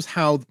maps. This was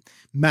how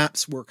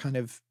maps were kind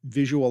of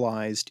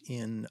visualized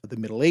in the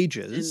Middle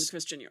Ages.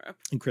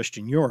 In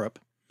Christian Europe.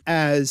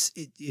 As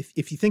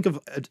if you think of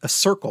a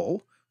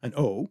circle an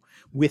O,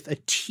 with a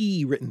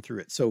T written through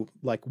it. So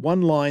like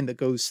one line that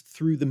goes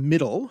through the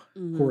middle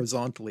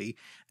horizontally,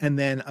 and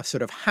then a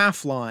sort of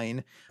half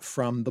line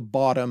from the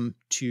bottom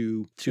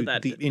to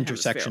the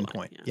intersection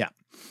point. Yeah.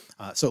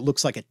 So it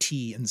looks like a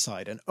T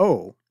inside an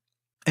O.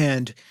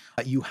 And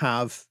you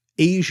have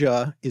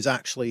Asia is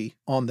actually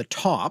on the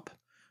top.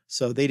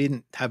 So they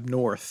didn't have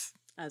north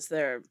as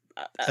their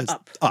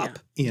up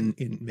in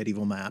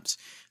medieval maps.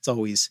 It's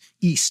always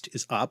east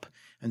is up.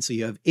 And so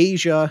you have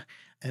Asia,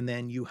 and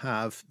then you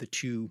have the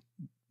two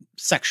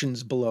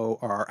sections below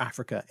are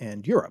Africa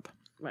and Europe.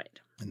 Right.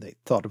 And they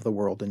thought of the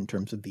world in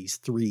terms of these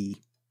three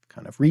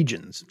kind of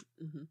regions.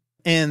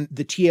 And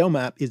the TO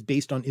map is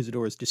based on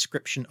Isidore's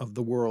description of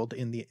the world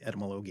in the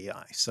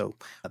Etymologiae. So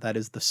that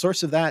is the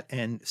source of that.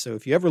 And so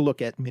if you ever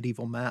look at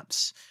medieval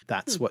maps,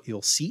 that's what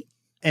you'll see.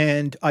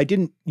 And I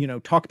didn't,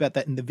 talk about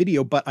that in the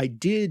video, but I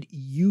did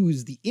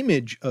use the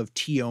image of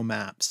TO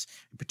maps,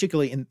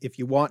 particularly if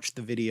you watch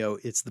the video,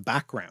 it's the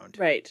background.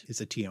 Right. Is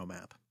a TO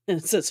map. And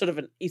it's a sort of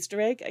an Easter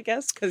egg, I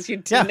guess, because you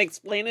didn't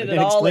explain it I at didn't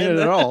all. Explain it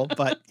at all,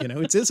 but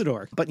it's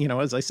Isidore. But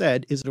as I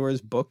said,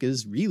 Isidore's book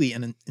is really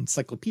an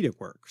encyclopedic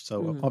work.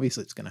 So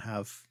obviously it's going to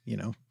have,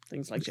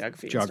 things like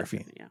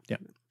geography. Yeah.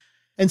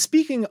 And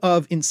speaking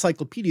of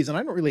encyclopedias, and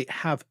I don't really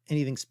have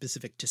anything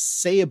specific to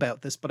say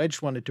about this, but I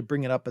just wanted to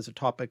bring it up as a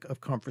topic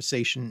of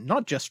conversation,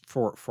 not just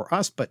for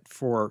us, but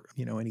for,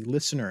 any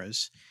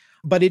listeners.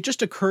 But it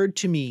just occurred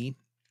to me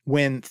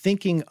when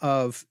thinking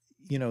of,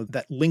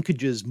 that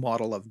linkages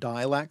model of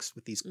dialects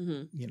with these,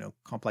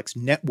 complex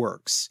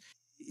networks.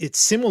 It's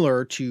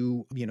similar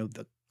to,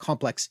 the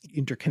complex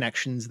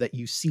interconnections that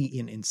you see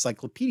in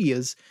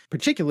encyclopedias,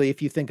 particularly if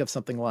you think of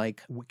something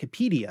like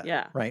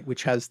Wikipedia, right,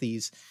 which has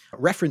these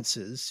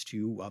references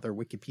to other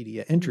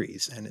Wikipedia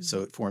entries. And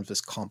so it forms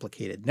this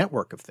complicated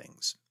network of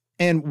things.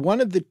 And one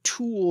of the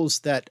tools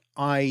that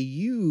I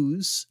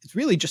use is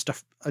really just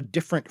a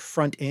different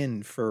front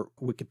end for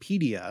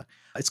Wikipedia.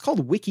 It's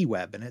called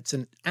WikiWeb, and it's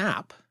an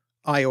app,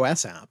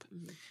 iOS app.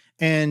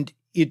 And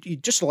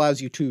it just allows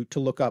you to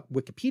look up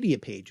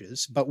Wikipedia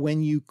pages. But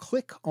when you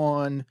click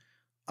on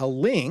a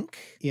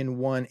link in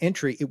one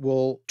entry, it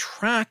will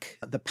track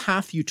the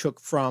path you took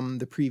from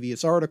the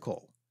previous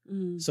article.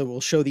 So it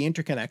will show the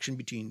interconnection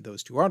between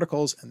those two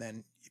articles. And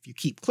then if you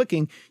keep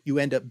clicking, you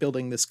end up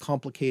building this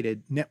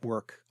complicated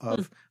network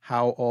of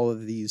how all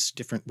of these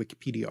different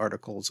Wikipedia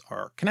articles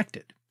are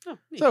connected.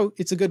 So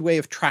it's a good way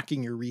of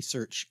tracking your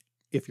research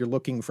if you're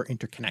looking for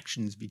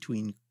interconnections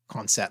between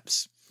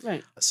concepts.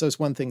 Right. So it's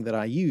one thing that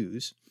I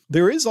use.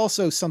 There is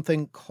also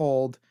something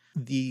called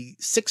the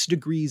 6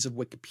 degrees of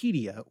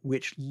Wikipedia,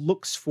 which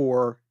looks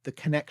for the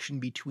connection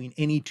between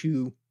any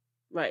two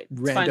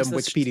random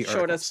Wikipedia articles.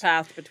 Shortest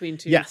path between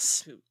two.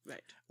 Yes.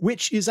 Right.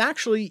 Which is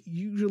actually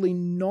usually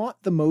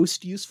not the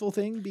most useful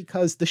thing,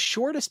 because the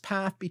shortest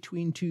path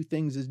between two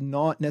things is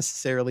not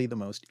necessarily the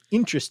most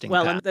interesting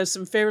path. And there's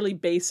some fairly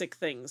basic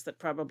things that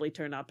probably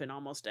turn up in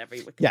almost every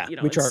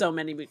Wikipedia. Which are so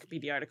many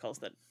Wikipedia articles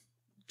that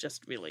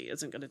just really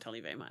isn't going to tell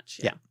you very much.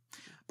 Yeah.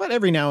 But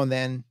every now and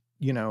then,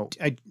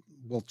 I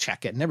will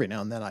check it, and every now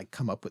and then I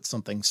come up with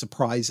something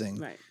surprising.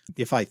 Right.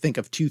 If I think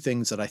of two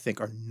things that I think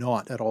are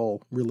not at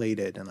all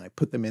related, and I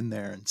put them in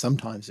there, and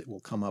sometimes it will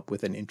come up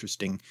with an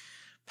interesting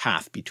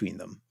path between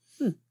them.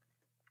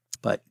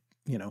 But,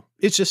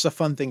 it's just a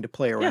fun thing to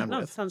play around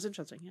with. It sounds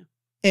interesting. Yeah.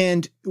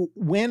 And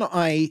when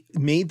I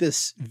made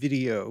this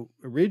video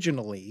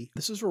originally,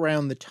 this was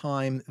around the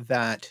time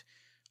that,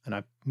 and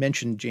I've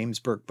mentioned James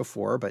Burke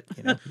before, but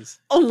he's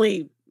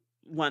only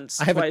once,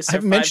 I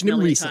haven't mentioned him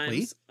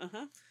recently.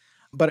 Times.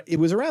 But it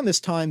was around this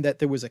time that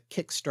there was a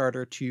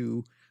Kickstarter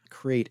to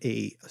create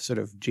a sort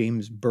of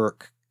James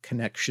Burke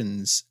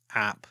connections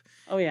app.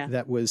 Oh yeah.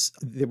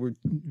 There were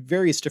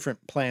various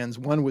different plans.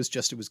 One was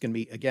just, it was going to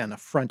be, again, a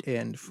front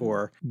end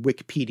for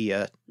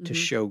Wikipedia to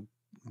show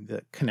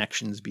the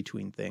connections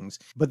between things.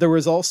 But there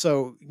was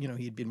also,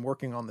 he had been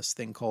working on this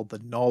thing called the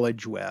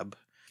knowledge web,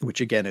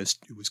 which again it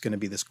was going to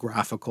be this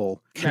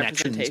graphical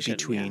connections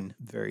between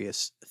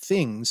various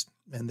things.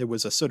 And there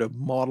was a sort of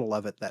model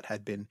of it that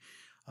had been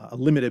a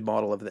limited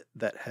model of it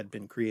that had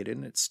been created,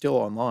 and it's still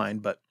online.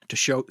 But to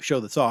show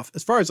this off,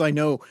 as far as I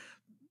know,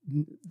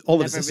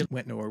 all of this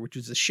went nowhere, which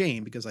is a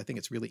shame because I think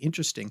it's really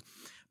interesting.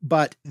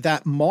 But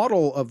that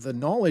model of the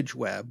knowledge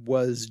web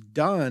was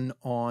done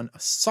on a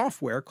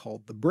software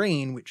called The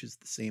Brain, which is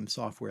the same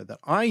software that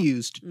I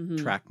used to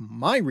track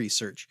my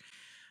research.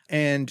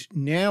 And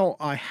now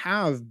I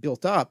have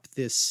built up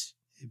this,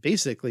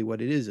 basically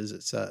what it is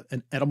it's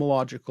an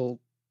etymological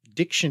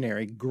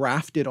dictionary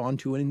grafted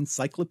onto an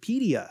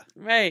encyclopedia.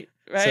 Right.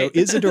 So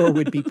Isidore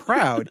would be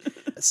proud.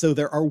 So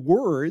there are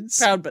words.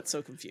 Proud, but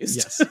so confused.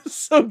 Yes.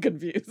 So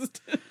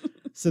confused.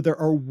 So there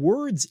are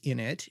words in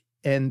it,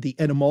 and the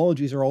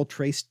etymologies are all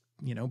traced,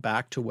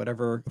 back to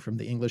whatever, from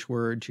the English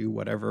word to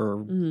whatever,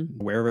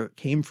 wherever it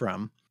came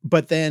from.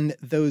 But then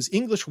those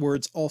English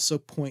words also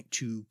point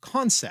to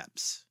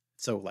concepts.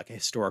 So like a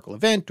historical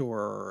event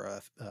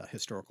or a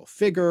historical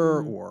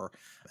figure or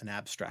an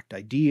abstract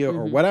idea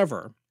or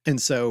whatever.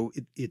 And so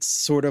it's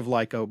sort of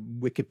like a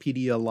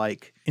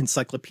Wikipedia-like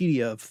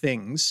encyclopedia of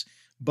things,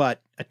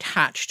 but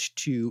attached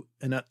to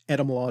an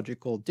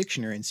etymological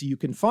dictionary. And so you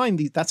can find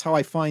these, that's how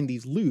I find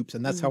these loops.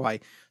 And that's how I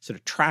sort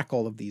of track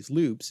all of these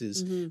loops,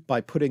 is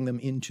by putting them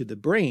into the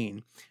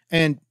brain.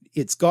 And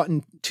it's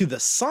gotten to the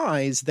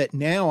size that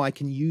now I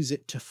can use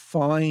it to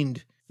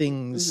find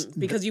things.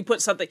 Because you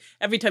put something,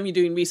 every time you're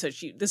doing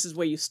research, this is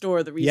where you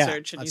store the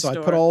research. And so I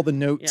put all the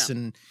notes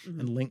and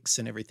links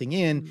and everything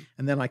in,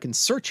 and then I can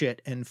search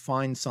it and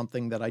find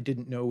something that I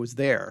didn't know was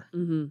there.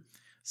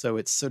 So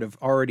it's sort of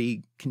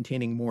already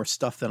containing more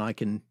stuff than I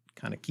can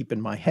kind of keep in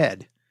my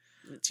head.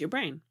 It's your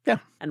brain. Yeah.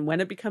 And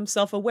when it becomes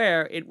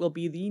self-aware, it will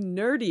be the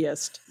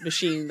nerdiest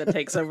machine that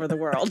takes over the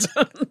world.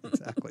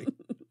 Exactly.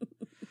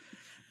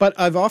 But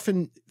I've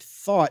often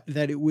thought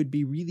that it would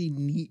be really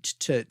neat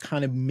to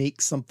kind of make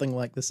something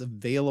like this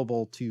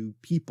available to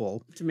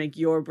people. To make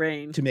your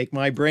brain. To make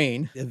my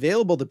brain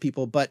available to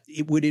people, but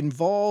it would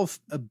involve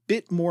a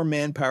bit more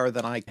manpower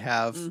than I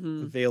have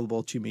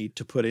available to me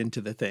to put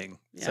into the thing.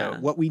 Yeah. So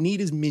what we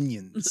need is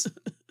minions.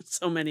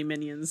 So many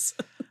minions.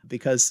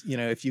 Because, you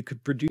know, if you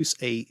could produce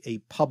a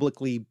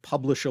publicly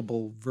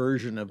publishable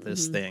version of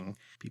this thing,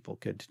 people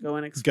could go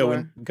and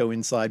explore. Go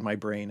inside my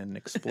brain and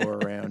explore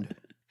around.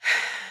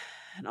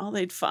 And all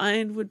they'd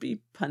find would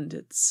be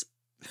pundits.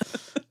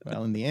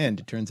 Well, in the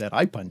end, it turns out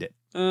I pundit.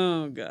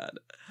 Oh, God.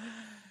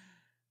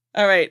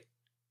 All right.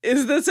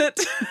 Is this it?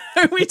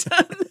 Are we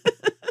done?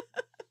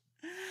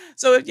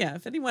 So,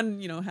 if anyone,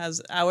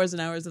 has hours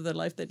and hours of their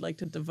life they'd like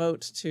to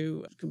devote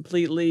to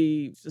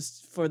completely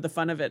just for the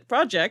fun of it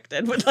project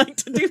and would like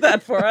to do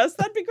that for us,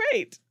 that'd be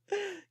great.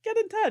 Get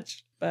in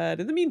touch. But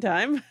in the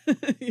meantime,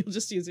 you'll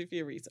just use it for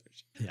your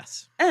research.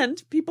 Yes.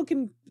 And people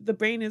the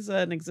brain is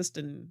an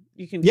existing,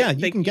 you can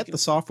get the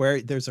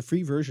software. There's a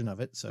free version of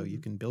it, so you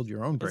can build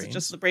your own brain. Is it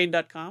just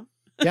thebrain.com?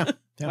 Yeah.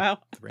 Wow.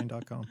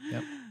 Thebrain.com.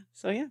 Yep.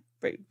 So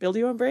build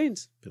your own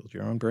brains. Build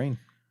your own brain.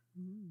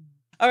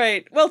 All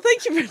right. Well,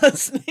 thank you for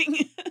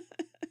listening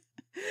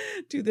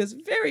to this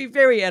very,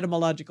 very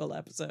etymological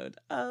episode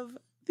of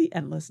The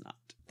Endless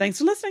Knot. Thanks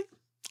for listening.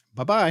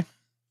 Bye-bye.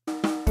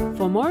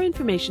 For more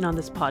information on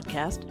this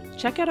podcast,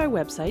 check out our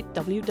website,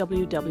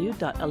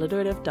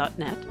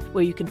 www.alliterative.net,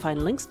 where you can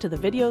find links to the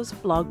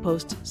videos, blog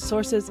posts,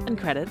 sources, and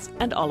credits,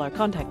 and all our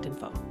contact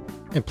info.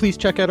 And please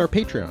check out our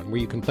Patreon,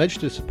 where you can pledge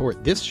to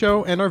support this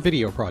show and our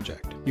video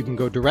project. You can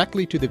go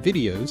directly to the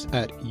videos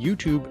at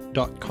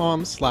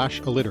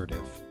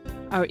youtube.com/alliterative.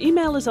 Our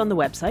email is on the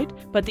website,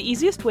 but the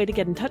easiest way to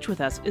get in touch with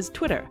us is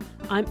Twitter.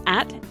 I'm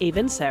at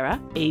Avensarah,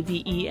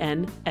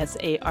 AVENSARAH.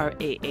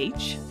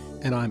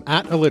 And I'm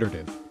at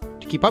alliterative.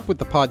 To keep up with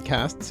the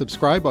podcast,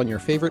 subscribe on your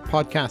favorite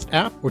podcast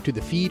app or to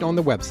the feed on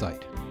the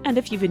website. And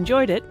if you've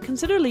enjoyed it,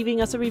 consider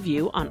leaving us a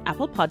review on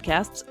Apple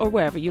Podcasts or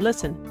wherever you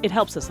listen. It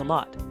helps us a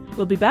lot.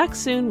 We'll be back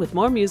soon with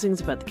more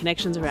musings about the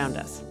connections around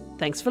us.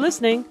 Thanks for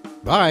listening.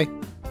 Bye.